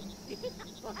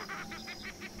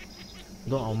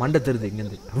 இதோ அவன் மண்டை தெரியுது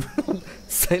இங்கேருந்து.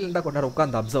 சைலண்டாக கொஞ்ச நேரம்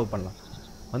உட்காந்து அப்சர்வ் பண்ணலாம்.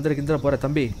 வந்துருக்கு இந்த போகிற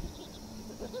தம்பி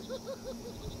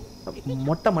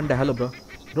மொட்டை மண்டை. ஹலோ ப்ரோ,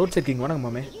 ரோட் செக்கிங் வணக்கம்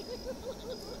மாமே.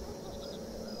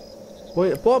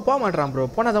 போக மாட்டான் ப்ரோ.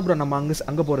 போனால் தான் ப்ரோ நம்ம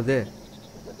அங்கே போகிறது.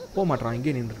 போக மாட்டான்,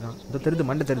 இங்கே நின்றுருக்கான். இதோ தெரியுது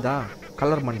மண்டை தெரியுதா?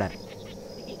 கலர் மண்டை.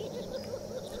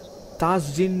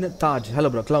 Taj hello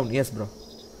bro. Clown S bro.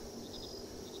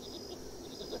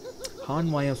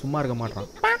 ஹான் வாயம் சும்மா இருக்க மாட்டான்.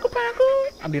 பேக்கு பேக்கு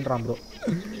அப்படின்றான் ப்ரோ.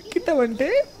 கிட்ட வந்துட்டு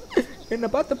என்னை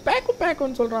பார்த்து பேக்கு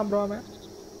பேக்குன்னு சொல்கிறான் ப்ரோ. அவன்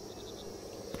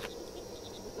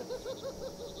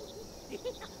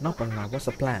என்ன பண்ணலாம்?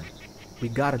 What's a plan? We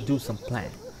got to some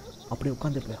plan. அப்படியே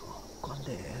உட்காந்து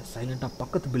சைலண்டாக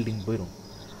பக்கத்து பில்டிங் போயிடும்.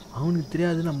 அவனுக்கு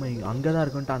தெரியாது நம்ம அங்கே தான்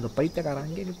இருக்கோன்ட்டு. அந்த பைத்தியக்காரன்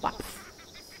அங்கே நிற்பா.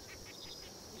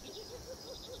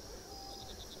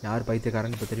 யார்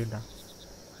பைத்தியக்காரன்னு இப்போ தெரியும்டா.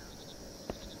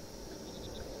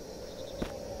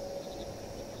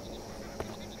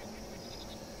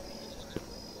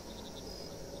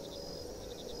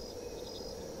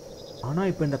 ஆனால்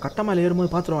இப்போ இந்த கட்டை மேலே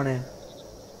ஏறும்போது பார்த்துருவானே.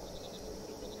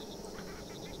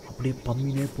 அப்படியே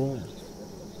பம்மினே போம்.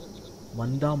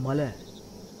 வந்தா மலை,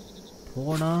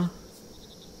 போனா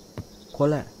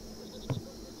கொலை.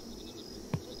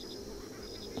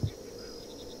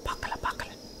 பார்க்கல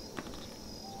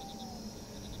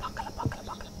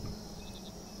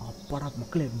அப்பாடா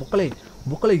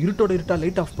மக்களே இருட்டோட இருட்டா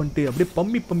லைட் ஆஃப் பண்ணிட்டு அப்படியே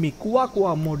பம்மி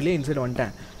குவா மோட்லேயே இன்சைட்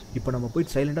வந்துட்டேன். இப்போ நம்ம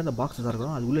போயிட்டு சைலண்டாக அந்த பாக்ஸ் தான்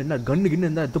இருக்கிறோம். அது உள்ள என்ன கன்னு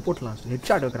இருந்தால் எடுத்து போட்டலாம். ஹெட்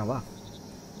ஷாட் வைக்கிறேன். வா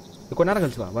கொஞ்ச நேரம்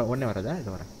கழிச்சு வா. உடனே வரதா?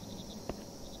 இது வரேன்.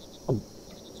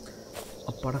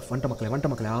 அப்பாடா வந்துட்ட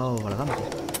மக்களே. அவ்வளோதான் மக்களே.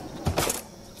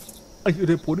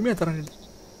 ஐயோ பொறுமையாக தரேன்.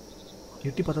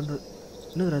 எட்டி பார்த்தா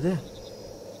என்னதுடா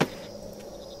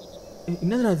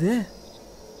அது?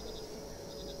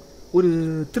 ஒரு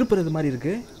திருப்புறது மாதிரி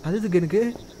இருக்கு. அது இதுக்கு எனக்கு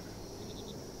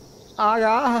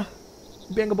ஆயா.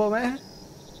 இப்போ எங்கே போவேன்?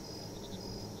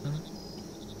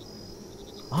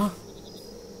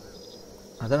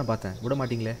 அதான் நான் பார்த்தேன். விட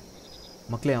மாட்டிங்களே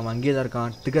மக்களே. அவன் அங்கேயே தான்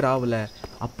இருக்கான். டிகர் ஆகலை.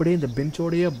 அப்படியே இந்த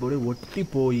பெஞ்சோடையே அப்படியே ஒட்டி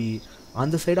போய்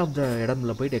அந்த சைட் ஆஃப் த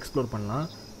இடம்ல போயிட்டு எக்ஸ்ப்ளோர் பண்ணலாம்.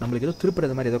 நம்மளுக்கு ஏதோ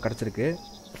திருப்புறது மாதிரி ஏதோ கிடச்சிருக்கு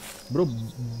ப்ரோ.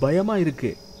 பயமாக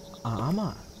இருக்குது.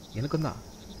 ஆமாம் எனக்கும் தான்.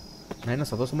 நான் என்ன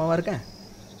சந்தோஷமாகவா இருக்கேன்?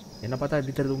 என்னை பார்த்தா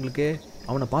எப்படி தெரியுது உங்களுக்கு?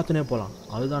 அவனை பார்த்துனே போகலாம்.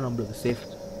 அதுதான் நம்மளுக்கு சேஃப்.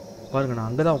 பாருங்கள், நான்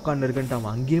அங்கே தான் உட்காந்து இருக்கேன்ட்டு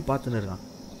அவன் அங்கேயே பார்த்துன்னு இருக்கான்.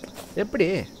 எப்படி?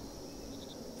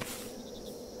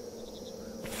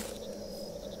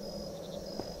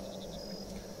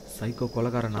 சைக்கோ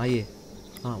கொலைக்கார நாயே.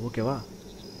 ஓகேவா.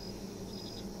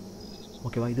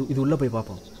 இது உள்ளே போய்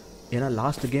பார்ப்போம். ஏன்னா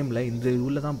லாஸ்ட் கேமில் இந்த இது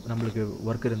உள்ளே தான் நம்மளுக்கு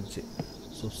ஒர்க் இருந்துச்சு.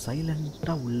 ஸோ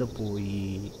சைலண்ட்டாக உள்ளே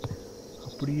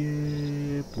அப்படியே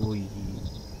போய்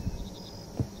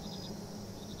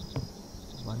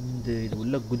வந்து இது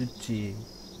உள்ளே குதிச்சு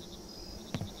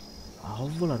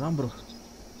அவ்வளோதான் ப்ரோ.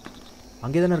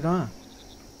 அங்கே தானே இருக்கான்.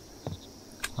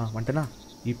 வந்துட்டேனா?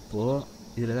 இப்போது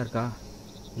இதில் தான் இருக்கா?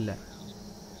 இல்லை.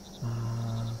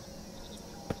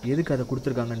 எதுக்கு அதை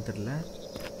கொடுத்துருக்காங்கன்னு தெரில.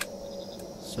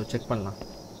 ஸோ செக் பண்ணலாம்.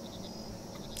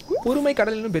 பொறுமை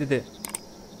கடலிலும் பெரிது.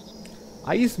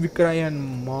 ஐஸ் விக்ரயன்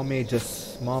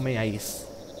மாமே ஐஸ்.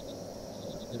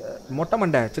 மொட்டை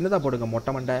மண்டை சின்னதாக போடுங்க.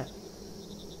 மொட்டை மண்டை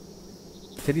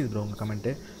தெரியுது ப்ரோ உங்கள்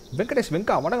கமெண்ட்டு. வெங்கடேஷ்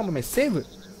வணக்கம் மாமே. சேவ்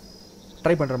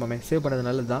ட்ரை பண்ணுறேன் மாமே. சேவ் பண்ணுறது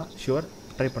நல்லது தான். ஷுவர்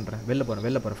ட்ரை பண்ணுறேன். வெளில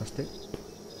போகிறேன் ஃபஸ்ட்டு.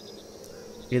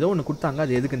 ஏதோ ஒன்று கொடுத்தாங்க,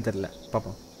 அது எதுக்குன்னு தெரில.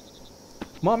 பார்ப்போம்.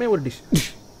 மாமே ஒரு டிஷ்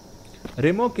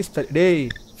ரெமோ கிஸ். டேய்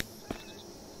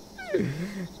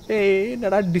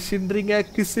என்னடா டிஷ்ன்றீங்க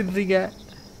கிஸ்ன்றீங்க?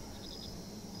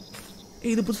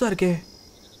 இது புதுசாக இருக்கே.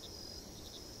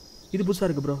 இது புதுசாக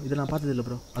இருக்குது ப்ரோ. இதை நான் பார்த்தது இல்லை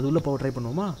ப்ரோ. அது உள்ளே போக ட்ரை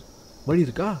பண்ணுவோமா? வழி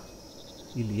இருக்கா?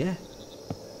 இல்லையே.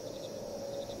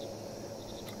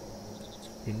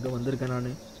 எங்கே வந்திருக்கேன் நான்?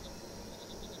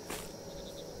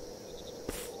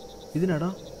 இது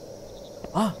என்னடா?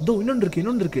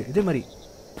 இன்னொன்று இருக்கு இதே மாதிரி.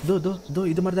 தோ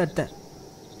இது மாதிரி தான் எடுத்தேன்.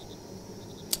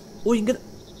 இங்கே.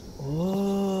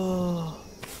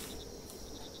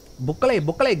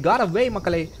 பொக்கலை கார வே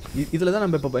மக்களே. இதில் தான்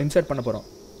நம்ம இப்போ இன்சர்ட் பண்ண போகிறோம்.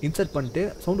 இன்சர்ட் பண்ணிட்டு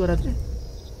சவுண்ட் வராது.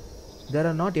 தேர்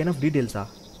ஆர் நாட் எனஃப் டீட்டெயில்ஸா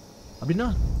அப்படின்னா?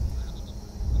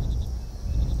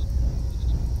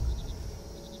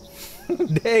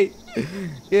 டேய்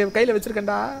என் கையில்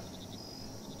வச்சுருக்கேன்டா.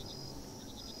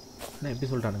 என்ன எப்படி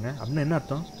சொல்கிறானுங்க அப்படின்னா என்ன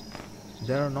அர்த்தம்?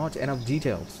 There are not enough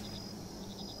details.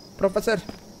 Professor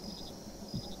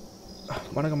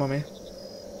வணக்கம் மாமே.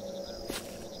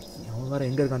 அவன் வேறு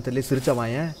எங்கே இருக்கான்னு தெரியல.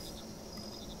 சிரிச்சவான்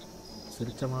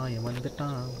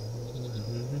வந்துட்டான்.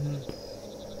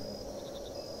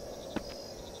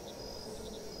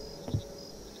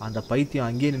 அந்த பைத்தியம்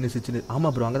அங்கேயே நின்று சிரிச்சு.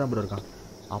 ஆமாம் ப்ரோ, அங்கே தான் ப்ரோ இருக்கான்.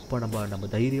 அப்போ நம்ம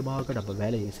தைரியமாக நம்ம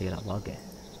வேலையை செய்யலாம் வாங்க.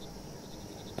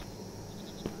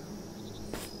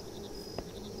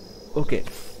 ஓகே,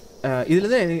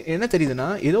 இதில் தான் என்ன தெரியுதுன்னா,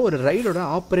 ஏதோ ஒரு ரைடோட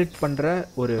ஆப்ரேட் பண்ணுற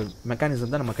ஒரு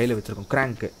மெக்கானிசம் தான் நம்ம கையில் வச்சுருக்கோம்,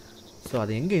 கிராங்க்கு. ஸோ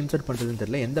அதை எங்கே இன்சர்ட் பண்ணுறதுன்னு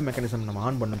தெரியல, எந்த மெக்கானிசம் நம்ம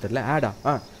ஆன் பண்ணணும்னு தெரியல.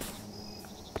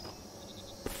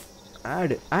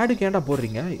 ஆடுக்கு ஏன்டா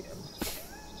போடுறீங்க?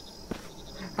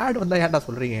 ஆடு வந்தால் ஏன்டா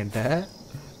சொல்கிறீங்க என்கிட்ட?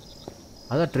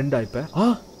 அதான் ட்ரெண்டா இப்போ.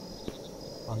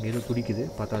 அங்கே ஏதோ துடிக்குது,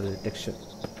 பார்த்தா அது டெக்ஸ்சர்.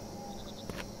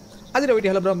 அதில்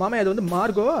வெயிட். ஹலோ ப்ரோ மாமா, அது வந்து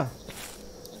மார்கோ.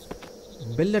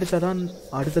 பெல் அடித்தாதான்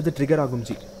அடுத்தது ட்ரிகர் ஆகும்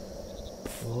G.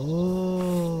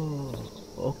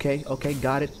 Okay okay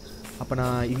got it. அப்போ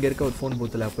நான் இங்கே இருக்க ஒரு ஃபோன்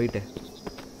பூத்தில் போயிட்டு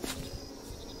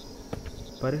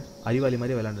பாரு, அறிவாளி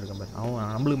மாதிரி விளையாண்டுருக்கேன் பாரு.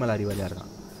 அவன் நம்மளுக்கு மேலே அறிவாளியாக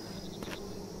இருக்கான்.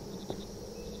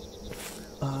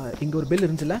 இங்கே ஒரு பெல்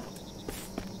இருந்துச்சுல்ல,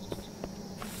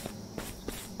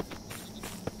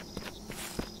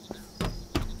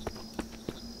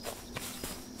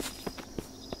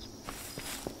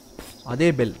 அதே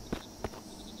பெல்.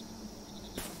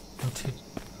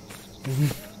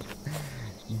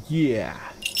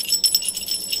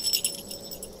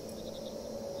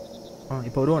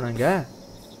 இப்போ வருவோம் நாங்க.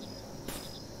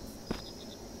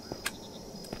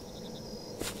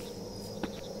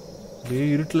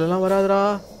 இருட்டுலலாம் வராதுடா.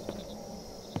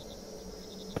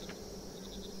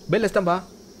 பெல் எஸ்டம்பா.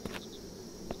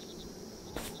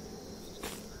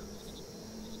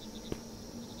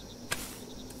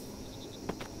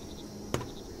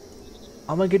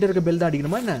 அவன் கிட்ட இருக்க பெல் தான்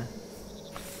அடிக்கணுமா என்ன?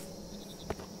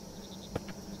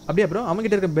 அப்படியா ப்ரோ? அவன்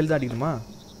கிட்ட இருக்க பெல் தான் அடிக்கணுமா?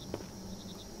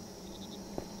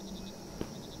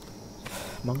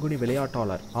 மங்குனி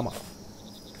விளையாட்டாளர். ஆமாம்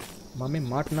மாமே,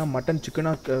 மாட்டினா மட்டன்,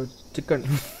 சிக்கனா சிக்கன்.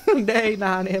 டேய்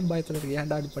நானே பயத்தில் இருக்கேன்,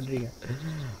 ஏன்டா அப்படி பண்ணுறீங்க?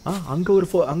 அங்கே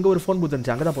ஒரு ஃபோன் பூத்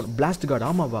இருந்துச்சு, அங்கே தான் போகணும். Blast card.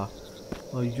 ஆமாவா?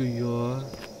 ஐயோ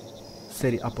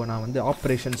சரி, அப்போ நான் வந்து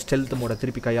ஆப்ரேஷன் ஸ்டெல்த் மோட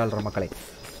திருப்பி கையாளுற மக்களை.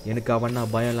 எனக்கு அவன்னா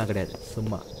பயம்லாம் கிடையாது,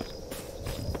 சும்மா.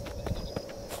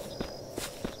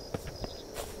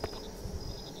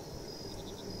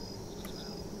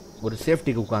 ஒரு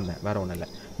சேஃப்டிக்கு உட்கார்ந்தேன், வேற ஒன்றும் இல்லை.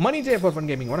 மணி ஜே ஃபார்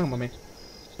ஃபன் கேமிங். வணக்கம் மாமே.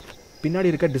 பின்னாடி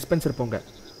இருக்க டிஸ்பென்சர் போங்க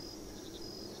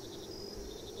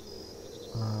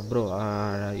ப்ரோ.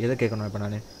 எதை கேட்கணும் இப்போ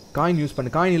நான்? காயின் யூஸ் பண்ணு.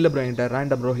 காயின் இல்லை ப்ரோ என்கிட்ட.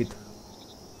 ரேண்டம் ரோஹித்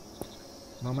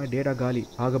மாமா, டேட்டா காலி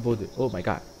ஆக போகுது. Oh my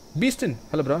God. பீஸ்டன்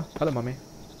hello bro. Hello மாமே.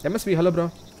 MSV hello bro.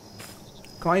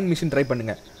 Coin machine try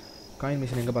பண்ணுங்க. காயின்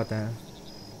மிஷின் எங்கே பார்த்தேன்?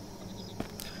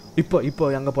 இப்போ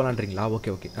எங்கே போகலான்றீங்களா?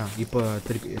 Okay okay. இப்போ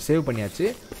திருப்பி சேவ் பண்ணியாச்சு.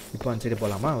 இப்போ அந்த சைடு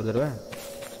போகலாமா ஒரு தடவை?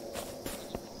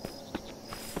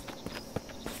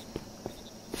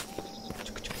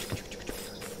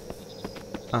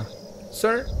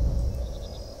 Sir?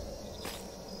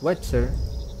 What sir?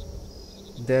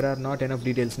 There are not enough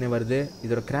details னே வருது.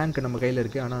 இதோட கிராங்க் நம்ம கையில்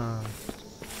இருக்குது. ஆனால்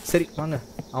சரி வாங்க,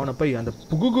 அவனை போய் அந்த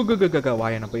புகுகுகுக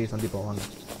வாயனை போய் சந்திப்போம் வாங்க.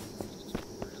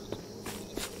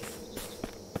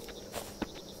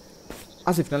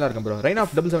 ஆசிஃப் நல்லா இருக்கும் ப்ரோ. Rhine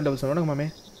of 7777. வணக்கம் மாமே.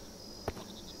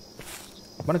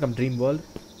 வணக்கம் ட்ரீம் வேர்ல்ட்.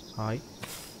 ஹாய்.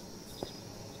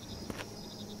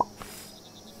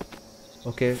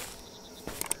 ஓகே.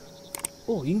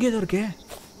 ஓ இங்கே தான் இருக்கே.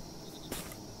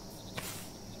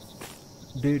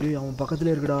 டே அவன்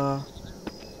பக்கத்துல இருக்குடா.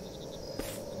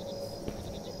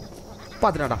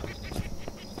 பாத்துடாடா.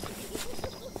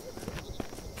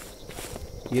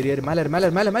 ஏறி மேலே வரானா.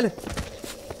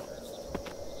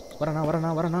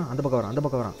 அந்த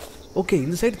பக்கம் வரான். ஓகே,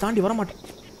 இந்த சைடு தாண்டி வர மாட்டேன்.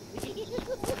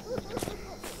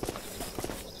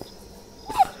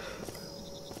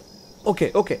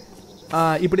 ஓகே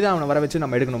இப்படி தான் அவனை வர வச்சு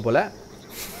நம்ம எடுக்கணும் போல.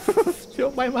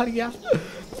 பயமா இருக்கியா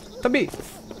தம்பி?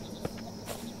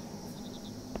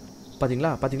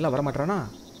 பாத்தீங்களா வரமாட்டானா?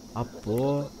 அப்போ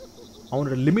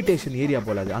அவனோட லிமிட்டேஷன் ஏரியா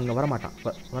போல அது. அங்கே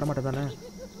வரமாட்டான் தானே?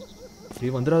 நீ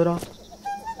வந்துடாதரா.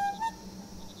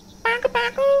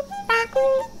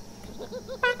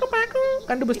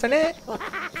 கண்டுபிடிச்சானே.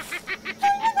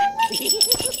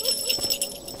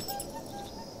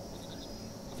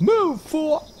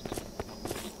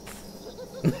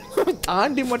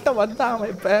 தாண்டி மட்டும் வந்தான்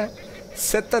இப்ப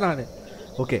செத்த நானு.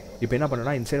 ஓகே, இப்போ என்ன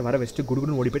பண்ணணும்னா இந்த சைடு வர வச்சுட்டு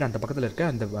குடுகுடுன்னு ஓடி போய்ட்டு அந்த பக்கத்தில் இருக்க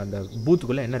அந்த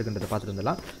பூத்துக்குள்ளே என்ன இருக்குன்றதை பார்த்துட்டு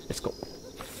வந்துடலாம். Let's go.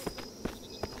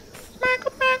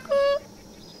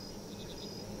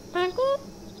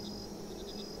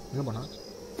 எங்கே போனா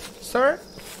சார்?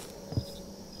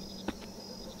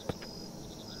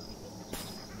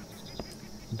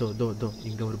 தோ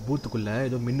இங்கே ஒரு பூத்துக்குள்ளே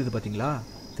ஏதோ மின்னுது பார்த்தீங்களா?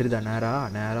 தெரியுதா?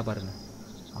 நேராக பாருங்க,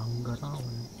 அங்கே தான்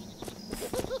அவன்.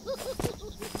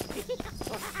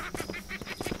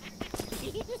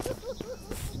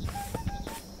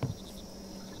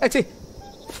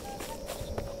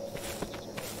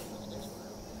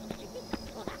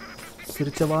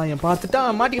 சிரிச்சவா என்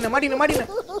பார்த்துட்டான். மாட்டிக்கினேன்.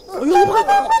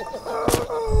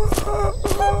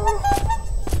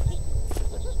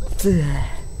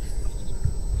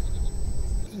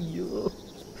 ஐயோ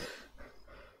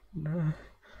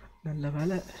நல்ல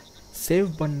வேலை சேவ்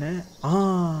பண்ணேன்.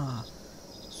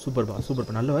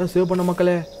 சூப்பர்ப்பா நல்ல வேலை சேவ் பண்ண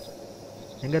மக்களே.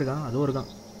 எங்கே இருக்கான்? அதுவும்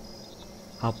இருக்கான்.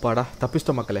 அப்பாடா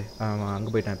தப்பிச்சிட்டோம் மக்களே.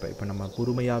 அங்கே போயிட்டான். இப்போ நம்ம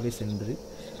பொறுமையாகவே சென்று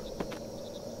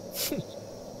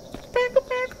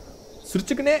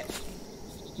சிரிச்சுக்கினே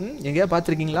எங்கேயா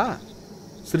பார்த்துருக்கீங்களா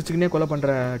சிரிச்சுக்கினே கொலை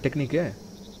பண்ணுற டெக்னிக்கு?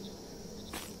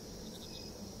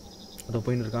 அதோ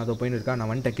போயின்னு இருக்கான்.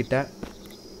 நான் வந்துட்டேன் கிட்ட.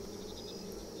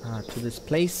 To this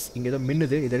place. இங்கே ஏதோ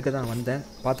மின்னுது. இது இருக்க தான் வந்தேன்.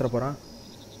 பாத்திர போகிறான்.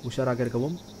 உஷாராக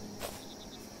இருக்கவும்.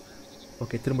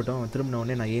 ஓகே திரும்பின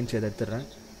உடனே நான் ஏஞ்சி அதை எடுத்துடுறேன்.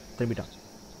 திரும்பிட்டான்.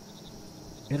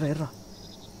 ஏறா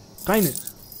காயினு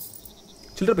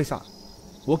சில்லற பைசா.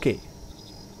 ஓகே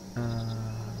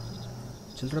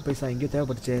சில்லற பைசா எங்கேயோ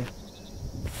தேவைப்பட்டுச்சே.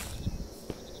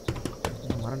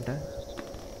 நான் மறந்துட்டேன்.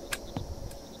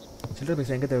 சில்லற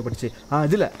பைசா எங்கே தேவைப்பட்டுச்சு?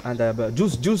 இதில் அந்த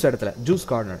ஜூஸ் இடத்துல ஜூஸ்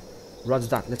கார்னர்.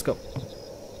 ராஜ் தான். லெட்ஸ் கோ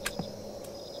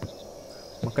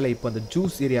மக்களை. இப்போ அந்த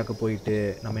ஜூஸ் ஏரியாவுக்கு போயிட்டு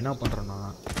நம்ம என்ன பண்ணுறோன்னா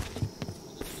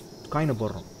காயினை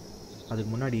போடுறோம். அதுக்கு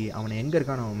முன்னாடி அவனை எங்கே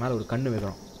இருக்கான்னு அவன் மேலே ஒரு கண்ணு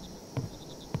வைக்கிறோம்.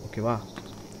 ஓகேவா?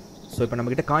 ஸோ இப்போ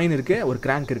நம்மக்கிட்ட காயின் இருக்குது, ஒரு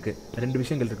கிராங்க் இருக்குது, 2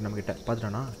 விஷயங்கள் இருக்குது நம்மக்கிட்ட.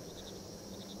 பார்த்துட்டானா?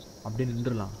 அப்படியே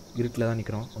நின்றுடலாம். இருட்டில் தான்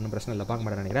நிற்கிறோம். ஒன்றும் பிரச்சனை இல்லை. பார்க்க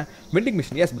மாட்டேன்னு நினைக்கிறேன். Vending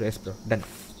machine. S bro done.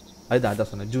 அதான்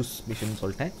சொன்னேன். ஜூஸ் மிஷின்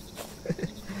சொல்லிட்டேன்.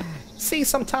 See,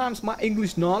 sometimes my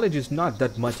English knowledge is not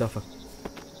that much of a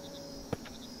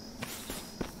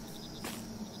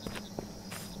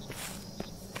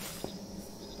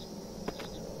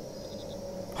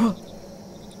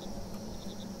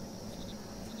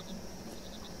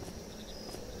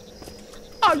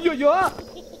ஐயோ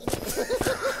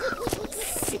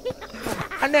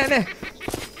அண்ணே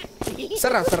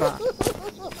சரா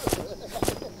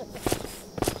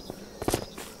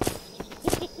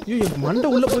ஐயோ மண்டை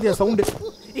உள்ள போதியா சவுண்டு.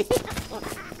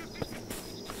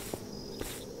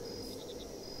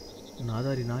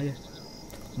 நாதாரி நாய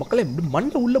மக்களே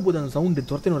மண்டை உள்ள போகுது அந்த சவுண்டு.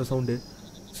 துரத்தின வர sound.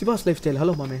 Siva's life style.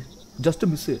 Hello மாமே. Just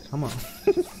miss. ஆமாம்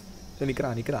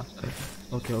நிற்கிறா.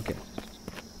 ஓகே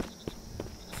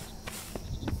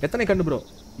எத்தனை கண்டு ப்ரோ?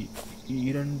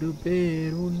 2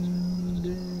 பேர்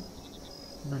உண்டு.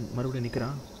 நான் மறுபடியும்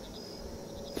நிற்கிறான்.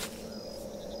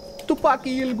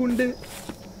 துப்பாக்கியில் குண்டு.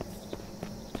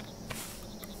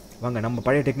 வாங்க நம்ம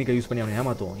பழைய டெக்னிக்கை யூஸ் பண்ணி அவனை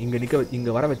ஏமாற்றுவோம்.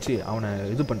 இங்கே வர வச்சு அவனை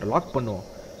இது பண்ணுறோம். லாக் பண்ணுவோம்.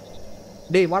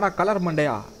 டேய் வாடா கலர்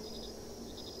மண்டையா.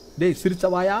 டேய்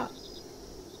சிரிச்சவாயா.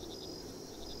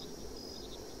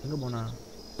 எங்கே போனா?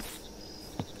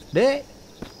 டேய்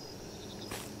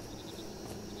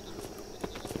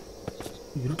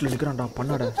இருட்டில் நிற்கிறான்டா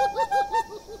பண்ணாட.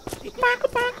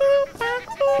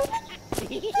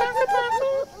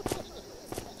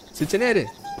 சிச்சனேரு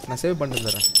நான் சேவ் பண்ணிட்டு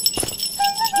தரேன்.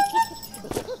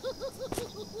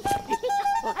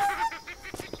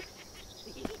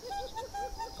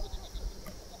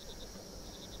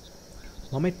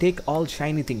 Mama, take all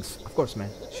shiny things. Of course, man.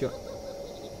 Sure.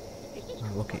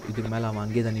 Okay, இதுக்கு மேலே அவன்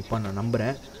அங்கேயே தான் நிற்பான் நான்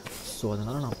நம்புகிறேன். ஸோ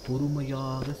அதனால் நான்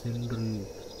பொறுமையாக சென்று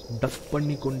டக்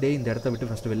பண்ணி கொண்டே இந்த இடத்த விட்டு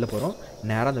ஃபஸ்ட்டு வெளில போகிறோம்.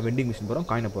 நேராக அந்த வெண்டிங் மிஷின் போகிறோம்.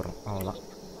 காயினை போடுறோம். அவ்வளோதான்.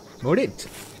 முடிச்சு.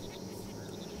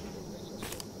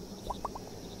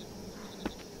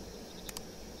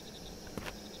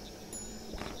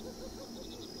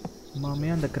 மாமே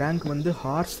அந்த கிராங்க் வந்து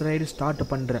ஹார்ஸ் ரைடு ஸ்டார்ட்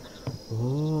பண்ணுறேன்.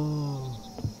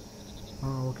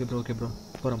 ஓகே ப்ரோ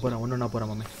போகிறேன் ஒன்று நான் போகிறேன்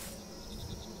மாமே.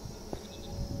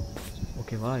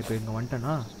 ஓகேவா? இப்போ இங்கே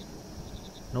வந்துட்டேன்னா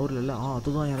நோரில் இல்லை.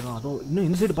 அதுதான் இருக்கான். அதோ இன்னும்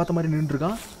இன்சைடு பார்த்த மாதிரி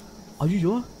நின்றுருக்கான்.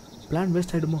 ஐயோ பிளான்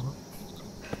வேஸ்ட் ஆகிடுமோ?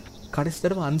 கடைசி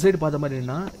தடவை அன்சைடு பார்த்த மாதிரி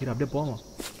நின்னா இது அப்படியே போவோம்.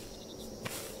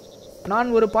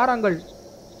 நான் ஒரு பாறாங்கல்.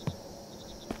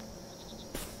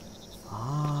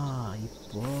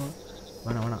 இப்போ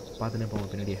வேணாம் பார்த்துனே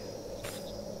போவோம் பின்னாடியே.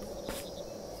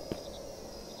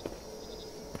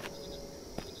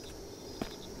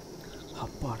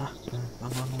 அப்பாடா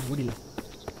வாங்க ஓடிடலாம்.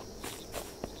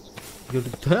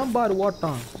 தேம்பார்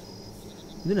ஓட்டான்.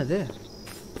 இது என்னது?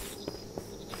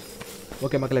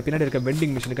 ஓகே மக்களை, பின்னாடி இருக்க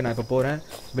வெண்டிங் மிஷினுக்கு நான் இப்போ போகிறேன்.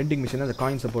 வெண்டிங் மிஷினில் அந்த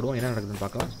காயின்ஸை போடுவோம். என்ன நடக்குதுன்னு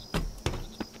பார்க்கலாம்.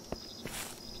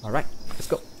 Alright,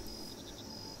 let's go.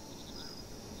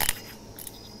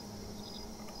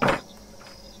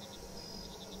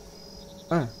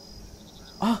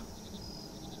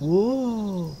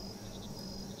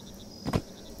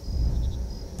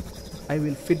 I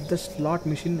will fit the slot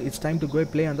machine. It's time to go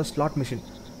play on the slot machine.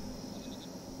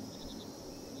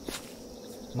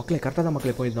 மக்களே கரெக்டாக தான்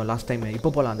மக்களே போயிருந்தோம் லாஸ்ட் டைம். இப்போ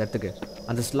போகலாம் அந்த இடத்துக்கு.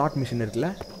 அந்த ஸ்லாட் மிஷின் இருக்குல்ல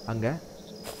அங்கே.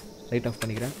 லைட் ஆஃப்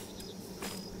பண்ணிக்கிறேன்.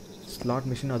 ஸ்லாட்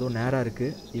மிஷின் அதுவும் நேராக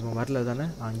இருக்குது. இவன் வரல தானே,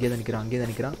 அங்கேயே தான்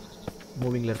நிற்கிறான்.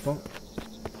 மூவிங்கில் இருப்போம்.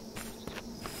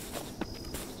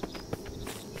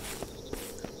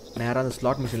 நேராக அந்த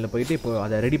ஸ்லாட் மிஷினில் போயிட்டு இப்போ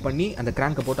அதை ரெடி பண்ணி அந்த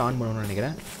கிராங்கை போட்டு ஆன் பண்ணணும்னு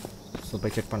நினைக்கிறேன். ஸோ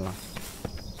போய் செக் பண்ணலாம்.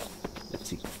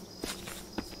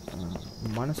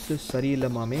 மனசு சரியில்லை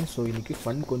மாமே. ஸோ இன்றைக்கி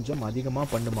ஃபன் கொஞ்சம்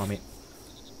அதிகமாக பண்ணுமாமே.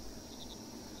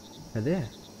 அது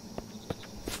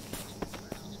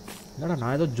என்னடா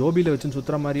நான் ஏதோ ஜோபியில் வச்சுன்னு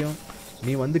சுற்றுற மாதிரியும்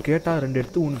நீ வந்து கேட்டால் 2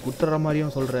 எடுத்து உனக்கு குத்துற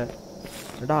மாதிரியும் சொல்கிற.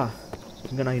 ஏடா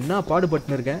இங்கே நான் என்ன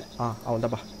பாடுபட்டுன்னு இருக்கேன். அவன்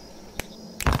தாப்பா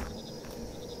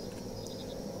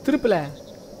திருப்பில்.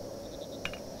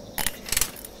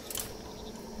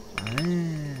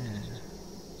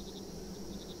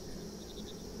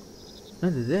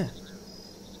 என்னது இது?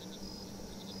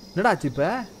 என்னடா ஆச்சு இப்போ?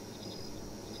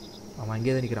 அவன்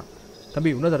அங்கேயே தான் நிற்கிறான்.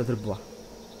 தம்பி இன்னும் தர திருப்புவா.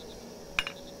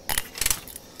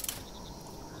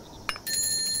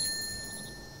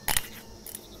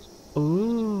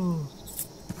 Oh,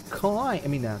 coin. I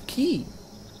mean, key.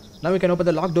 Now we can open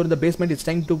the locked door in the basement. It's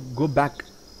time to go back.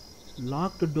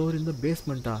 Locked door in the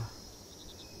basement.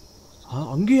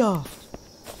 அங்கேயா?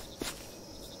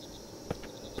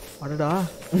 அடடா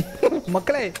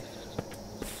மக்களே,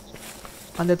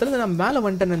 அந்த இடத்துல நான் மேலே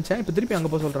வந்துட்டேன்னு நினச்சேன். இப்போ திருப்பி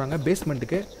அங்கே போக சொல்கிறாங்க.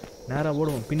 பேஸ்மெண்ட்டுக்கு நேராக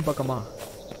ஓடுவோம். பின்பக்கமா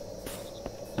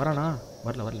வரானா?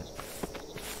 வரல.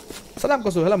 சலாம்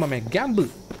கோசு. ஹலோ மாமே. கேம்பிள்.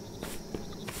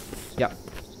 யா,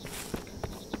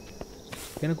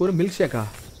 எனக்கு ஒரு மில்க் ஷேக்கா?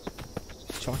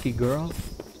 சாக்கி கேர்ள்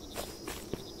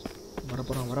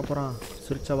வரப்போகிறான்.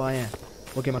 சிரிச்ச வாயன்.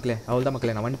 ஓகே மக்களே, அவள் தான்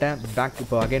மக்களே. நான் வந்துட்டேன் பேக்.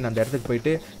 இப்போ அகைன் அந்த இடத்துக்கு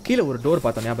போயிட்டு கீழே ஒரு டோர்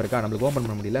பார்த்தோம், ஞாபகம் இருக்கா? நம்மளுக்கு ஓப்பன்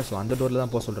பண்ண முடியல. ஸோ அந்த டோரில்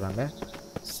தான் போக சொல்கிறாங்க.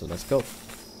 So let's go.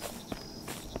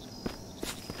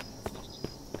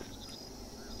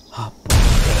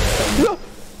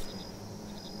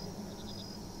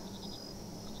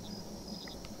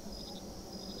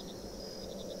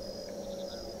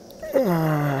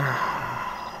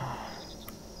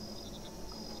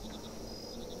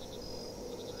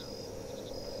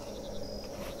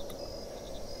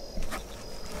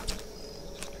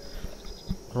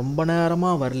 ரொம்ப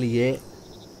நேரமாக வரலையே.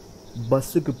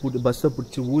 பஸ்ஸை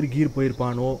பிடிச்சி ஊர்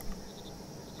போயிருப்பானோ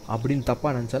அப்படின்னு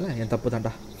தப்பாக நினச்சால என் தப்பு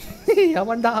தான்டா.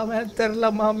 எவன்டா அவன் தெரில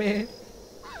மாமே.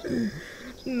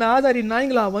 நாதாரி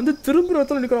நாய்ங்களா வந்து திரும்புகிற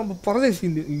இடத்துல நிற்கிறான். பரதேசி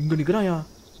இங்கே நிற்கிறான்யா.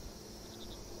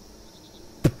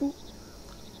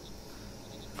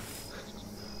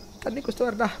 தண்ணி குடிச்சிட்டு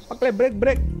வரடா மக்களே.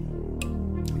 பிரேக்.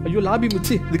 ஐயோ லாபி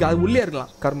முச்சி. இதுக்கு அது உள்ளே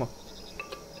இருக்கலாம். கர்மம்.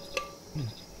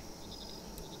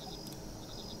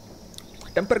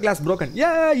 Temper glass broken.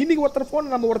 இன்னைக்கு ஒருத்தர் ஃபோன்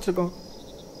நம்ம உடைச்சிருக்கோம்.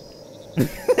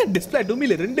 டிஸ்பிளே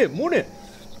டுமில் 2 3.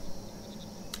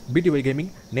 பிடிஒய் கேமிங்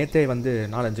நேற்றே வந்து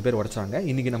 4-5 பேர் உடைச்சாங்க.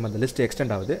 இன்றைக்கி நம்ம அந்த லிஸ்ட்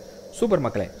எக்ஸ்டெண்ட் ஆகுது. சூப்பர்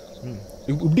மக்களே.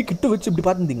 இப்படி கிட்ட வச்சு இப்படி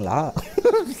பார்த்துருந்தீங்களா?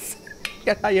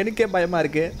 கேட்டா எனக்கே பயமாக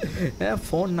இருக்குது.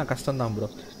 ஃபோன்னா கஷ்டம்தான் ப்ரோ.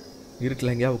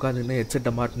 இருட்டில் எங்கேயா உட்காந்துன்னு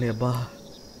ஹெட்செட்டை மாட்டினே அப்பா.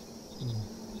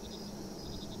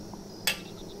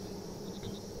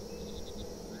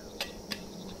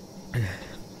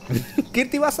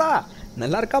 கீர்த்திவாசா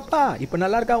நல்லா இருக்காப்பா? இப்போ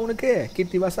நல்லா இருக்கா உனக்கு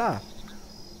கீர்த்திவாசா?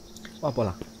 வா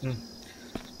போகலாம்.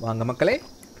 வாங்க மக்களே,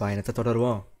 பயணத்தை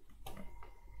தொடருவோம்.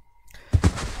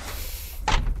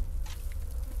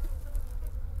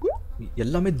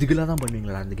 எல்லாமே திகிலாக தான்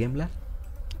பண்ணுவீங்களா அந்த கேமில்?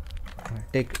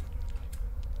 டேக்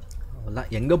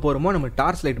அவ்வளோதான். எங்கே போகிறோமோ நம்ம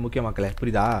டார்ச் லைட் முக்கிய மக்களே,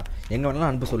 புரியுதா? எங்கே வேணாலும்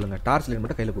அனுப்ப சொல்லுங்கள், டார்ச் லைட்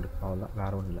மட்டும் கையில் கொடு. அவ்வளோதான்,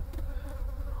 வேறு ஒன்றும் இல்லை.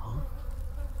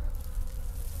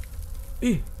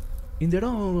 இந்த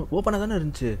இடம் ஓப்பனாக தானே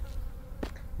இருந்துச்சு.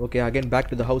 Okay, again back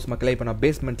to the house மக்களே. இப்போ நான்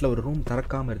பேஸ்மெண்ட்டில் ஒரு ரூம்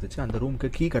திறக்காமல் இருந்துச்சு. அந்த ரூமுக்கு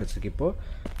கீ கிடச்சிருக்கு இப்போது.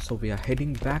 So we are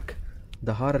heading back.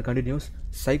 The horror continuous.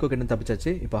 Psycho கிட்ட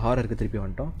தப்பிச்சாச்சு. இப்போ ஹாரருக்கு திருப்பி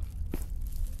வந்துட்டோம்.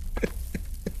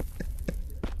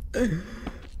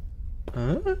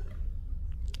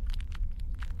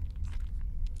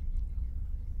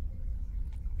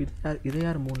 இது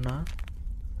யார் மூணா?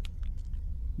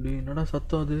 என்னடா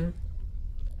சத்தம் அது?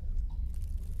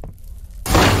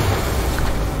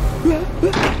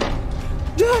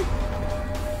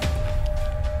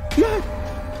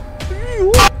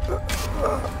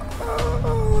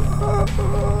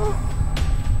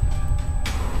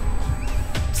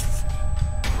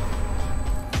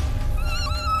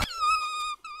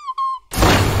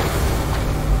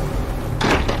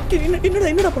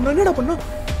 என்னடா பண்ண?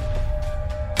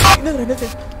 என்னது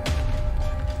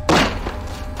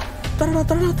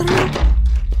தரடா.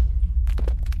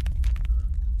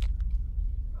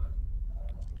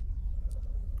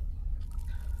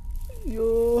 ஐயோ,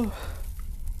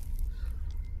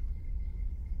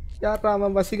 யாரா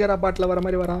அவன்? வசீகரா பாட்டில் வர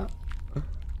மாதிரி வரான்.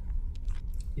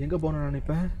 எங்கே போனேன் நான்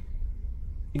இப்போ?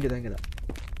 இங்கே தான்.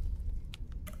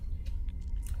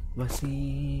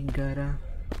 வசீகரா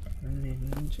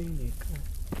நெஞ்சினிக்க.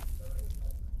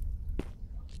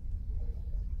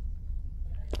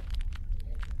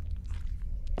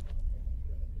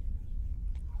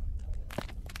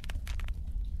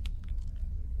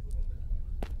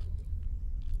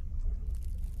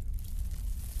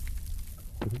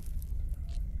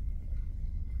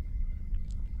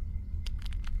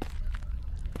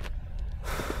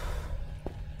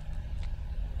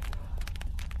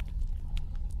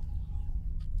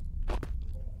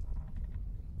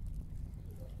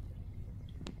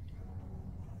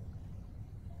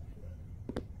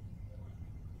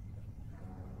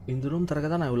 இந்த ரூம் திறக்க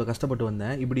தான் நான் இவ்வளோ கஷ்டப்பட்டு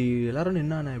வந்தேன். இப்படி எல்லாரும்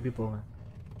நின்னா நான் எப்படி போவேன்?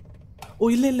 ஓ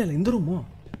இல்லை இல்லை இல்லை, இந்த ரூமோ?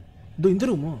 இந்த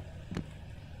ரூமோ?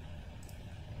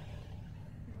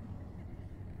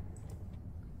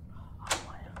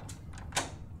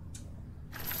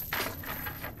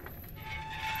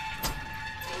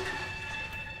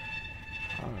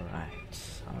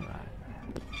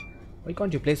 Why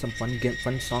can't you play some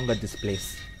fun song at this place?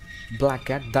 Black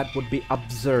Cat, that would be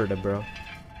absurd, bro.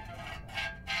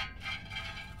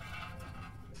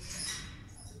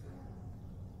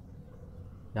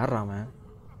 யாரா அவன்?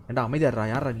 ஏண்டா அமைதியாடுறா,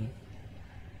 யாரா நீ?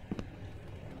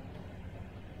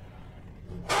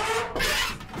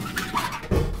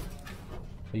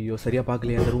 ஐயோ சரியா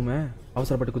பார்க்கலையே அந்த ரூமை,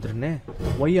 அவசரப்பட்டு குத்துறேன்னே.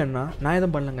 ஒய் அண்ணா, நான்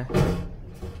எதுவும் பண்ணலங்க.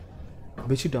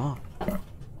 வச்சுட்டான்,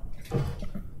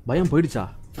 பயம் போயிடுச்சா?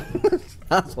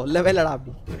 சொல்லவே இல்லடா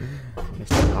அப்படி.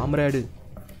 மிஸ்டர் காம்ரேடு,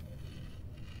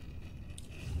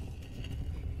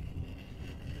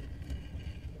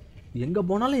 எங்கே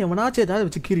போனாலும் எவனாச்சும் ஏதாவது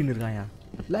வச்சு கீறின்னு இருக்காயா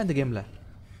இல்லை இந்த கேமில்.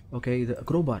 ஓகே, இது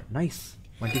க்ரோபார், நைஸ்.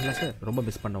 வந்துட்டீங்களா சார்? ரொம்ப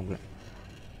மிஸ் பண்ண உங்களை.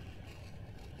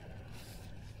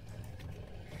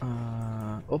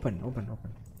 Open open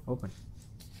open open.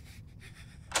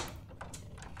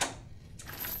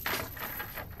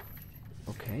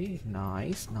 Okay,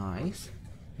 nice nice.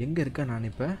 எங்கே இருக்கேன் நான்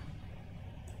இப்போ?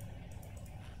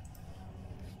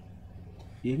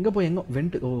 எங்கே போய் எங்கே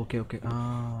வெண்ட்டு? Okay okay.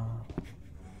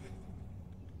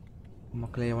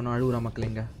 மக்களே எவனோ அழுகுறா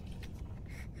மக்களே. எங்க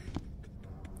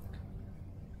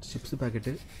சிப்ஸ்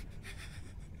பேக்கெட்டு.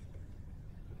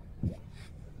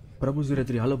 பிரபு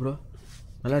 03, ஹலோ ப்ரோ,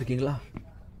 நல்லா இருக்கீங்களா?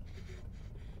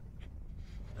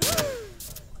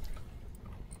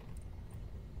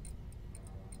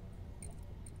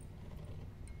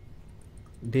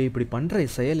 டே இப்படி பண்ணுற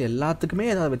செயல்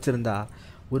எல்லாத்துக்குமே ஏதாவது வச்சுருந்தா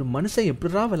ஒரு மனுஷன்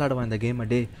எப்படிடா விளையாடுவான் இந்த கேமை?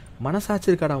 டே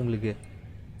மனசாட்சி இருக்காடா உங்களுக்கு?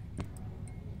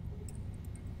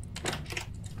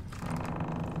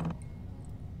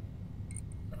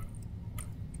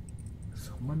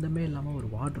 சம்பந்தமே இல்லாமல் ஒரு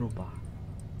வார்ட்ரோபா.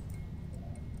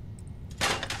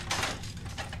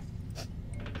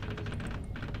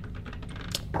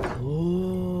 ஓ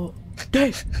டே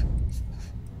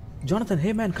Jonathan,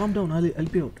 hey man, calm down, I'll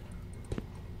help you out.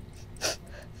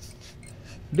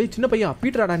 டே சின்ன பையா,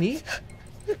 பீட்டராடா நீ?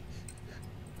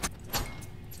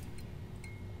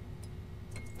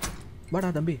 வாடா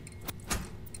தம்பி.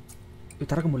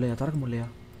 திறக்க முடியலையா?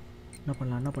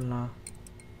 என்ன பண்ணலாம்?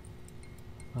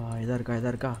 இதா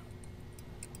இருக்கா?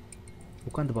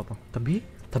 உட்காந்து பார்ப்போம்.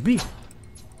 தம்பி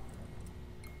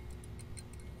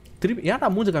திருப்பி ஏன்டா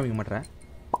மூஞ்ச காமிக்க மாட்டேற?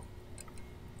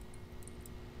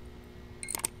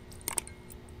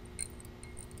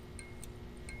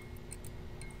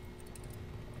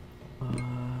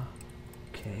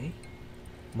 ஓகே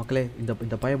மக்களே,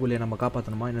 இந்த பயபுள்ளையை நம்ம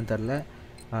காப்பாற்றணுமா என்னன்னு தெரில.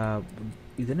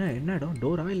 இது என்ன இடம்?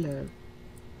 டோரா இல்லை?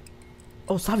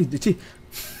 ஓ சாவி சி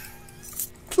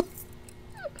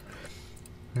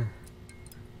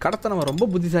கடத்த நம்ம ரொம்ப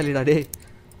புத்திசாலிடா டே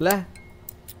இல்லை?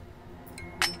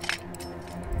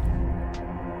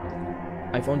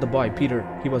 I found the boy, Peter.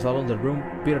 He was alone in the room.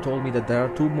 Peter told me that there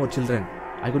are 2 more children.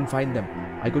 I couldn't find them.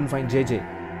 I couldn't find JJ.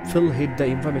 Phil hid the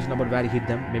information about where he hid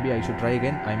them. Maybe I should try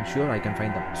again. I'm sure I can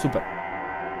find them. Super.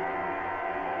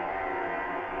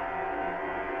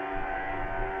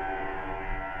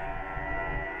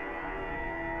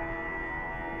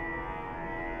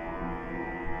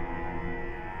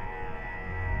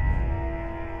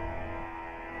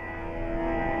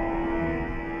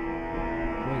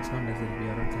 It's not necessary we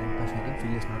are on time pass. I can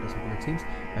feel it's not as simple it seems.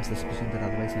 I have suspicion that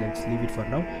otherwise let's leave it for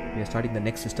now. We are starting the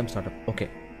next system startup. Okay.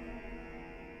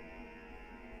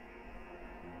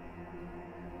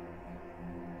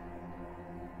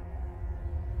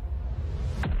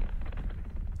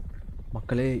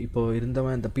 மக்களே இப்போ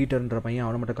இருந்தவன் இந்த பீட்டர்ன்ற பையன்,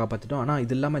 அவனை மட்டும் காப்பாற்றிட்டோம். ஆனால்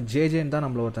இது இல்லாமல் ஜேஜேன்னு தான்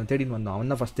நம்மளை ஒருத்தன் தேடின்னு வந்தோம்.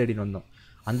 அவன் தான் ஃபஸ்ட் தேடின்னு வந்தோம்.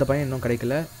 அந்த பையன் இன்னும்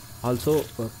கிடைக்கல. ஆல்சோ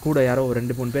கூட யாரோ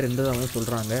 2-3 பேர் இருந்ததாக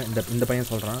சொல்கிறாங்க. இந்த பையன்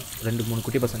சொல்கிறான் 2-3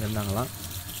 குட்டி பசங்க இருந்தாங்களாம்.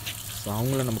 ஸோ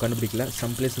அவங்கள நம்ம கண்டுபிடிக்கல.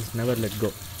 Some places never let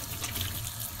go.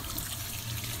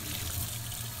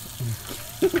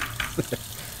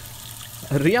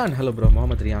 Ryan hello bro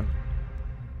Mohammed Ryan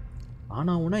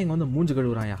ஆனா உனா இங்க வந்து மூஞ்சு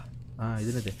கழுவுறாயா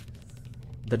இது என்னது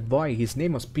that boy his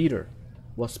name was Peter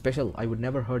was special I would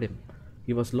never hurt him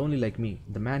he was lonely like me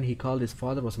the man he called his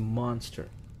father was a monster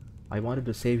I wanted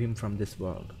to save him from this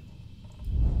world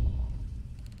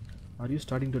are you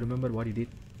starting to remember what he did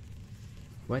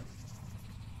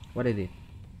what I did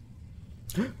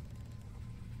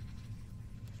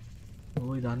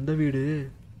ஓ இது அந்த வீடு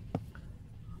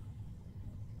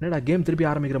என்னடா game திருப்பி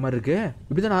ஆரம்பிக்கிற மாதிரி இருக்கு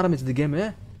இப்படி தானே ஆரம்பிச்சது கேமு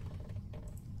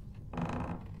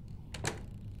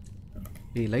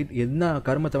ஏய் லைட் என்ன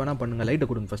கர்மத்தை வேணா பண்ணுங்க லைட்டை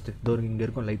கொடுங்க ஃபர்ஸ்ட் இதோ இங்கே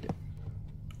இருக்கும் light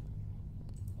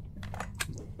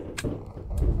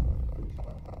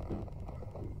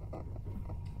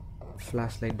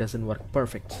flashlight doesn't work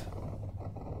perfect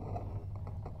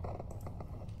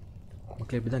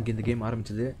மக்களே இப்படி தான் இந்த கேம்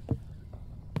ஆரம்பிச்சது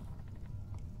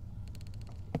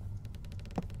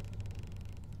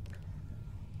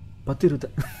பத்து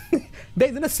டே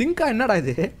இது என்ன சிங்கா என்னடா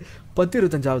இது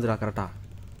 10:25 கரெக்டா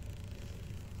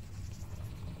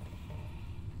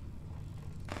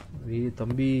ஏய்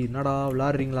தம்பி என்னடா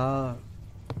விளையாடுறீங்களா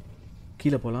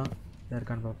கீழே போகலாம்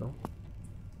யாருக்கான்னு பார்ப்போம்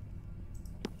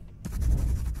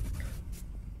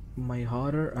my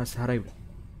horror has arrived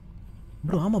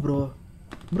bro ஆமாம் ப்ரோ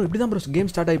இப்படி தான் ப்ரோ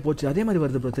கேம் ஸ்டார்ட் ஆகி போச்சு அதே மாதிரி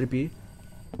வருது ப்ரோ திருப்பி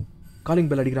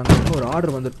காலிங் பெல் அடிக்கிறாங்க ஒரு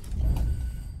ஆர்டர் வந்து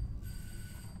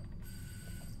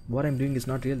what I'm doing is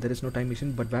not real there is no time machine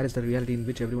but where is the reality in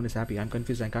which everyone is happy I'm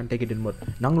confused I can't take it anymore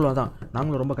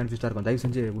நாங்களும் ரொம்ப கன்ஃபியூஸ்டாக இருக்கோம் தயவு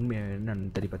செஞ்சு உண்மையை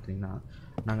என்னன்னு தெரிய பார்த்தீங்கன்னா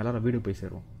நாங்கள் எல்லாரும் வீடு போய்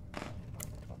சேருவோம்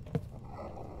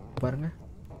பாருங்க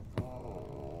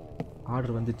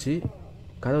ஆர்டர் வந்துச்சு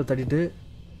கதவை தட்டிட்டு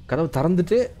கதவை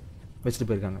திறந்துட்டு வச்சுட்டு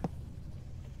போயிருக்காங்க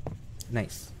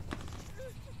nice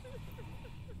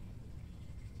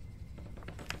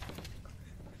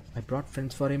I brought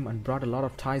friends for him and brought a lot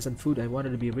of toys and food. I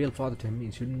wanted to be a real father to him. He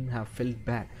shouldn't have felt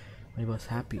bad. I was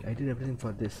happy. I did everything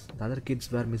for this. The other kids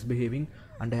were misbehaving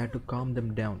and I had to calm them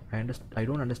down. I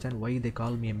don't understand why they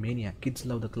call me a maniac. Kids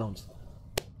love the clowns.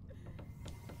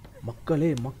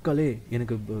 மக்களே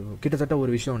எனக்கு கிட்டத்தட்ட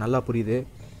ஒரு விஷயம் நல்லா புரியுது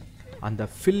அந்த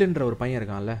ஃபில்ன்ற ஒரு பையன்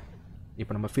இருக்கான்ல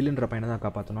இப்போ நம்ம ஃபில்ன்ற பையனை தான்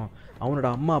காப்பாற்றணும் அவனோட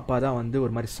அம்மா அப்பா தான் வந்து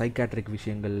ஒரு மாதிரி சைக்காட்ரிக்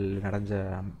விஷயங்கள் நடந்த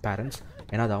பேரண்ட்ஸ்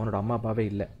ஏன்னா அது அவனோட அம்மா அப்பாவே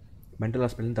இல்லை மென்டல்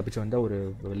ஹாஸ்பிட்டல் தப்பிச்சு வந்த ஒரு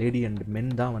லேடி அண்ட் மென்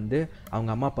தான் வந்து அவங்க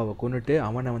அம்மா அப்பாவை கொண்டுட்டு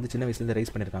அவனை வந்து சின்ன வயசுலேருந்து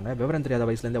ரைஸ் பண்ணியிருக்காங்க விவரம் தெரியாத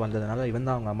வயசுலேருந்து வந்ததுனால இவன்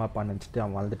தான் அவங்க அம்மா அப்பா நினச்சிட்டு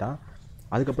அவன் வாழ்ந்துட்டான்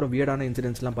அதுக்கப்புறம் வியர்டான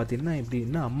இன்சிடென்ட்ஸ்லாம் பார்த்தீங்கன்னா இப்படி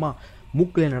என்ன அம்மா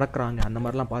மூக்கிலே நடக்கிறாங்க அந்த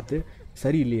மாதிரிலாம் பார்த்து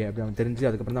சரியில்லையே அப்படி அவன் தெரிஞ்சு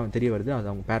அதுக்கப்புறம் தான் அவன் தெரிய வருது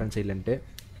அது அவங்க பேரண்ட்ஸ் இல்லைன்ட்டு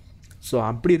ஸோ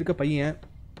அப்படி இருக்க பையன்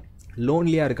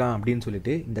லோன்லியாக இருக்கான் அப்படின்னு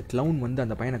சொல்லிட்டு இந்த க்ளவுன் வந்து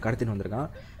அந்த பையனை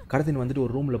கடத்தின்னு வந்துட்டு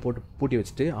ஒரு ரூமில் பூட்டி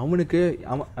வச்சுட்டு அவனுக்கு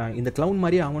இந்த க்ளவுன்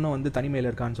மாதிரியே அவனும் வந்து தனிமையில்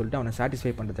இருக்கான்னு சொல்லிட்டு அவனை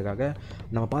சாட்டிஸ்ஃபை பண்ணுறதுக்காக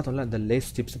நம்ம பார்த்தோம்ல அந்த லேஸ்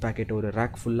சிப்ஸ் பேக்கெட் ஒரு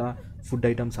ரேக் ஃபுல்லாக ஃபுட்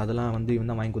ஐட்டம்ஸ் அதெல்லாம் வந்து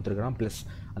இவன் தான் வாங்கி கொடுத்துருக்கான் ப்ளஸ்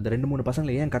அந்த 2-3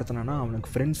 பசங்களை ஏன் கடத்தினான்னா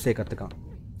அவனுக்கு ஃப்ரெண்ட்ஸ் சேர்க்கறதுக்கான்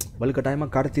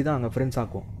வலுக்கட்டாயமாக கடத்தி தான் அங்கே ஃப்ரெண்ட்ஸ்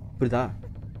ஆக்கும் புரியுதா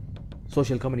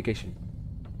social communication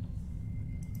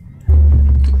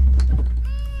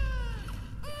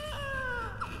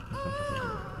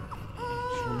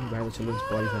where the children's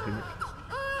bodies are cremated.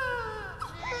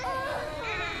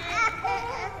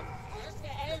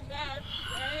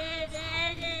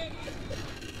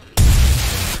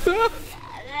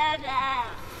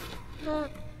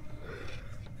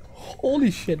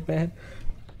 Holy shit, man.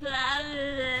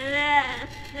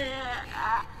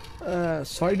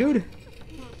 Sorry, dude.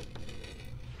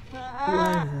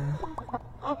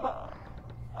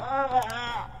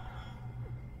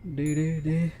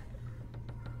 Dude.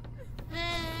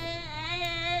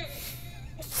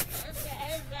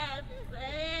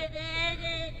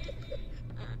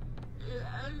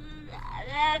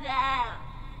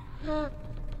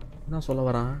 என்ன சொல்ல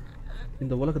வரான்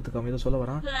இந்த உலகத்துக்கு அவன் ஏதோ சொல்ல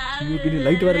வரான்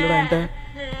லைட் வேற இல்லடா என்கிட்ட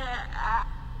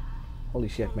holy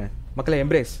shit man மக்களே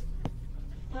embrace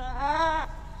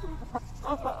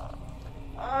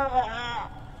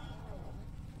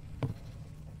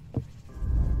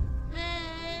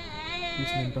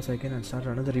please name pass again and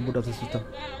start another reboot of the system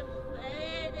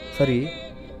சரி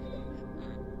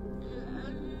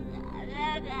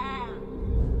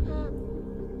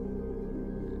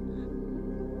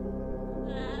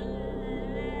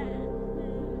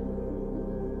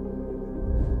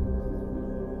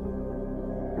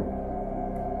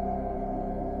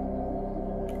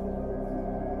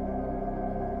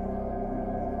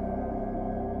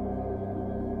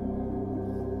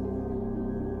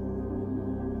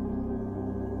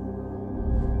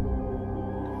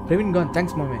Praveen gone.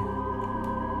 Thanks, mommy.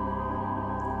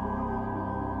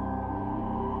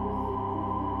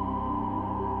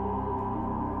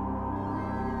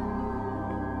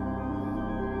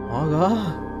 ஆகா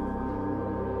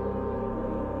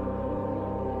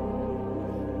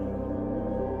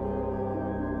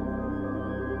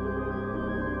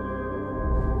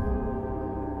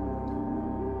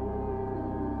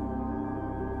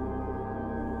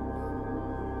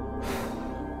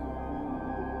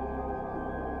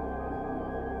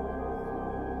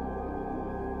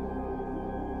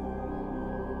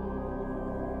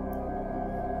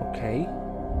ஓகே,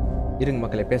 இருங்க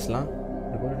மக்களே பேசலாம்.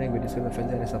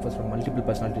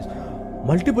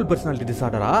 Multiple personality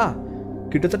டிசார்டரா?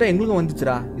 கிட்டத்தட்ட எங்களுக்கும்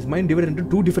வந்துச்சுடா. Is mind divided into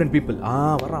 2 different people.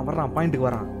 வரான் பாயிண்ட்டுக்கு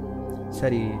வரான்.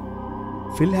 சரி,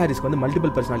 ஃபில் ஹாரிஸ்க்கு வந்து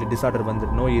மல்டிபிள் பர்சனாலிட்டி டிசார்டர் வந்து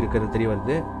நோய் இருக்கிறது தெரிய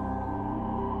வருது.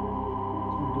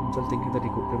 Thinking that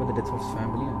he could prevent the death of his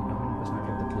family and dominant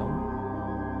personality of the clown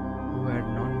who had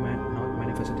not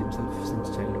manifested himself since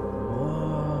childhood.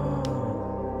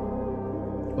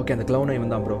 Okay, அந்த clown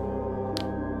இவன் தான் ப்ரோ.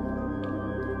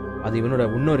 அது இவனோட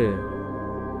இன்னொரு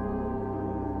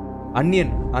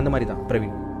அன்னியன் அந்த மாதிரி தான்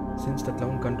Praveen. Since the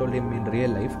clown controlled him in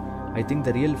real life, I think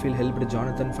the real Phil helped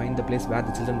Jonathan find the place where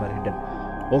the children were hidden.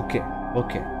 Okay.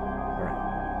 Alright.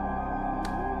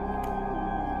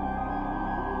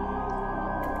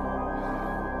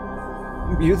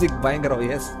 Music பயங்கரம்.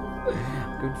 Yes.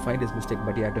 Couldn't find his mistake,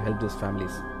 but he had to help those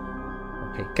families.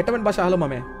 Okay. Ketavan Basha, hello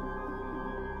mame.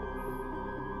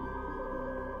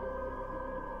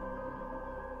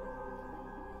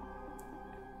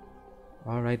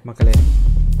 Alright மக்களே,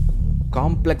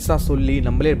 காம்ப்ளெக்ஸா சொல்லி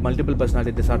நம்மளே multiple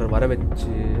personality disorder வர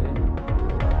வச்சு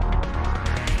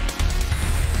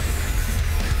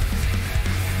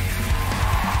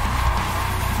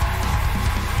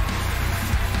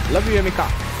love you எமிகா.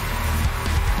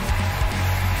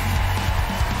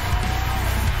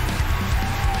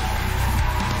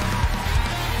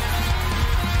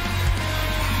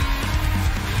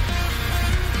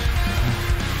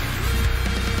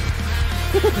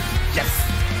 S,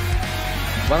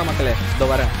 வர மக்களே, இதோ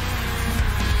வரேன்.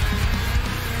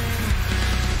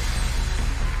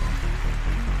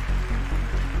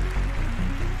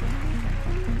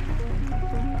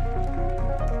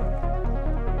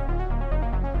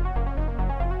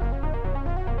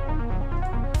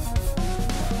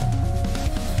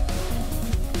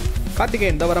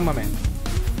 கார்த்திகேயன் இந்த வரம் மாமே.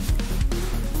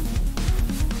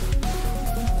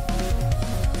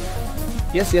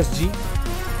 S G.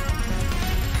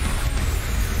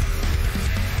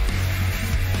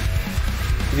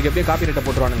 இதுக்கு எப்படியும் காப்பி ரைட்டை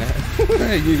போட்டுருவானுங்க.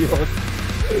 ஐயோ,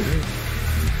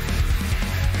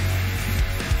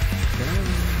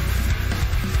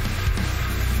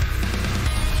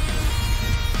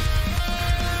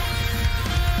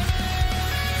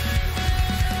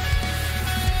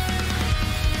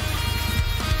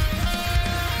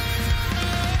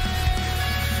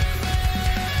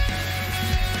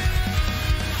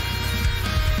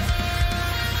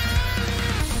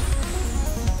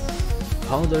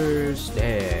 Father's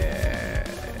Day.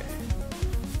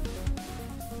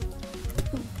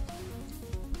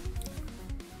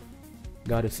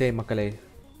 Gotta say மக்களே,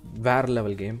 வேற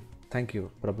level game. Thank you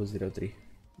Prabhu 03.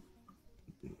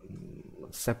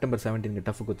 September 17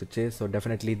 tough குத்துச்சு. So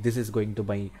definitely this is going to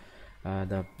by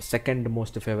the second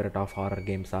most favourite of horror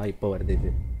கேம்ஸாக இப்போ வருது.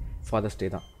 இது ஃபாதர்ஸ் டே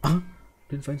தான்.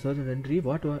 நன்றி.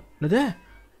 வாட் என்னது?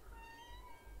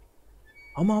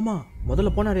 ஆமாம்,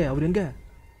 முதல்ல போனாரே அவர் எங்கே?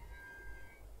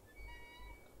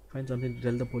 Find something to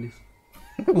tell the police.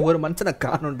 ஒரு மனுஷனை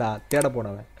காணும்டா, தேட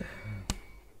போனவன்.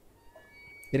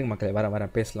 இருங்க மக்களே,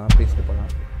 வரேன் பேசலாம், பேசிட்டு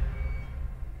போகலாம்.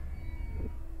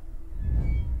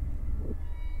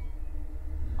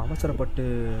 அவசரப்பட்டு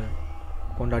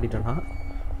கொண்டாடிட்டனா?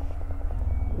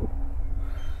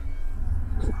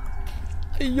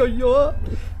 ஐயோ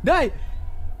டாய்,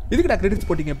 இதுக்குடா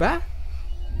கிரெடிட்ஸ் போட்டீங்க இப்போ?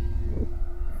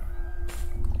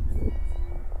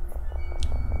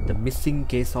 The missing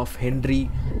case of Henry,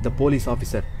 the police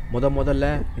officer. முதல்ல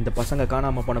இந்த பசங்க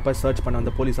காணாமல் போனப்போ சர்ச் பண்ண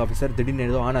அந்த போலீஸ் ஆஃபீஸர் திடீர்னு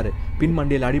ஏதோ ஆனார். பின்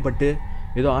மண்டியில் அடிபட்டு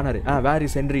ஏதோ ஆனார். Where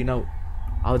is Henry now?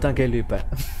 அவர் தான் கேள்வி இப்போ.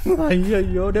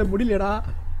 ஐயோ டே, முடியலடா.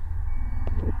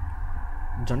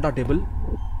 ஜண்டா table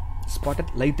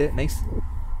spotted, light nice.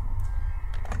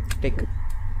 Take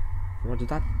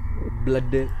தான்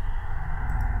பிளட்டு.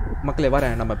 மக்களே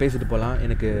வரேன், நம்ம பேசிட்டு போகலாம்.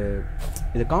 எனக்கு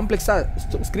இது காம்ப்ளெக்ஸாக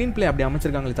ஸ்க்ரீன் பிளே அப்படி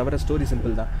அமைச்சிருக்காங்களே தவிர ஸ்டோரி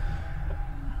சிம்பிள் தான்.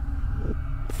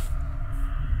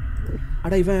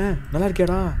 அடா இவன் நல்லா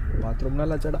இருக்கியாடா? பாத்ரூம்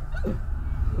நல்லா ஆச்சாடா.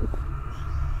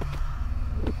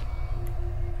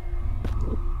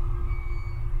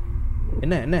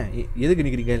 என்ன எதுக்கு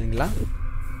நிற்கிறீங்க இல்லைங்களா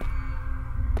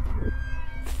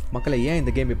மக்களை? ஏன்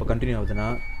இந்த கேம் இப்போ கண்டினியூ ஆகுதுன்னா,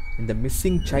 இந்த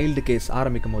மிஸ்ஸிங் சைல்டு கேஸ்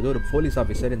ஆரம்பிக்கும் போது ஒரு போலீஸ்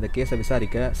ஆஃபீஸர் இந்த கேஸை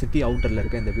விசாரிக்க சிட்டி அவுட்டரில்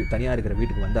இருக்க இந்த தனியாக இருக்கிற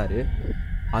வீட்டுக்கு வந்தார்.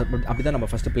 அப்படி தான் நம்ம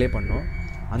ஃபஸ்ட்டு ப்ளே பண்ணோம்.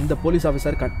 அந்த போலீஸ்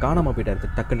ஆஃபீஸர் காணாமல் போயிட்டார்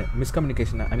டக்குன்னு.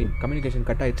 கம்யூனிகேஷன்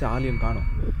கட் ஆகிடுச்சு, ஆலியும் காணும்.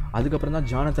 அதுக்கப்புறம் தான்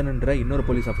ஜானத்தன்ன்ற இன்னொரு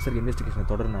போலீஸ் ஆஃபீஸர் இன்வெஸ்டிகேஷனை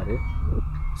தொடர்னார்.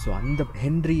 ஸோ அந்த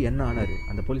ஹென்ரி என்ன ஆனார்,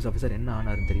 அந்த போலீஸ் ஆஃபீஸர் என்ன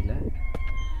ஆனாருன்னு தெரியல.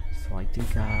 So I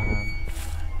think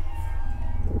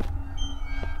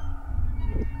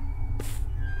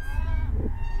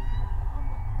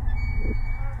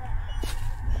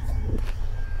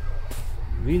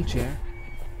wheelchair.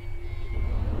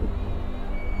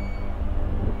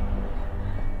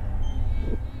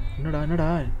 என்னடா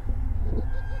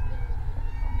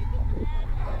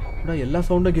எல்லா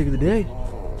சவுண்டும் கேக்குது டேய்.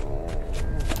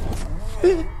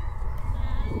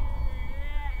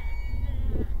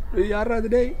 யாரா அது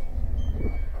டேய்?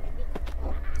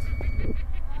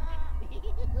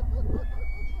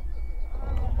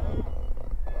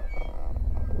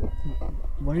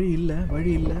 வழி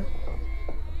இல்ல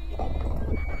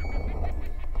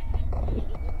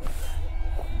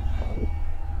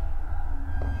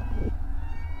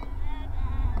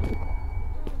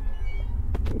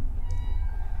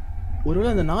ஒருவேளை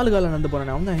அந்த 4 கால நடந்து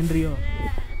போறானே அவன் தான் ஹென்ரியோ.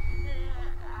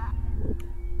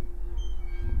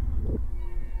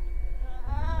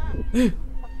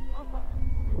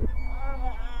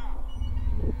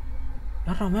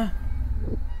 யாரா அவன்?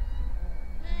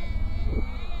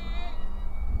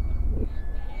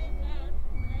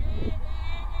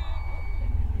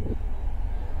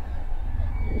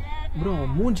 ப்ரோ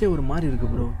மூஞ்சே ஒரு மாதிரி இருக்கு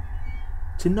ப்ரோ.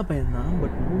 சின்ன பையன் தான்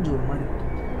பட் மூஞ்சி ஒரு மாதிரி இருக்கு.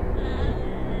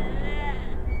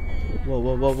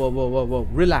 Whoa,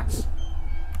 relax.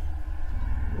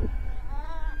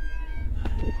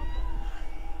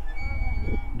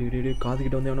 Dude, காது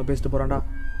கிட்ட வந்து எவனோ பேசிட்டு போறான்டா.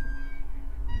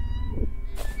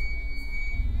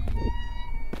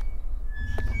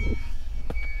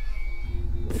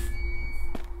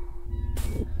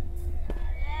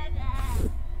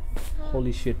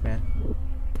 Holy shit, man.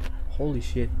 Holy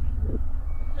shit.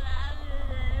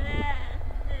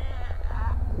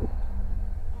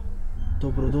 தோ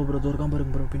ப்ரோ இருக்கான்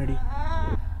பாருங்க ப்ரோ பின்னாடி.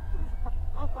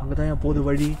 அங்கே தான் போகுது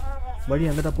வழி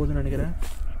அங்கே தான் போகுதுன்னு நினைக்கிறேன்.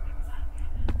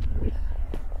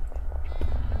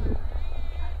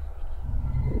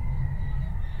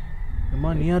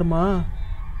 அம்மா நீ யாருமா?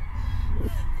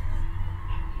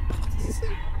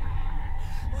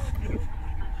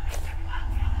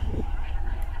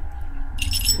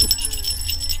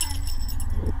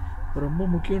 ரொம்ப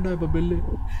முக்கியம்டா இப்போ பெல்லு.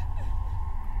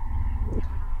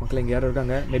 மக்கள் இங்கே யாரும்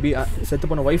இருக்காங்க. மேபி செத்து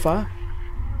போன ஒய்ஃபா?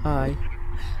 ஹாய்.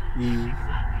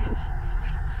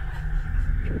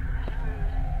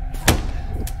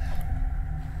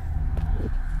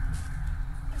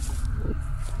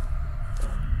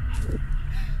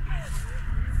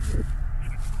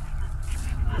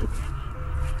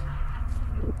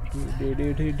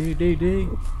 டேய்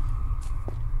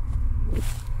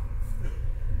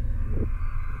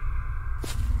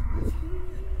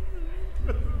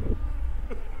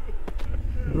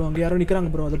ப்ரோ அங்கே யாரோ நிற்கிறாங்க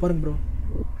ப்ரோ. அதை பாருங்க ப்ரோ.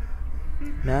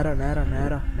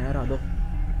 நேரா அதோ.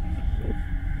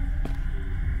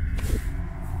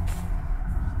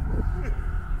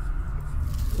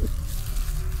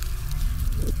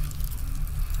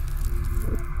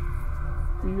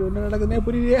 ஐயோ என்ன நடக்குதுன்னே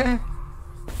புரியலையே.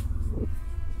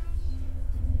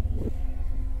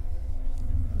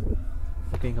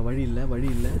 ஓகே இங்கே வழி இல்லை.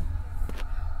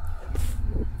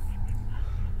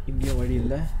 இங்கேயும் வழி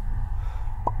இல்லை.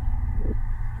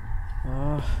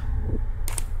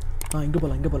 இங்கே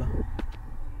போகலாம்.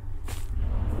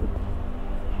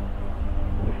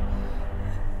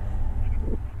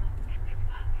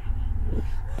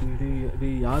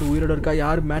 யார் உயிரோட இருக்கா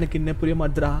யார் மேனுக்கு இன்னும் புரிய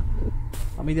மாட்டுறா.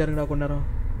 அமைதியாக இருக்குடா கொஞ்ச நேரம்.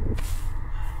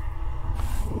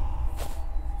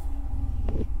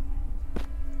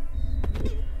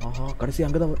 ஆஹா கடைசி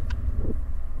அங்கே தான்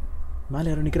மேலே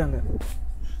யாரும் நிற்கிறாங்க.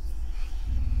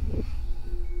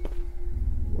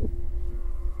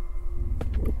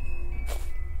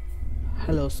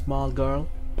 Hello, small girl.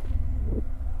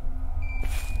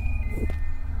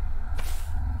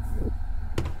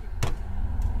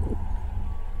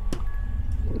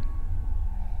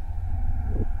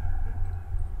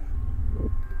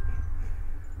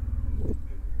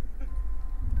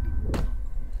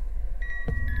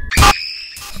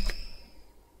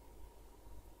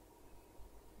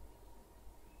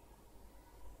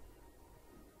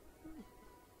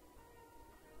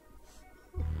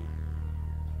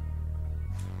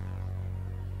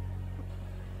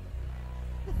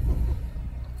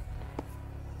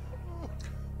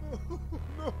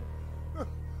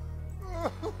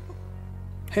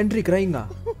 ஹென்ரி கிரைங்கா?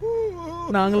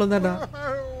 நாங்களும் தான்டா.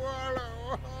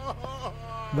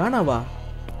 வேணாவா?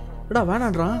 எடா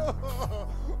வேணான்றான்.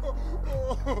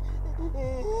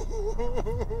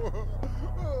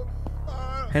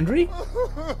 ஹென்ரி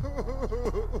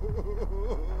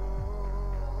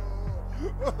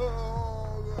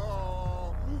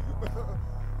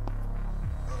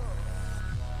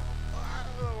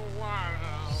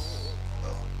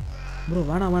ப்ரோ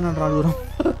வேணான்றா தூரம்.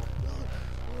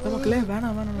 மக்களே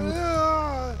வேணாம்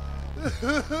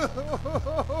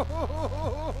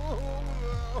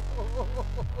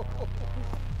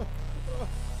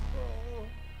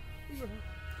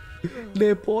டே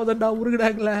போதண்டா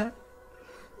உருகுடாங்களே.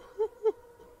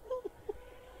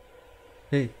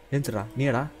 ஏய் ஏன்ச்சுடா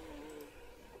நீடா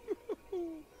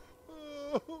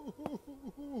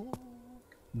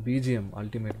பிஜிஎம்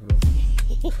அல்டிமேட் ப்ரோ.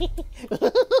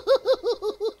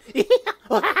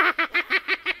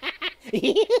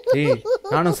 ஏய்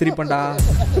நானும் சிரிப்பேன்டா.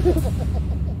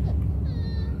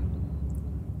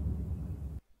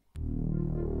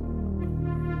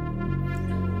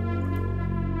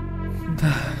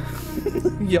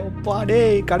 எப்பா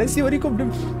டேய் கடைசி வரைக்கும்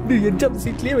இப்படி எக்ஸாம்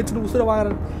சீட்லேயே வச்சுட்டு உசுர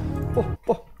வாங்குறேன். போ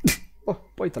போ போ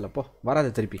போய் தலை போ வராத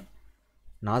திருப்பி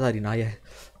நாதாரி நாய.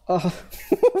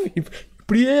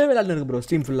 இப்படியே விளையாண்டு இருக்கு ப்ரோ.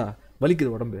 ஸ்ட்ரீம் ஃபுல்லாக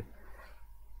வலிக்குது உடம்பு.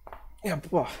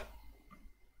 எப்பா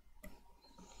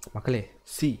மக்களே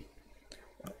சி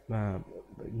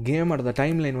கேமோட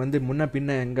டைம் லைன் வந்து முன்ன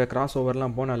பின்ன எங்கே கிராஸ்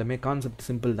ஓவர்லாம் போனாலுமே கான்செப்ட்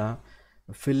சிம்பிள் தான்.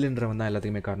 ஃபில்ன்றவன் தான்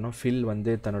எல்லாத்துக்குமே காரணம். ஃபில்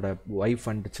வந்து தன்னோட ஒய்ஃப்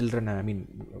அண்ட் சில்ட்ரனை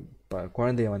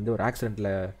குழந்தைய வந்து ஒரு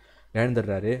ஆக்சிடெண்ட்டில்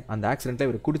இழந்துடுறாரு. அந்த ஆக்சிடெண்ட்டில்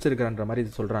இவர் குடிச்சிருக்கிறான்ற மாதிரி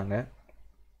இது சொல்கிறாங்க.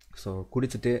 ஸோ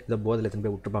குடிச்சிட்டு இதை போதில் எடுத்துன்னு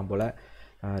போய் விட்டுருப்பான் போல்.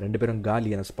 2 பேரும்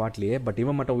காலி அந்த ஸ்பாட்லேயே. பட்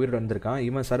இவன் மட்டும் உயிரோடு வந்திருக்கான்.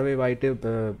 இவன் சர்வைவ் ஆகிட்டு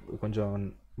இப்போ கொஞ்சம்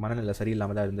மனநிலை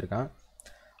சரியில்லாமல் தான் இருந்திருக்கான்.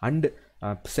 அண்டு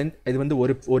இது வந்து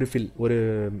ஒரு ஃபில், ஒரு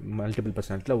மல்டிபிள்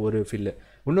பர்சனாலிட்டியில் ஒரு ஃபில்லு.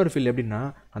 இன்னொரு ஃபில் எப்படின்னா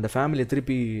அந்த ஃபேமிலியை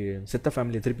திருப்பி செத்த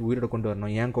ஃபேமிலியை திருப்பி உயிரோட கொண்டு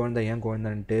வரணும். ஏன்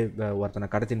குழந்தைன்ட்டு ஒருத்தனை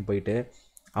கடத்தின்னு போயிட்டு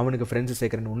அவனுக்கு ஃப்ரெண்ட்ஸு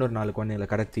சேர்க்குறேன்னு இன்னொரு 4 குழந்தைங்களை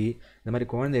கடத்தி இந்த மாதிரி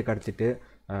குழந்தைய கடத்திட்டு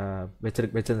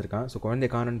வச்சுருந்துருக்கான். ஸோ குழந்தைய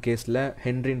காணோன் கேஸில்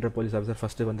ஹென்ரின்ற போலீஸ் ஆஃபீஸர்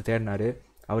ஃபஸ்ட்டு வந்து தேடினார்.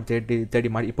 அவர் தேடி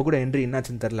இப்போ கூட ஹென்ரி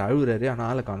என்னாச்சுன்னு தெரில, அழுகுறாரு. ஆனால்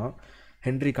ஆளை காணோம்.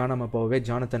 ஹென்ரி காணாமல் போகவே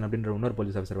ஜானத்தன் அப்படின்ற இன்னொரு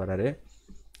போலீஸ் ஆஃபீஸர் வராரு.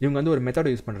 இவங்க வந்து ஒரு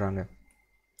மெத்தட் யூஸ் பண்ணுறாங்க,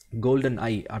 கோல்டன்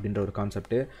ஐ அப்படின்ற ஒரு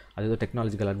கான்செப்ட்டு. அது ஏதோ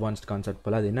டெக்னாலஜிக்கல் அட்வான்ஸ்ட் கான்செப்ட்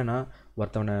போல். அது என்னென்னா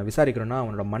ஒருத்தவனை விசாரிக்கிறோன்னா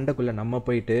அவனோட மண்டைக்குள்ளே நம்ம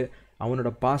போயிட்டு அவனோட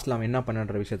பாஸ்ட்டில் அவன் என்ன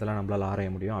பண்ணுற விஷயத்தெல்லாம் நம்மளால் ஆராய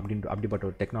முடியும் அப்படிப்பட்ட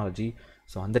ஒரு டெக்னாலஜி.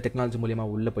 ஸோ அந்த டெக்னாலஜி மூலிமா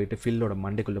உள்ளே போயிட்டு ஃபில்லோட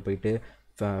மண்டைக்குள்ளே போயிட்டு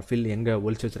ஃபில் எங்கே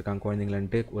ஒழிச்சு வச்சுருக்காங்க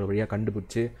குழந்தைங்களன்ட்டு ஒரு வழியாக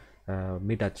கண்டுபிடிச்சி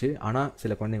மீட் ஆச்சு. ஆனால்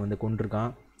சில குழந்தைங்க வந்து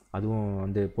கொண்டிருக்கான். அதுவும்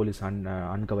வந்து போலீஸ்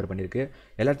அன்கவர் பண்ணியிருக்கு.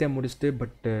 எல்லாத்தையும் முடிச்சுட்டு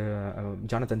பட்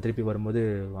ஜானத்தன் திருப்பி வரும்போது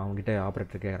அவங்ககிட்ட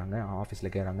ஆப்ரேட்டர் கேட்குறாங்க,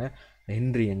 ஆஃபீஸில் கேட்குறாங்க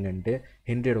ஹென்ரி எங்கன்ட்டு.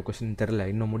 ஹென்ரியோட கொஸ்டின் தெரில,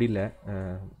 இன்னும் முடியல,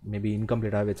 மேபி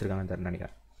இன்கம்ப்ளீட்டாக வச்சுருக்காங்கன்னு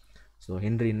நினைக்கிறேன். ஸோ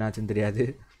ஹென்ரி என்னாச்சுன்னு தெரியாது.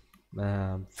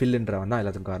 ஃபில்லுன்றவன் தான்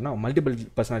எல்லாத்துக்கும் காரணம். மல்டிபிள்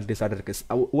பர்சனாலிட்டி டிஸார்டர்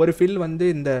இருக்குது. ஒரு ஃபில் வந்து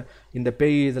இந்த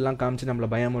பேய் இதெல்லாம் காமிச்சு நம்மளை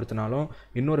பயமுறுத்தினாலும்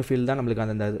இன்னொரு ஃபில் தான் நம்மளுக்கு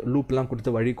அந்த லூப்லாம்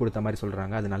கொடுத்து வழி கொடுத்த மாதிரி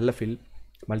சொல்கிறாங்க. அது நல்ல ஃபில்.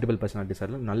 மல்டிபிள் பர்சனாலிட்டி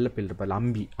டிஸார்டர் நல்ல ஃபில் இருப்பார்.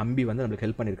 அம்பி வந்து நம்மளுக்கு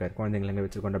ஹெல்ப் பண்ணியிருக்காரு. குழந்தைங்களை எங்கே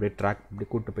வச்சுருக்கோம் அப்படியே ட்ராக் அப்படி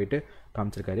கூப்பிட்டு போயிட்டு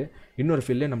காமிச்சிருக்காரு. இன்னொரு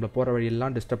ஃபில்லே நம்மளை போகிற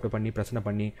வழியெல்லாம் டிஸ்டர்ப் பண்ணி பிரச்சனை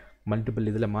பண்ணி மல்டிபிள்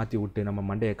இதில் மாற்றி விட்டு நம்ம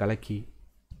மண்டையை கலக்கி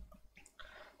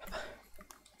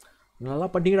நல்லா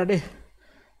பண்ணிக்கடா டே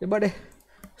எப்பா டே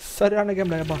சரியான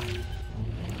கேம்டாப்பா.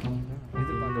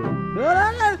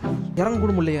 இறங்க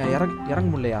கூட முடியலையா, இறங்க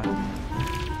முடியலையா.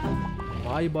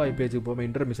 பாய் பேஜுக்கு போவேன்,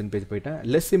 இன்டர்மிஷன் பேஜ் போயிட்டேன்.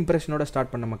 லெஸ் இம்ப்ரெஷனோட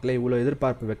ஸ்டார்ட் பண்ண மக்களே. இவ்வளோ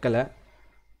எதிர்பார்ப்பு வைக்கலை,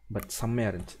 பட்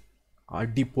செம்மையாக இருந்துச்சு,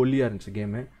 அடி பொல்லியாக இருந்துச்சு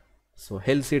கேமு. ஸோ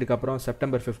ஹெல் சீடுக்கு அப்புறம்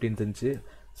செப்டம்பர் 15 இருந்துச்சு,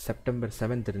 செப்டம்பர்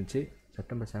 7 இருந்துச்சு.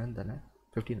 செப்டம்பர் 7 தானே,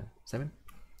 15 7.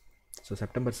 ஸோ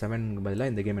செப்டம்பர் 7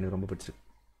 பதிலாக இந்த கேம் எனக்கு ரொம்ப பிடிச்சிருக்கு.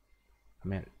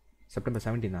 செம்மையாக செப்டம்பர்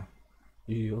 17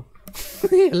 ஐயோ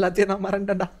எல்லாத்தையும் நான்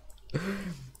மறந்துட்டேன்டா.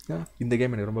 இந்த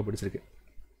கேம் எனக்கு ரொம்ப பிடிச்சிருக்கு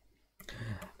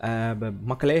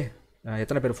மக்களே.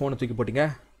 எத்தனை பேர் ஃபோனை தூக்கி போட்டிங்க?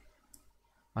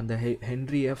 அந்த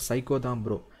ஹென்ரி எஃப் சைக்கோ தான்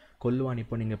ப்ரோ கொல்லுவான்.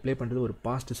 இப்போ நீங்கள் ப்ளே பண்ணுறது ஒரு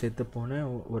பாஸ்ட் செத்து போன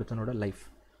ஒருத்தனோட லைஃப்.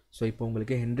 ஸோ இப்போ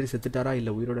உங்களுக்கு ஹென்ரி செத்துட்டாரா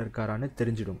இல்லை உயிரோடு இருக்காரான்னு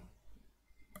தெரிஞ்சிடும்.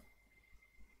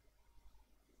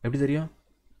 எப்படி தெரியும்?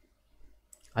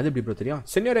 அது எப்படி ப்ரோ தெரியும்?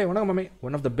 சென்யோரே வணக்கம் மாமே.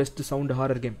 One of the best sound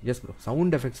horror game. S bro,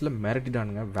 sound எஃபெக்ட்ஸில்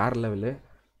மிரட்டிடானுங்க வேறு level.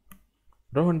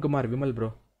 Rohan Kumar Vimal bro,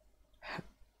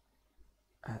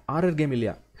 horror game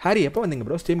இல்லையா? ஹாரி எப்போ வந்தீங்க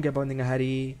ப்ரோ? ஸ்ட்ரீம்க்கு எப்போ வந்தீங்க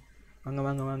ஹாரி? வாங்க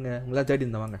வாங்க வாங்க, உங்களா தேடி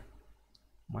இருந்தேன் வாங்க.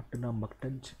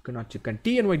 Mutton chicken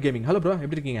TNY gaming. Hello bro,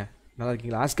 எப்படி இருக்கீங்க? நல்லா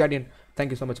இருக்கீங்களா? ஆஸ்கார்டியன்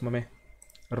தேங்க்யூ ஸோ மச் மாமே.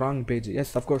 Wrong page.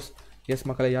 Yes of course S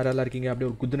மக்களை யாரெல்லாம் இருக்கீங்க அப்படியே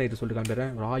ஒரு குட் நைட்டு சொல்லிட்டு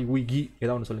காமிடுறேன். ராய் உய்கி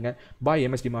ஏதாவது ஒன்று சொல்லுங்கள். பாய்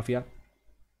MSD mafia.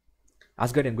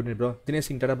 Asgardian good night bro. Dinesh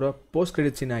Singh Tata bro. Post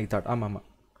credit scene I thought. ஆமாம்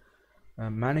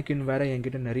மேனக்கின் வேறு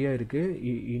என்கிட்ட நிறையா இருக்குது.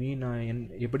 இனி நான்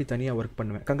எப்படி தனியாக ஒர்க்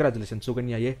பண்ணுவேன். கங்க்ராச்சுலேஷன்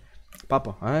சுகன்யாயே.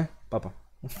 பார்ப்போம் பார்ப்போம்.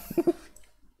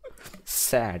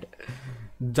 சேட்.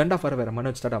 ஜண்டா ஃபார் வேறு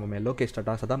மனோஜ் டாடா மாமே. லோகேஷ்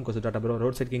டாடா. சதாம் கோசு Tata bro.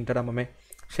 Road side king Tata மாமே.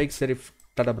 ஷேக் Sharif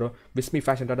Tata bro. விஸ்மி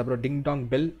fashion Tata bro. டிங் டாங்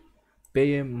பெல்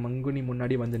பேயே மங்குனி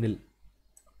முன்னாடி வந்து நில்.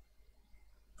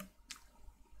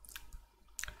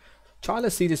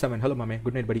 சார்லஸ் CJ7 ஹலோ மாமே.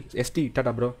 குட் நைட் படி. ST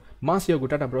Tata bro. மாசியோகு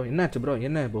Tata bro. என்னாச்சு ப்ரோ?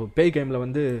 என்ன இப்போ பேய் கேமில்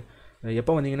வந்து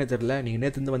எப்போ வந்தீங்கன்னே தெரில. நீங்கள்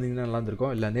நேற்று வந்தீங்கன்னா நல்லா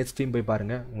இருந்திருக்கும். இல்லை நேற்று ஸ்ட்ரீம் போய்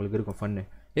பாருங்கள், உங்களுக்கு இருக்கும் fun.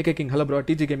 AK king hello bro.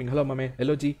 TG gaming hello மாமே.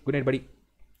 LOG குட் நைட் படி.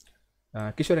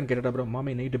 கிஷோரன் கேட்டா ப்ரோ.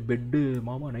 மாமே நைட்டு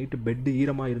பெட்டு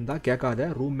ஈரமாக இருந்தால் கேட்காத,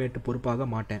 ரூம்மேட்டு பொறுப்பாக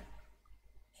மாட்டேன்.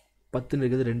 10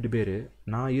 இருக்குது 2 பேர்.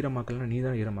 நான் ஈரமாக்கலன்னா நீ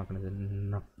தான் ஈரமாக்கினது.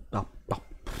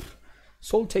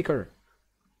 சோல் டேக்கர்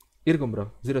இருக்கும் bro.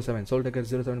 07 soul taker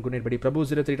 07 good night படி. பிரபு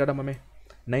 03 டாடா மாமே.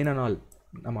 9 நாள்.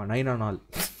 ஆமாம் 9 நாள்.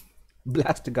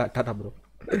 Blast Tata bro.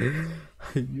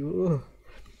 ஐயோ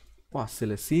பா,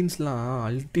 சில சீன்ஸ்லாம்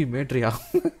அல்டிமேட்ரியா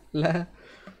இல்லை,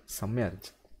 செம்மையாக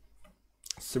இருந்துச்சு.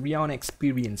 சரியான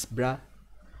எக்ஸ்பீரியன்ஸ் ப்ரா.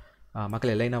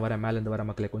 மக்களை லைனாக வர மேலேருந்து வர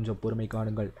மக்களை கொஞ்சம் பொறுமை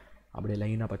காணுங்கள். அப்படியே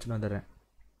லைனாக பச்சுன்னு வந்துடுறேன்.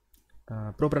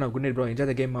 Bro Pranav good night bro. Enjoy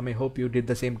the game மாமே. Hope you did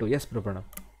the same to. S bro Pranav,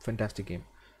 fantastic game.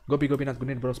 Gopinath good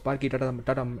night bro. Sparky Tata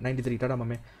 93 Tata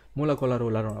மாமே. மூலக்கோளாறு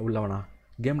உள்ளவனா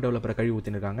கேம் டெவலப்பரை கழுவி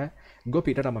ஊற்றிருக்காங்க.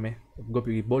 கோபி டாடா மாமே.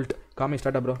 Gopi bolt Kamesh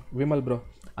Tata bro. Vimal bro.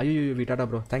 ஐயோ UV Tata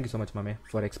bro. Thank you so much மாமே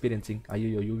ஃபார் எக்ஸ்பீரியன்சிங்.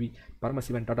 ஐயோ UV.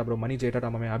 Paramasivan Tata bro. மணி ஜெய் டாடா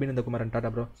மாமே. Abhinandakumaran Tata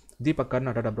bro. Deepak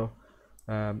கர்ணா Tata bro.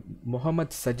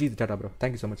 Mohammed Sajid Tata bro.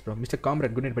 Thank you so much bro. Mister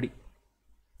comrade good night படி.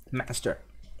 Master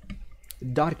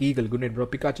dark eagle good night bro.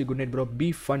 பிகாச்சி good night bro. B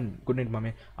fun good night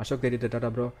மாமே. Ashok தேரிட்ட Tata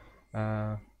bro.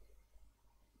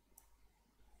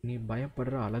 நீ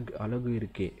பயப்படுற அழகு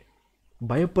இருக்கே,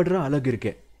 பயப்படுற அழகு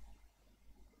இருக்கே,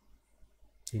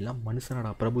 எல்லாம்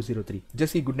மனுஷனாடா. பிரபு 03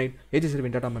 ஜெஸி குட் நைட். ஏஜி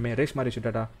சிறுவின் டாடா மாமே. Reshma rash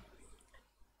Tata.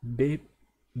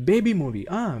 Baby movie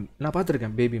நான்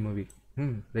பார்த்துருக்கேன். Baby movie.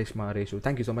 Reshma rash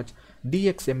thank you so much.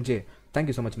 டிஎக்ஸ்எம்ஜே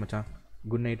thank you so much மச்சான்.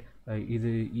 Good night. இது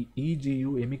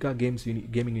இஜியூ எமிகா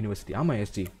கேமிங் யூனிவர்சிட்டி. ஆமாம்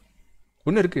எஸ்ஜி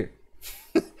ஒன்று இருக்குது.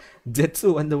 ஜெட்ஸு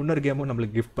வந்து இன்னொரு கேமும்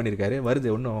நம்மளுக்கு கிஃப்ட் பண்ணியிருக்காரு. வருது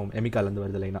ஒன்றும் எமிகாலேருந்து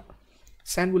வருது லைனா.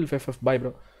 சான்வுல்ஃப் FF bye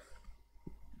bro.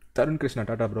 Tarun Krishna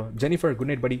Tata bro. Jennifer good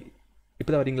night படி.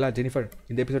 இப்போ தான் வரீங்களா ஜெனிஃபர்?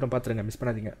 இந்த எபிசோடும் பார்த்துருங்க, மிஸ்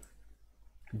பண்ணாதீங்க.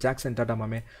 ஜாக்சன் டாடா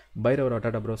மாமே. பைரவரா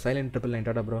Tata bro. Silent 999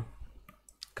 Tata bro.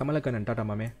 Kamalakannan Tata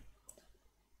மாமே.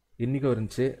 இன்றைக்கும்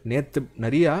இருந்துச்சு. நேற்று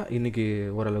நிறையா, இன்றைக்கி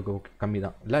ஓரளவுக்கு கம்மி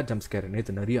தான். இல்லை ஜம்ப் ஸ்கேர்.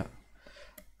 நேற்று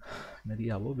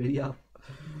நிறையாவோ வெறியா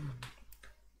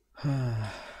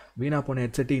வீணா போன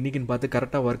ஹெட்செட்டு இன்றைக்கின்னு பார்த்து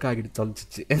கரெக்டாக ஒர்க் ஆகிட்டு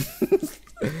தொலைச்சிச்சு.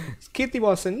 கீர்த்தி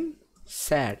Vasan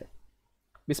chat.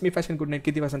 விஸ்மி fashion good night.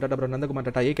 கீர்த்தி Vasan Tata bro. Nandakumar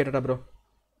Tata. AK Tata bro.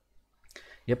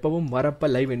 எப்பவும் வரப்போ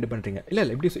லைவ் எண்டு பண்ணுறீங்க. இல்லை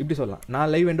இப்படி சொல்லலாம். நான்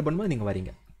லைவ் எண்டு பண்ணும்போது நீங்கள்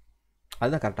வரீங்க,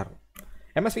 அதுதான் கரெக்டாக இருக்கும்.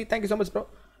 MSV thank you so much bro.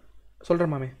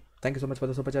 சொல்கிறேன் மாமே. Thank you so much for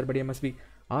the super sir படி. MSV.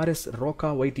 RS Roca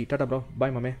YT Tata bro.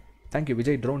 பாய் மாமே. Thank you.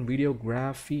 Vijay drone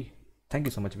videography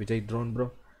thank you so much Vijay drone bro.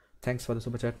 Thanks for the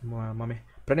super chat மாமே.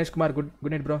 பிரணேஷ்குமார்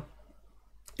குட் நைட் ப்ரோ.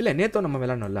 இல்லை நேற்றோ நம்ம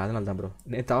விளாட்ணும் இல்லை, அதனால தான் ப்ரோ.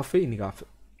 நேற்று ஆஃபு, இன்றைக்கி ஆஃபு.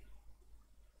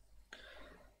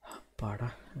 பாடா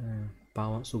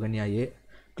பாவம் சுகன்யா ஏ.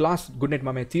 கிளாஸ் குட் நைட்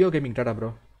மாமே. தியோ gaming Tata bro.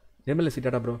 நிர்மலசி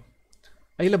Tata bro.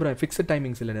 இல்லை ப்ரோ ஃபிக்ஸட்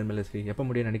டைமிங்ஸ் இல்லை நிர்மலசி, எப்போ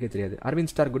முடியும் நினைக்க தெரியாது.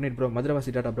 Aravind star good night bro.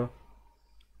 மதுரவாசி Tata bro.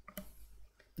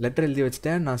 Letter எழுதி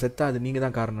வச்சுட்டேன், நான் செத்தா அது நீங்கள்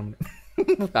தான் காரணம்னு.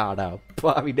 ஆடா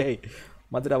பாவிடே.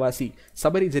 மதுரவாசி.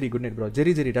 சபரி ஜெரி குட் நைட் ப்ரோ.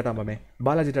 ஜெரி டாடா மாமே.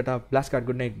 Balaji Tata. பிளாஸ்கார்ட்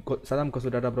good night. Saddam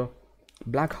கொசு Tata bro.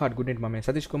 Black heart good night மாமே.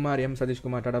 Satishkumar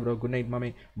Satishkumar Tata bro. Good night மாமே.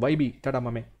 வைபி டாடா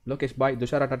மாமே. லோகேஷ் பாய்.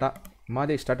 துஷாரா டாடா.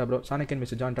 மாதேஷ் டாடா ப்ரோ. சாணக்கியன்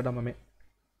மிஸ்டர் ஜான் டாடா மாமே.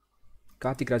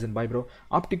 Karthik Rajan bye bro.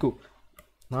 ஆப்டிக்கு.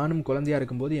 நானும் குழந்தையாக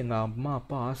இருக்கும்போது எங்கள் அம்மா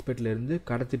அப்பா ஹாஸ்பிட்டலில் இருந்து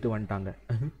கடத்திட்டு வந்துட்டாங்க.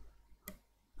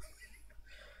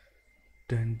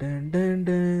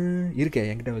 இருக்கே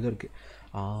என்கிட்ட எதுவும் இருக்கு.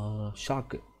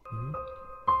 ஷாக்கு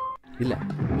இல்லை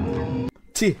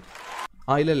சி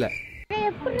இல்லை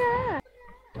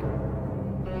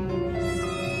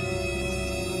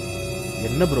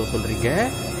என்ன ப்ரோ சொல்கிறீங்க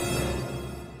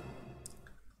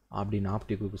அப்படின்னு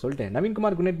ஆப்டிக்கு சொல்லிட்டேன்.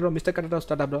 Naveenkumar good night bro. Mister கட்டா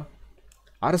டாடா ப்ரோ.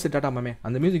 ஆர்எஸ் டாடா மாமே.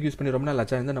 அந்த மியூசிக் யூஸ் பண்ணி ரொம்ப நாள்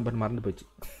ஆச்சா, எந்த நம்பர் மறந்து போச்சு.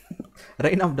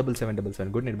 Rain of 7777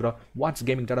 good night bro. Watts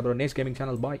gaming Tata bro. Naze gaming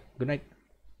channel bye good night.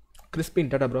 Crispin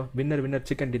Tata bro. Winner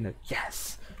chicken dinner S.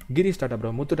 Girish Tata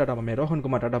bro. முத்து டாடா மாமே. ரோஹன்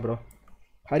குமார் டாடா ப்ரோ.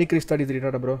 ஹரிகிரிஷ் 33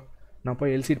 டாடா ப்ரோ. நான்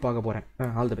போய் எல்சிட் பார்க்க போகிறேன்.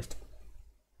 All the best.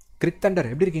 Kirik Thunder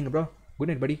எப்படி இருக்கீங்க ப்ரோ? குட்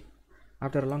நைட் படி.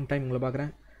 After long time உங்களை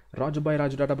பார்க்குறேன்.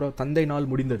 ராஜு டாடா ப்ரோ. தந்தை நாள்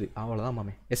முடிந்தது அவ்வளோதான்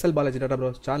மாமே. SL Balaji Tata bro.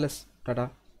 Charles Tata.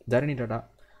 Dharani Tata.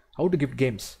 How to gift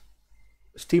games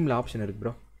ஸ்டீமில் option இருக்குது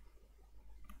ப்ரோ.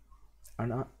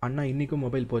 அண்ணா இன்றைக்கும்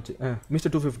மொபைல் போச்சு.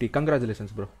 Mister 250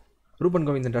 congratulations bro. Ruban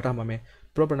Govindan Tata மாமே.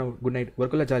 Bro Pranav good night.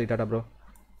 ஒர்க்குள்ள jolly Tata bro.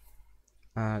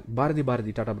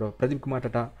 Bharathi Tata bro. Pradeep Kumar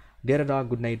Tata. டேரடா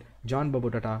good night. John Babu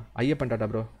Tata. Ayyappan Tata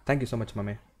bro. Thank you so much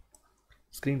மாமே.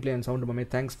 ஸ்க்ரீன் பிளே அண்ட் சவுண்ட் மாமே.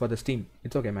 Thanks for the steam.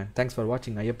 It's okay man. Thanks for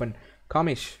வாட்சிங். Ayyappan.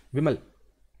 Kamesh. Vimal.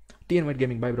 TN white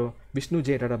gaming bye bro. Vishnu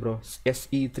J Tata bro.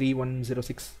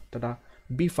 SE3106 Tata.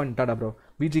 B fun Tata bro.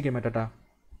 Viji gamer Tata.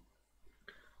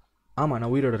 ஆமாம்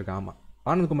நான் உயிரோடு இருக்கேன். ஆமாம்.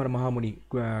 ஆனந்த்குமார் மகாமுனி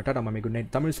டாடா மாமே. Good night.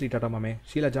 Tamil Sri Tata மாமே.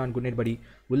 ஷீலா ஜான் குட் நைட் படி.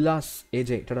 Ullas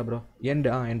AJ Tata bro.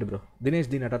 End bro.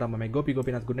 Dinesh Dheena Tata மாமே.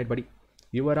 கோபிநாத் குட் நைட் படி.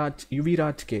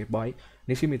 யுவிராஜ் கே பாய்.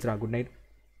 நிஷிமித்ரா குட் நைட்.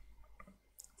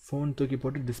 ஃபோன் தூக்கி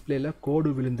போட்டு டிஸ்பிளேல கோடு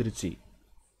விழுந்துருச்சு.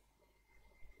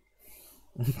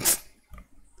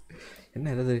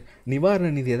 என்ன ஏதாவது நிவாரண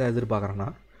நிதி எதாவது எதிர்பார்க்குறேன்னா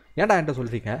ஏன்டா என்கிட்ட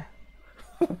சொல்கிறீங்க?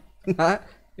 நான்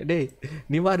டேய்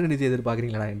நிவாரண நிதி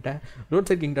எதிர்பார்க்குறீங்களா என்கிட்ட? Road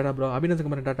side king Tata bro,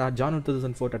 Abhinandakumaran tata, John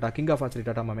 2004 tata, king of archery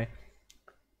tata மாமே,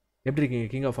 எப்படி இருக்கீங்க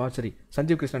king of archery?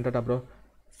 Sanjeev Krishnan tata bro,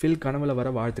 fill கனவுல வர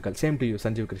வாழ்த்துக்கள். Same to you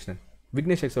Sanjeev Krishnan.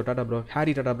 Vignesh Exo tata bro,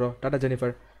 Harry tata bro, tata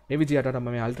Jennifer, ஏவிஜியா tata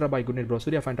மாமே, ultra bye good night bro,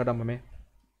 Surya fan tata மாமே.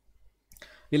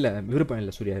 இல்லை விருப்பம்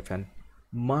இல்லை சூர்யா ஃபேன்.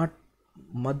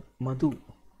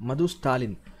 மது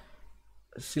ஸ்டாலின்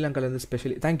ஸ்ரீலங்காலேருந்து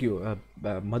ஸ்பெஷலி தேங்க்யூ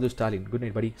மது ஸ்டாலின் குட்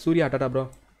நைட் படி. Surya tata bro,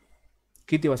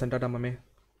 Keerthivasan tata மாமே,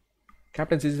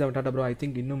 captain CC7 tata bro. I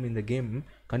think இன்னும் இந்த game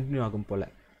continue ஆகும் போல்.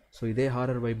 ஸோ இதே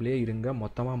ஹாரர் வைப்லேயே இருங்க,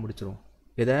 மொத்தமாக முடிச்சிடும்.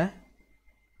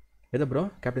 எதை bro?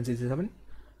 Captain CC7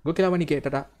 கோகிலாவணி K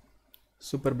tata,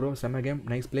 super bro, செம்ம கேம்,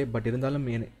 நைஸ் ப்ளே. பட் இருந்தாலும்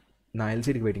நான்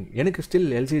எல்சிடிக்கு வெயிட்டிங். எனக்கு ஸ்டில்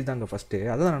எல்சிடி தாங்க ஃபஸ்ட்டு.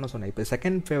 அதான் நான் சொன்னேன். இப்போ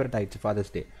செகண்ட் ஃபேவரட் ஆகிடுச்சு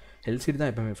ஃபாதர்ஸ் டே. எல்சிடி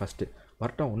தான் எப்போவுமே ஃபஸ்ட்டு.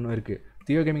 வரட்டும் ஒன்றும் இருக்குது.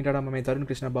 தியோ கேமிங் டாடா மாமே, தருண்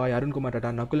கிருஷ்ணா பாய், Arunkumar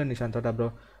tata, நக்குலன் Nishanth tata bro,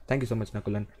 thank you so much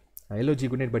நக்குலன். LOG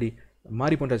good night படி.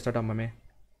 மாரி போன்றாஜ் டாட்டா மாமே,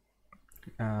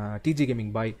 டிஜி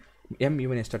கேமிங் பாய்,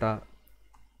 யுவனேஷ் டாட்டா,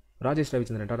 ராஜேஷ்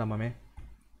ரவிச்சந்திரன் டாட்டா மாமே.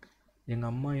 எங்கள்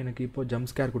அம்மா எனக்கு இப்போது ஜம்ப்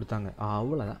ஸ்கேர் கொடுத்தாங்க,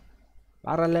 அவ்வளோதான்,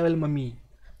 வேறு level mummy.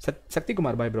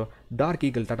 Sakthikumar bye bro, dark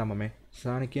eagle tata மாமே,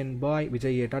 சாணக்கியன் பாய்,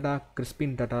 Vijay tata,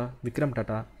 Crispin tata, Vikram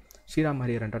tata, Sriram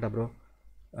Hariharan tata bro.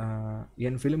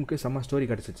 என் ஃபிலிமுக்கு செம்ம ஸ்டோரி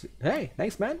கிடச்சிச்சு. Hey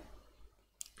nice man.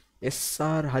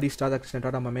 SR Harish Radhakrishnan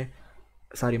tata மாமே,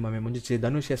 சாரி மாமே முடிஞ்சிச்சு.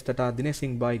 Dhanush S tata, Dinesh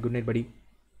Singh bye good night படி.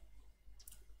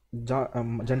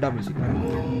 ஜெண்டா மியூசிக்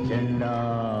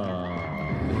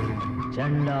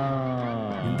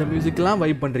இந்த மியூசிக்லாம்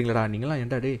வைப் பண்ணுறீங்களா நீங்களாம்?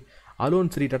 ஏன்டா டே. அலோன்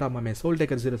ஸ்ரீ டாட்டா மாமே, சோல்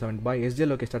டேக்கர் 07 பாய், எஸ்ஜே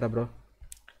லோகேஷ் டாட்டா ப்ரோ.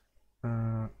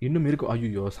 இன்னும் இருக்கும்.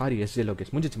 ஐயோ சாரி எஸ்ஜே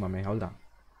லோகேஷ், முடிஞ்சிச்சு மாமே, அவ்வளோதான்.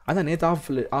 அதான் நேற்று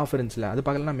ஆஃப் இருந்துச்சுல, அது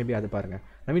பார்க்கலாம். மேபி அது பாருங்கள்.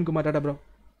 Naveenkumar tata bro,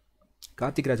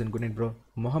 Karthik Rajan good night bro.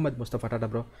 Mohammed Mustafa tata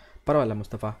bro, பரவாயில்ல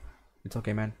Mustafa, it's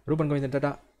okay man. Ruban Govindan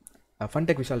tata,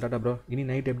 ஃபன்டெக் Vishal tata bro. இனி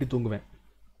நைட் எப்படி தூங்குவேன்,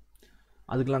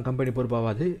 அதுக்கெலாம் company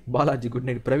பொறுப்பாகாது. Balaji good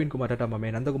night. Praveenkumar tata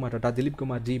மாமே, Nandakumar tata, Dilip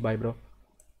Kumar G bye bro.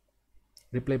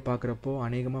 Reply பார்க்குறப்போ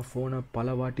அநேகமாக ஃபோனை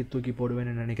பல வாட்டி தூக்கி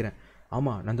போடுவேன்னு நினைக்கிறேன்.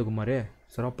 ஆமாம் நந்தகுமாரே,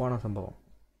 சிறப்பான சம்பவம்.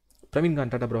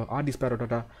 Praveenkanth tata bro, RT Sparrow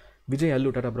tata, Vijay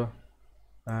அல்லு tata bro,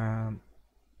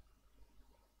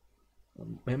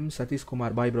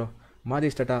 Satishkumar bye bro,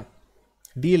 Madhesh tata,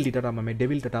 TLD tata மாமே,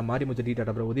 devil tata, Marimuthu D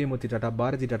tata bro, Udayamurthy tata,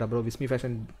 Bharathi tata bro, விஸ்மி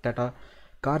fashion tata,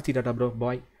 Karthi tata bro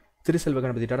bye, திருசெல்வ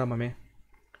Ganapathi tata மாமே,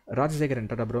 Rajasekaran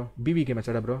tata bro, PV games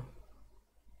tata bro.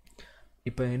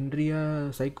 இப்போ ஹென்ரியா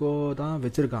psycho தான்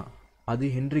வச்சுருக்கான், அது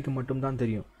ஹென்ரிக்கு மட்டும்தான்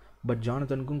தெரியும். But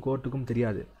ஜானத்தனுக்கும் கோர்ட்டுக்கும்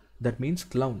தெரியாது. That means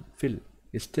clown Phil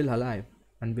is still alive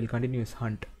and will continue his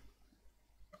hunt.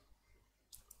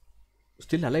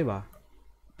 Still அலைவா?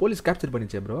 Police capture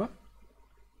பண்ணிச்சே bro.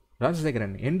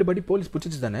 Rajasekaran end படி police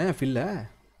பிடிச்சிச்சு தானே ஃபில்லை?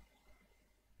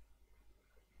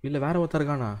 இல்லை வேற ஒருத்தர்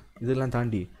இருக்கானா இதெல்லாம்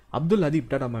தாண்டி? அப்துல்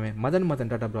அதீப் டாட்டா மாமே,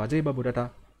 Madan tata bro, Ajay Babu tata,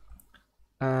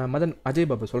 Ajay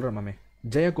Babu சொல்கிறேன் மாமே.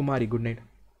 Jeyakumari good night.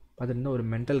 அது இன்னும் ஒரு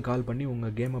மென்டல் கால் பண்ணி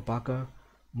உங்கள் கேமை பார்க்க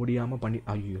முடியாமல் பண்ணி,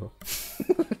 ஐயோ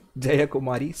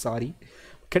ஜெயக்குமாரி சாரி.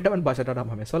 கெட்டவன் பாஷா டாடா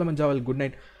மாமே, சோலமன் ஜாவல் குட்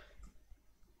நைட்.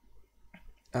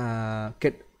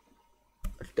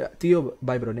 தியோ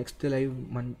பாய் ப்ரோ, நெக்ஸ்ட் லைவ்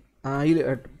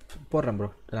போடுறேன் ப்ரோ,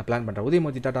 நான் பிளான் பண்ணுறேன்.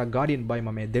 உதயமூர்த்தி டாட்டா, கார்டியன் பாய்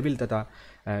மாமே, devil tata,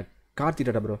 Karthi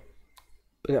tata bro.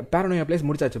 பேரனோயா place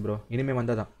முடிச்சாச்சு ப்ரோ, இனிமேல்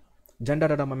வந்தால் தான். ஜெண்டா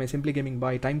டாட்டா மாமே, simply gaming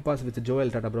bye, time pass with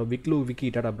Joel tata bro, Vicky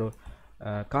tata bro,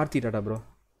 Karthi tata bro.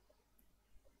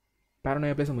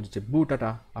 பேரனோயா place முடிச்சிச்சு. பூ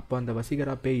டாட்டா. அப்போ அந்த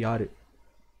வசீகரா பேய் யார்?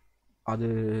 அது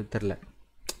தெரில,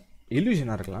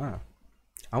 இல்யூஷனாக இருக்கலாம்,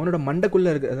 அவனோட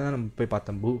மண்டைக்குள்ளே இருக்கிறதான் நம்ம போய்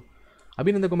பார்த்தோம். பூ.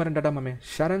 அபிநந்தகுமாரன் டாட்டா மாமே,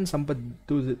 ஷரண் சம்பத்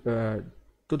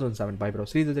 2007 பாய் ப்ரோ,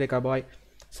 ஸ்ரீதுரேகா பாய்,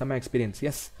 செம்ம experience.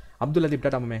 S Abdul Adeeb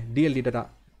tata மாமே, TLD tata,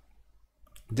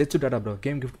 Zetsu tata bro.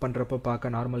 Game gift பண்ணுறப்போ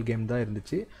பார்க்க நார்மல் கேம் தான்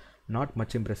இருந்துச்சு, நாட்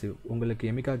மச் இம்ப்ரெசிவ். உங்களுக்கு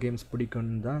எமிகா கேம்ஸ்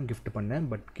பிடிக்குன்னு தான் கிஃப்ட் பண்ணேன்,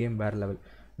 பட் கேம் வேறு லெவல்.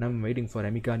 நம் waiting for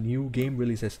எமிகா new game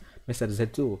releases. Mister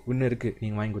Zetsu இன்னும் இருக்குது,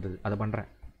 நீங்கள் வாங்கி கொடுத்தது, அதை பண்ணுறேன்.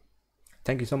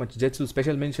 Thank you so much Zetsu,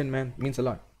 special mention man, means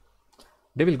allot.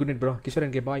 Devil good night bro,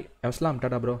 Kishoran K பாய், அஸ்லாம்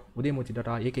tata bro, Udayamurthy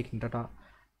tata, AK king tata,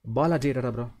 Balaji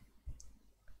tata bro.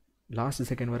 Last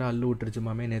second வர அல்லு விட்டுருச்சு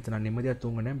மாமே. நேற்று நான் நிம்மதியாக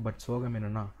தூங்கினேன், பட் சோகம்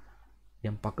என்னென்னா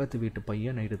என் பக்கத்து வீட்டு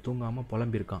பையன் நைட்டு தூங்காமல்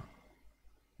புலம்பியிருக்கான்.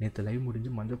 நேற்று லைவ்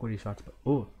முடிஞ்சு மஞ்சள் கோழி ஷார்ட்ஸ்.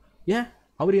 ஓ ஏன்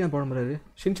அவர் ஏன் புலம்புறாரு?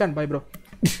 Shinchan bye bro,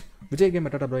 Vijay game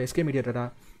tata bro, SK media tata,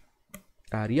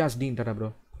 Riyaz dean tata bro,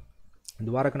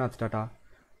 Dwarakanath tata.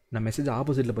 நான் மெசேஜ்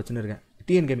ஆப்போசிட்டில் பச்சுன்னு இருக்கேன்.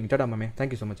 டிஎன் கேமிங் டாட்டா மாமே,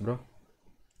 thank you so much bro.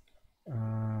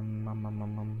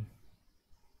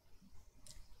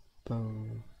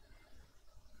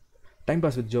 Time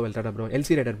pass with Joel tata bro,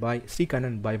 LC rider bye, Sri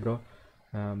Kannan bye bro,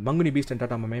 மங்குனி Beast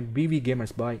tata மாமே, PV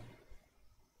gamers பாய்,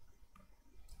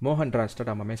 மோகன் ராஜ்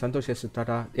டாடா மாமே. Santhosh S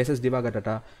Tata. SS Diwakar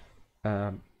Tata.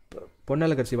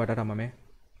 பொன்னலகர் Siva Tata மாமே.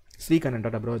 Srikannan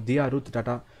Tata bro. தியா Ruth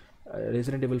Tata.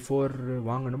 Resident எவில் 4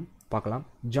 வாங்கணும் பார்க்கலாம்.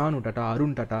 Janu Tata.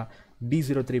 Arun Tata.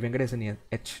 D03 Venkatesan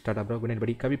H Tata bro. Good night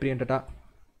படி. கவிப்பிரியன் Tata.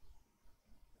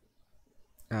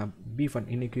 B fun.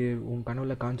 இன்றைக்கி உன்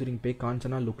கனவுல காஞ்சூரிங் பே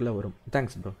காஞ்சனா லுக்கில் வரும்.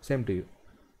 Thanks bro. Same to you.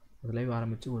 அது லைவ்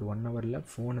ஆரம்பித்து ஒரு 1 ஹவரில்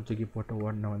ஃபோனை தூக்கி போட்டு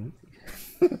ஓடின வந்து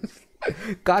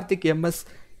Karthik MS.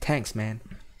 Thanks man.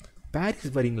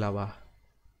 Paris வரீங்களாவா?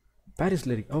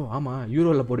 பாரிஸில் இருக்கு. ஓ ஆமாம்,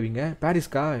 யூரோவில் போடுவீங்க.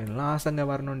 பாரிஸ்க்கா? எல்லாம் ஆசைங்க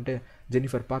வரணுன்ட்டு.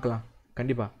 ஜெனிஃபர் பார்க்கலாம்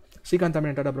கண்டிப்பாக. ஸ்ரீகாந்த்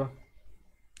தமிழ் டாடா ப்ரோ.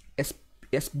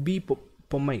 எஸ்பி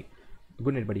பொம்மை.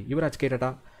 குட் நைட் படி. Yuvraj K Tata.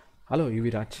 Hello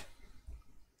யுவிராஜ்.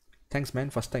 Thanks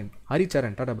man. First time.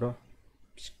 Haricharan Tata bro.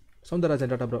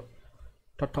 Soundararajan Tata bro.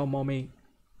 Tata மாமி.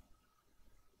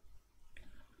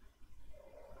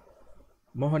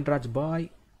 மோகன்ராஜ் பாய்.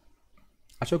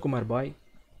 அசோக் குமார் பாய்.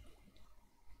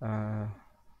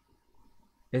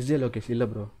 எஸ்ஜே லோகேஷ். இல்லை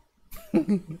ப்ரோ,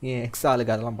 என் எக்ஸ்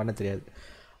ஆளுக்கு அதெல்லாம் பண்ண தெரியாது.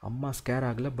 அம்மா ஸ்கேர்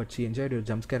ஆகலை, but she enjoyed your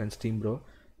jump scare and stream bro.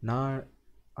 நான்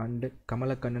அண்டு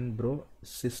கமலக்கண்ணன் ப்ரோ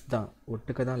சிஸ் தான்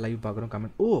ஒட்டுக்க தான் லைவ் பார்க்குறோம்.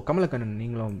 கமெண்ட். ஓ கமலக்கண்ணன்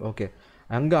நீங்களும்? ஓகே.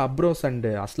 அங்கே அப்ரோஸ்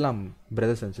அண்டு அஸ்லாம்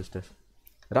brothers and sisters.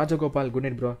 Rajagopal good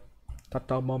night bro.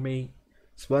 Tata மாமே.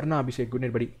 ஸ்வர்ணா அபிஷேக் குட்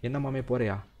நைட் படி. என்ன மாமே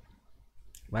போகிறையா?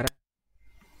 வேற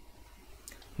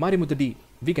Marimuthu D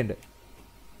weekend.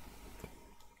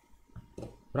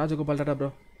 Rajagopal Tata bro.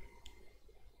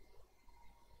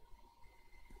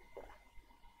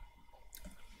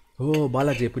 ஓ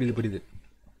பாலாஜி, புரியுது.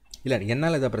 இல்லை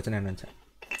என்னால் எதாவது பிரச்சனை நினச்சேன்.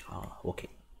 ஓகே.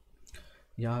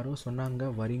 யாரோ சொன்னாங்க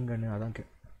வரீங்கன்னு, அதான்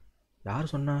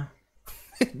யார் சொன்னா?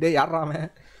 டே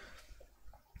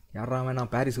யாராவன்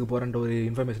நான் பாரிஸுக்கு போகிறேன்ட்டு ஒரு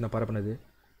இன்ஃபர்மேஷனை பரப்புனது.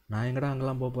 நான் எங்கடா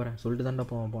அங்கெல்லாம் போகிறேன் சொல்லிட்டு தான்டா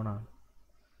போனான்.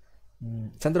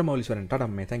 சந்திரமௌலீஸ்வரன் டாடா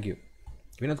மே. தேங்க்யூ.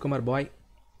 வினோத்குமார் பாய்.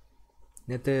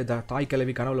 நேற்று தாய்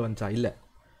கிளவி கனவுல வந்துச்சா? இல்லை.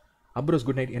 அப்ரோஸ்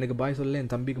குட் நைட். எனக்கு பாய் சொல்ல,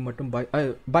 என் தம்பிக்கு மட்டும் பாய்.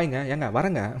 பாய்ங்க ஏங்க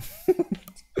வரேங்க.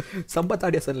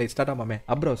 சம்பத்தாடியா சன்லைட் டாடா மாமே.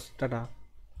 அப்ரோஸ் டாடா.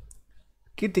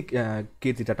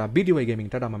 கீர்த்தி டாடா. பிடிஒய்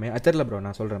கேமிங் டாடா மாமே. தெரில ப்ரோ,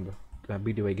 நான் சொல்கிறேன் bro.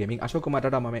 PTY gaming. Ashok Kumar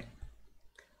Tata மாமே.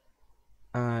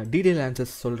 டீடைல்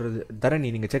ஆன்சர்ஸ் சொல்கிறது தரணி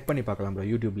நீங்கள் செக் பண்ணி பார்க்கலாம் ப்ரோ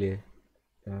யூடியூப்லேயே.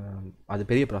 அது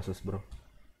பெரிய ப்ராசஸ் ப்ரோ.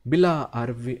 பில்லா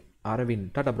அரவின்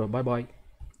டாடா ப்ரோ.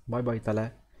 பாய் தலை.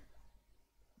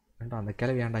 ஏன்டா அந்த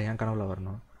கிளவி ஏன்டா என் கனவுல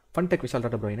வரணும்? ஃபன்டெக் Vishal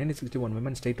Tata bro. In 1961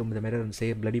 women stayed to the mirror and say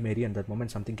Bloody Mary, and that moment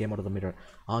something came out of the mirror.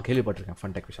 கேள்விப்பட்டிருக்கேன்.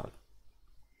 ஃபன்டெக் விஷால்.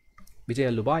 விஜய்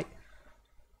அல்லு பாய்.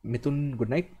 Mithun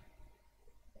good night.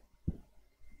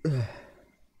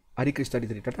 Harikrishna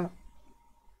 33 Tata.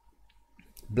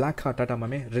 Black heart Tata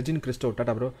மாமே. ரெஜின் கிறிஸ்டோ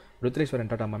டாடா ப்ரோ.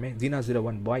 ருத்ரேஸ்வரன் டாடா மாமே. தீனா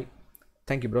 01 பாய்.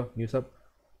 Thank you bro. News up.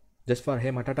 Just for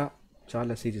Hema Tata.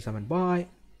 Charles CG7 bye.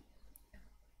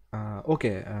 Okay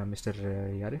mister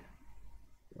யார்?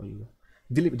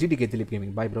 Dilip GTK Dilip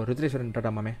gaming bye bro. Rudreswaran Tata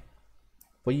மாமே.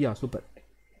 பொய்யா super.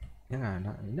 ஏங்க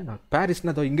நான் என்னங்க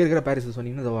பாரிஸ்னா தோ இங்கே இருக்கிற பாரிஸ்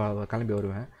சொன்னீங்கன்னா கிளம்பி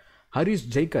வருவேன். Harish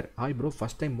Jayakar hi bro.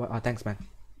 First time. Thanks man.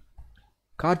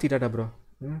 Karthi Tata bro.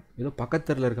 ஏதோ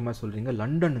பக்கத்தில் இருக்க மாதிரி சொல்கிறீங்க.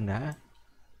 லண்டனுங்க.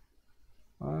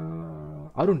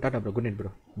 Arun Tata bro. Good night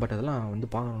bro. But அதெல்லாம் வந்து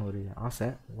பார்க்கணுன்னு ஒரு ஆசை.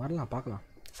 வரலாம் பார்க்கலாம்.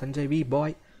 Sanjay we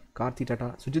bye. Karthi Tata.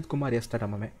 Sujith Kumar S Tata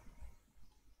மாமே.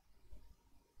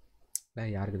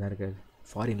 யாருக்கு தான் இருக்காது,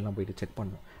 ஃபாரின்லாம் போயிட்டு செக்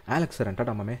பண்ணணும். ஆலெக்ஸ் சரன்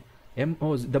டாடா மாமே.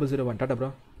 MO001 Tata bro.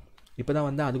 இப்போ தான்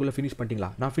வந்து அதுக்குள்ளே ஃபினிஷ் பண்ணிட்டீங்களா?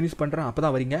 நான் ஃபினிஷ் பண்ணுறேன் அப்போ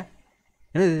தான் வரீங்க.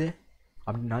 என்னது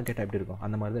அப்படின்னு நான் கேட்டால் எப்படி இருக்கும்?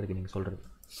 அந்த மாதிரி தான் இருக்குது நீங்கள் சொல்கிறது.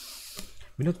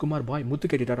 வினோத்குமார் பாய்.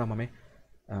 முத்துக்கேட்டி டாடா மாமே.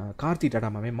 கார்த்தி டாடா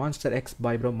மாமே. Monster X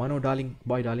bye bro. மனோ டார்லிங்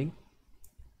பாய் டார்லிங்.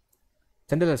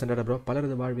 சென்டர்லசன் டாடா ப்ரோ.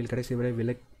 பலரது வாழ்வில் கடைசி வரை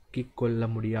விலக்கி கொள்ள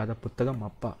முடியாத புத்தகம்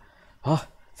அப்பா.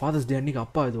 ஃபாதர்ஸ் டே அன்றைக்கி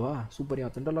அப்பா இதுவா? சூப்பரியா.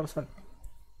 சென்டர்லசன்.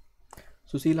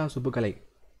 Susheela சுப்புகலை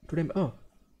today.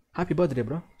 Happy birthday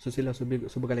bro. Susheela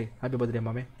சுப்புகலை happy birthday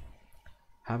மாமே.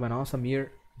 Have an awesome year.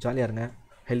 ஜாலியாக இருங்க,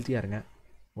 ஹெல்த்தியாக இருங்க,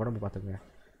 உடம்பு பார்த்துக்குங்க.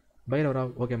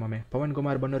 பைரவராவ் ஓகே மாமே.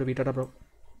 பவன்குமார் பன்னூர் வீட்டாடா ப்ரோ.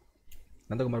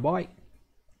 நந்தகுமார் பாய்.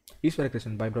 ஈஸ்வர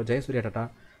Krishnan bye bro. Jayasuriya tata.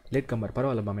 Late Kambar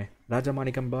பரவாயில்ல மாமே.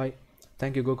 ராஜமாணிக்கம் பாய்.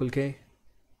 Thank you Gokul K.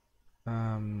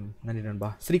 நன்றி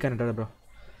நண்பா. ஸ்ரீகாந்த் டாடா ப்ரோ.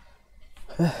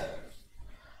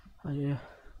 ஐயோ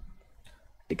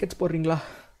டிக்கெட்ஸ் போடுறீங்களா?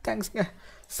 தேங்க்ஸ்ங்க.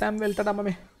 சாம்வேல் டாடா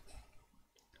மாமே.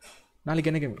 நாளைக்கு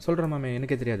எனக்கு சொல்கிறேன் மாமே,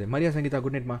 எனக்கே தெரியாது. மரியா சங்கீதா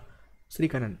குட் நைட்மா.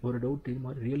 ஸ்ரீகண்ணன் ஒரு டவுட், இது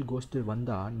மாதிரி ரியல் கோஸ்ட்டு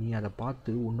வந்தால் நீ அதை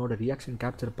பார்த்து உன்னோட ரியாக்ஷன்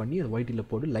கேப்சர் பண்ணி அதை ஒயிட்டில்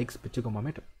போட்டு லைக்ஸ் பிச்சுக்கோ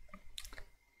மாமே.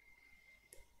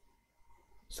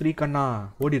 ஸ்ரீகண்ணா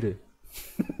ஓடிடு.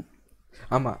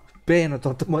 ஆமாம், பேய் என்னை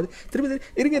தொத்தும் போது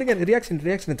திரும்பி இருங்க ரியாக்ஷன்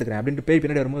எடுத்துக்கிறேன் அப்படின்ட்டு பேய்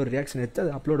பின்னாடி வரும்போது ஒரு ரியாக்ஷன் எடுத்து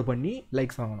அதை அப்லோடு பண்ணி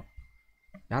லைக்ஸ் வாங்கணும்.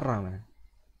 யாரா அவன்?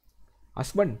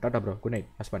 Husband tata bro. Good night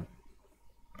husband.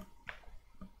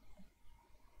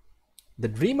 த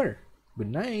trimmer,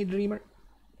 good night trimmer.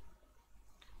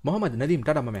 Mohammed Nadeem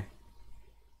Tata மாமே.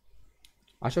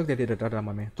 அசோக் தேட்டர் டாடா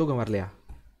மாமே. தூக்கம் வரலையா?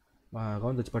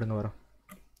 கவுந்துச்சு படுங்க வரோம்.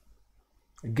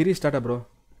 கிரீஷ் டாடா ப்ரோ.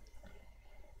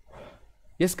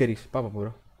 எஸ் கிரீஷ் பாப்பா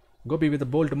ப்ரோ. கோபி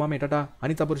வித் போல்ட் மாமே டாடா.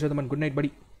 அனிதா புருஷோத்தமன் குட் நைட்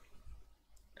படி.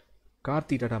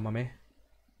 கார்த்தி டாடா மாமே.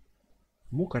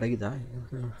 கிடைக்குதா?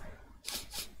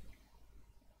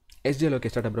 SJ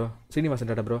Lokesh Tata bro. Srinivasan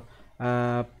Tata bro.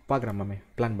 பார்க்குறேன் மாமே,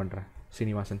 பிளான் பண்ணுறேன்.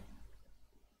 ஸ்ரீனிவாசன்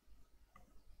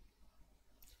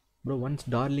ப்ரோ ஒன்ஸ்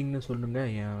டார்லிங்னு சொல்லுங்க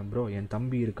ப்ரோ. என்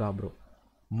தம்பி இருக்கா ப்ரோ.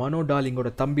 மனோ டார்லிங்கோட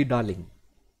தம்பி டார்லிங்.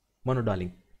 மனோ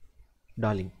டார்லிங்.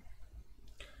 டார்லிங்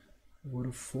ஒரு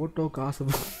ஃபோட்டோக்கு ஆசை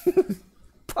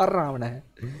பாடுறான் அவனை.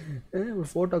 ஒரு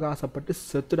ஃபோட்டோக்கு ஆசைப்பட்டு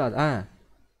செத்துடாத.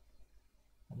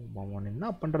 அவன் என்ன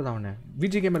பண்ணுறது அவனை.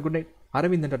 Viji gamer good night.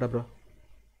 Aravindan Tata bro.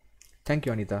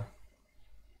 Thank you Anitha.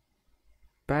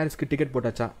 பாரிஸ்க்கு ticket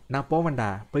போட்டாச்சா? நான் போவேன்டா,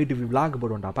 போயிட்டு விளாக்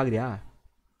போடுவேன்டா, பார்க்குறியா?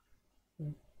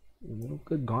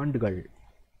 உனக்கு காண்டுகள்.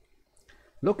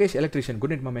 லோகேஷ் எலக்ட்ரிஷியன்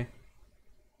குட் நைட் மாமே.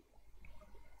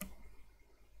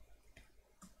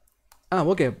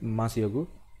 Okay மாசியோகு.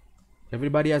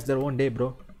 Everybody has their one day bro.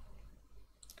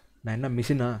 நான் என்ன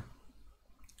மிஷினா?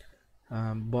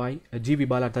 பாய் ஜிவி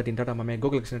பாலா 13 டாடா மாமே.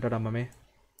 கோகுலகிருஷ்ணன் டாடா மாமே.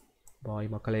 பாய்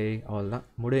மக்களே அவ்வளோதான்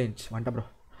முடிஞ்சு வந்துட்டா ப்ரோ.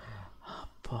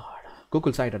 அப்பாடா.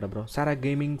 Google Sai Tata bro. சாரா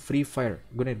gaming free fire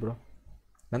good night bro.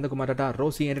 Nandakumar Tata.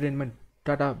 Rousey entertainment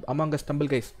Tata. அமாங்க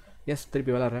stumble guys. S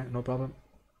திருப்பி விளாட்றேன், no problem.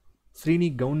 Srini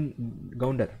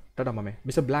counter Tata மாமே.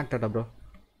 Mister black Tata bro.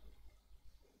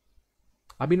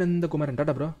 Abhinandakumaran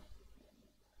Tata bro.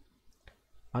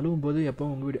 அழுவும் போது எப்போ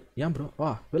உங்கள் வீடு ஏன் ப்ரோ?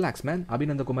 Relax man.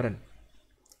 அபிநந்தகுமாரன்.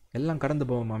 எல்லாம் கடந்து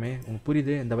போவோம் மாமே, உங்களுக்கு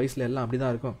புரியுது. இந்த வயசில் எல்லாம் அப்படி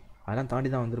தான் இருக்கும், அதெல்லாம் தாண்டி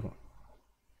தான் வந்திருக்கும்.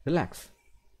 ரிலாக்ஸ்,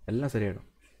 எல்லாம் சரியாயிடும்.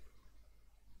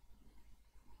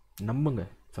 நம்புங்க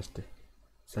ஃபஸ்ட்டு,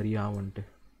 சரியாகும்ன்ட்டு.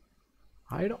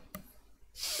 ஆகிடும்.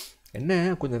 என்ன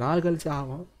கொஞ்சம் நாள் கழிச்சு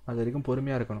ஆகும், அது வரைக்கும்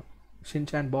பொறுமையாக இருக்கணும்.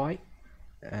 ஷின்சான் பாய்.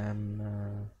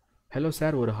 ஹலோ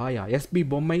சார் ஒரு ஹாயா? எஸ்பி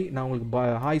பொம்மை. நான்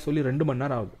உங்களுக்கு ஹாய் சொல்லி 2 மணி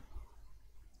நேரம் ஆகுது.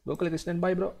 Gokulakrishnan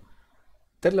bye bro.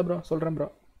 தெரில ப்ரோ, சொல்கிறேன் ப்ரோ.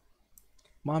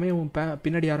 மாமே உன்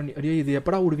பின்னாடி யாரும் அடியே இது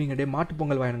எப்படா விடுவீங்க? டே மாட்டு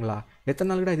பொங்கல் வாங்கினுங்களா? எத்தனை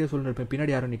நாள் கூட இதே சொல்லிருப்பேன்,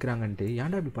 பின்னாடி யாரும் நிற்கிறாங்கன்ட்டு.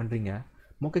 ஏன்டா இப்படி பண்ணுறீங்க?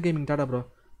 மொக்க gaming Tata bro.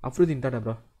 அஃப்ருதீன் Tata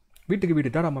bro. வீட்டுக்கு வீடு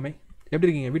டாடா மாமே. எப்படி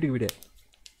இருக்கீங்க? வீட்டுக்கு வீடு.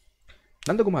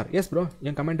 Nandakumar S bro.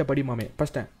 என் கமெண்ட்டை படி மாமே.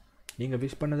 ஃபஸ்ட்டேன் நீங்கள்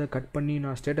விஷ் பண்ணதை கட் பண்ணி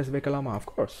நான் ஸ்டேட்டஸ் வைக்கலாமா?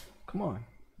 Of course come on.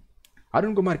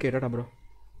 Arunkumar K Tata bro.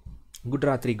 Good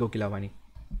ராத்ரி Kokilavani.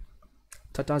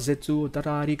 Tata jets.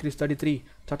 Tata Hari Chris 33.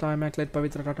 Tata மேக்லெட்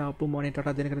Pavithra. Tata அப்பு மோனே.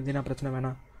 டாடா தினகரன் தினா பிரச்சனை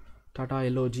வேணாம். டாடா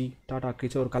எல்ஓஜி. டாடா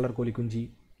கிஷோர் கலர் கோலி குஞ்சி.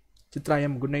 Chitra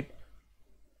am good night.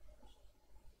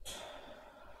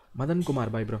 Madan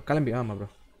Kumar bye bro. கிளம்பி. ஆமாம் ப்ரோ.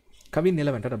 கவின்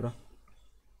நிலவன் டாடா ப்ரோ.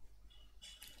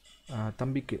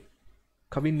 தம்பிக்கு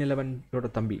கவின் நிலவனோட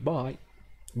தம்பி பாய்.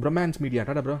 ப்ரொமான்ஸ் media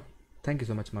Tata bro. Thank you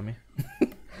so much மாமே.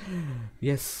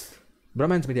 எஸ்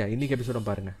ப்ரொமான்ஸ் மீடியா இன்றைக்கி எபிசோடும்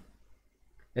பாருங்கள்.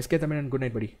 எஸ்கே தமிழன் குட்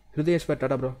நைட் படி. ஹிருதயேஸ்வர்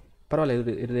டாடா ப்ரோ.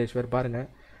 பரவாயில்ல ஹிருதயேஸ்வர் பாருங்கள்.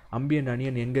 அம்பியன்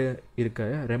அணியன் எங்கே இருக்க?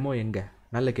 ரெமோ எங்கே?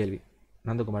 நல்ல கேள்வி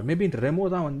நந்தகுமார். மேபி ரெமோ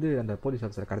தான் வந்து அந்த போலீஸ்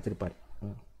ஆஃபீஸரை கடத்திருப்பார்.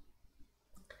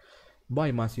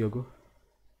 பாய் மாசியோகு.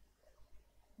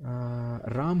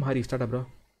 ராம் ஹரி டாடா ப்ரோ.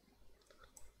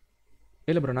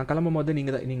 இல்லை ப்ரோ, நான் கிளம்பும் போது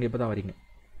நீங்கள் இப்போ தான் வரீங்க.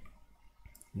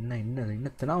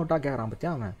 என்ன தெனாவட்டா கேட்குறான்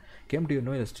பற்றியா அவன். Came to you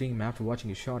know your stream after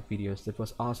வாட்சிங் you short videos. That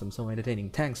was awesome, so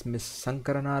entertaining. Thanks miss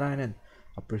Sankara Narayanan.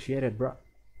 Appreciate it bro.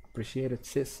 Appreciate it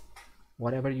sis.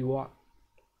 Whatever you are.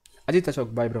 Ajith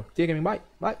Ashok bye bro. தீ கேமிங் பாய்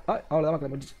பாய் பாய். அவ்வளோதான்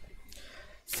மக்களே, முடிஞ்சு.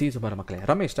 See you tomorrow மக்களே.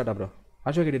 Ramesh Tata bro.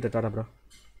 Ashok editor Tata bro.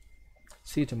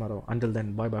 See you tomorrow. Until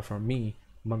then, bye bye from me,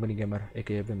 Manguni gamer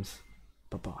aka Vims.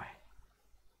 Bye bye.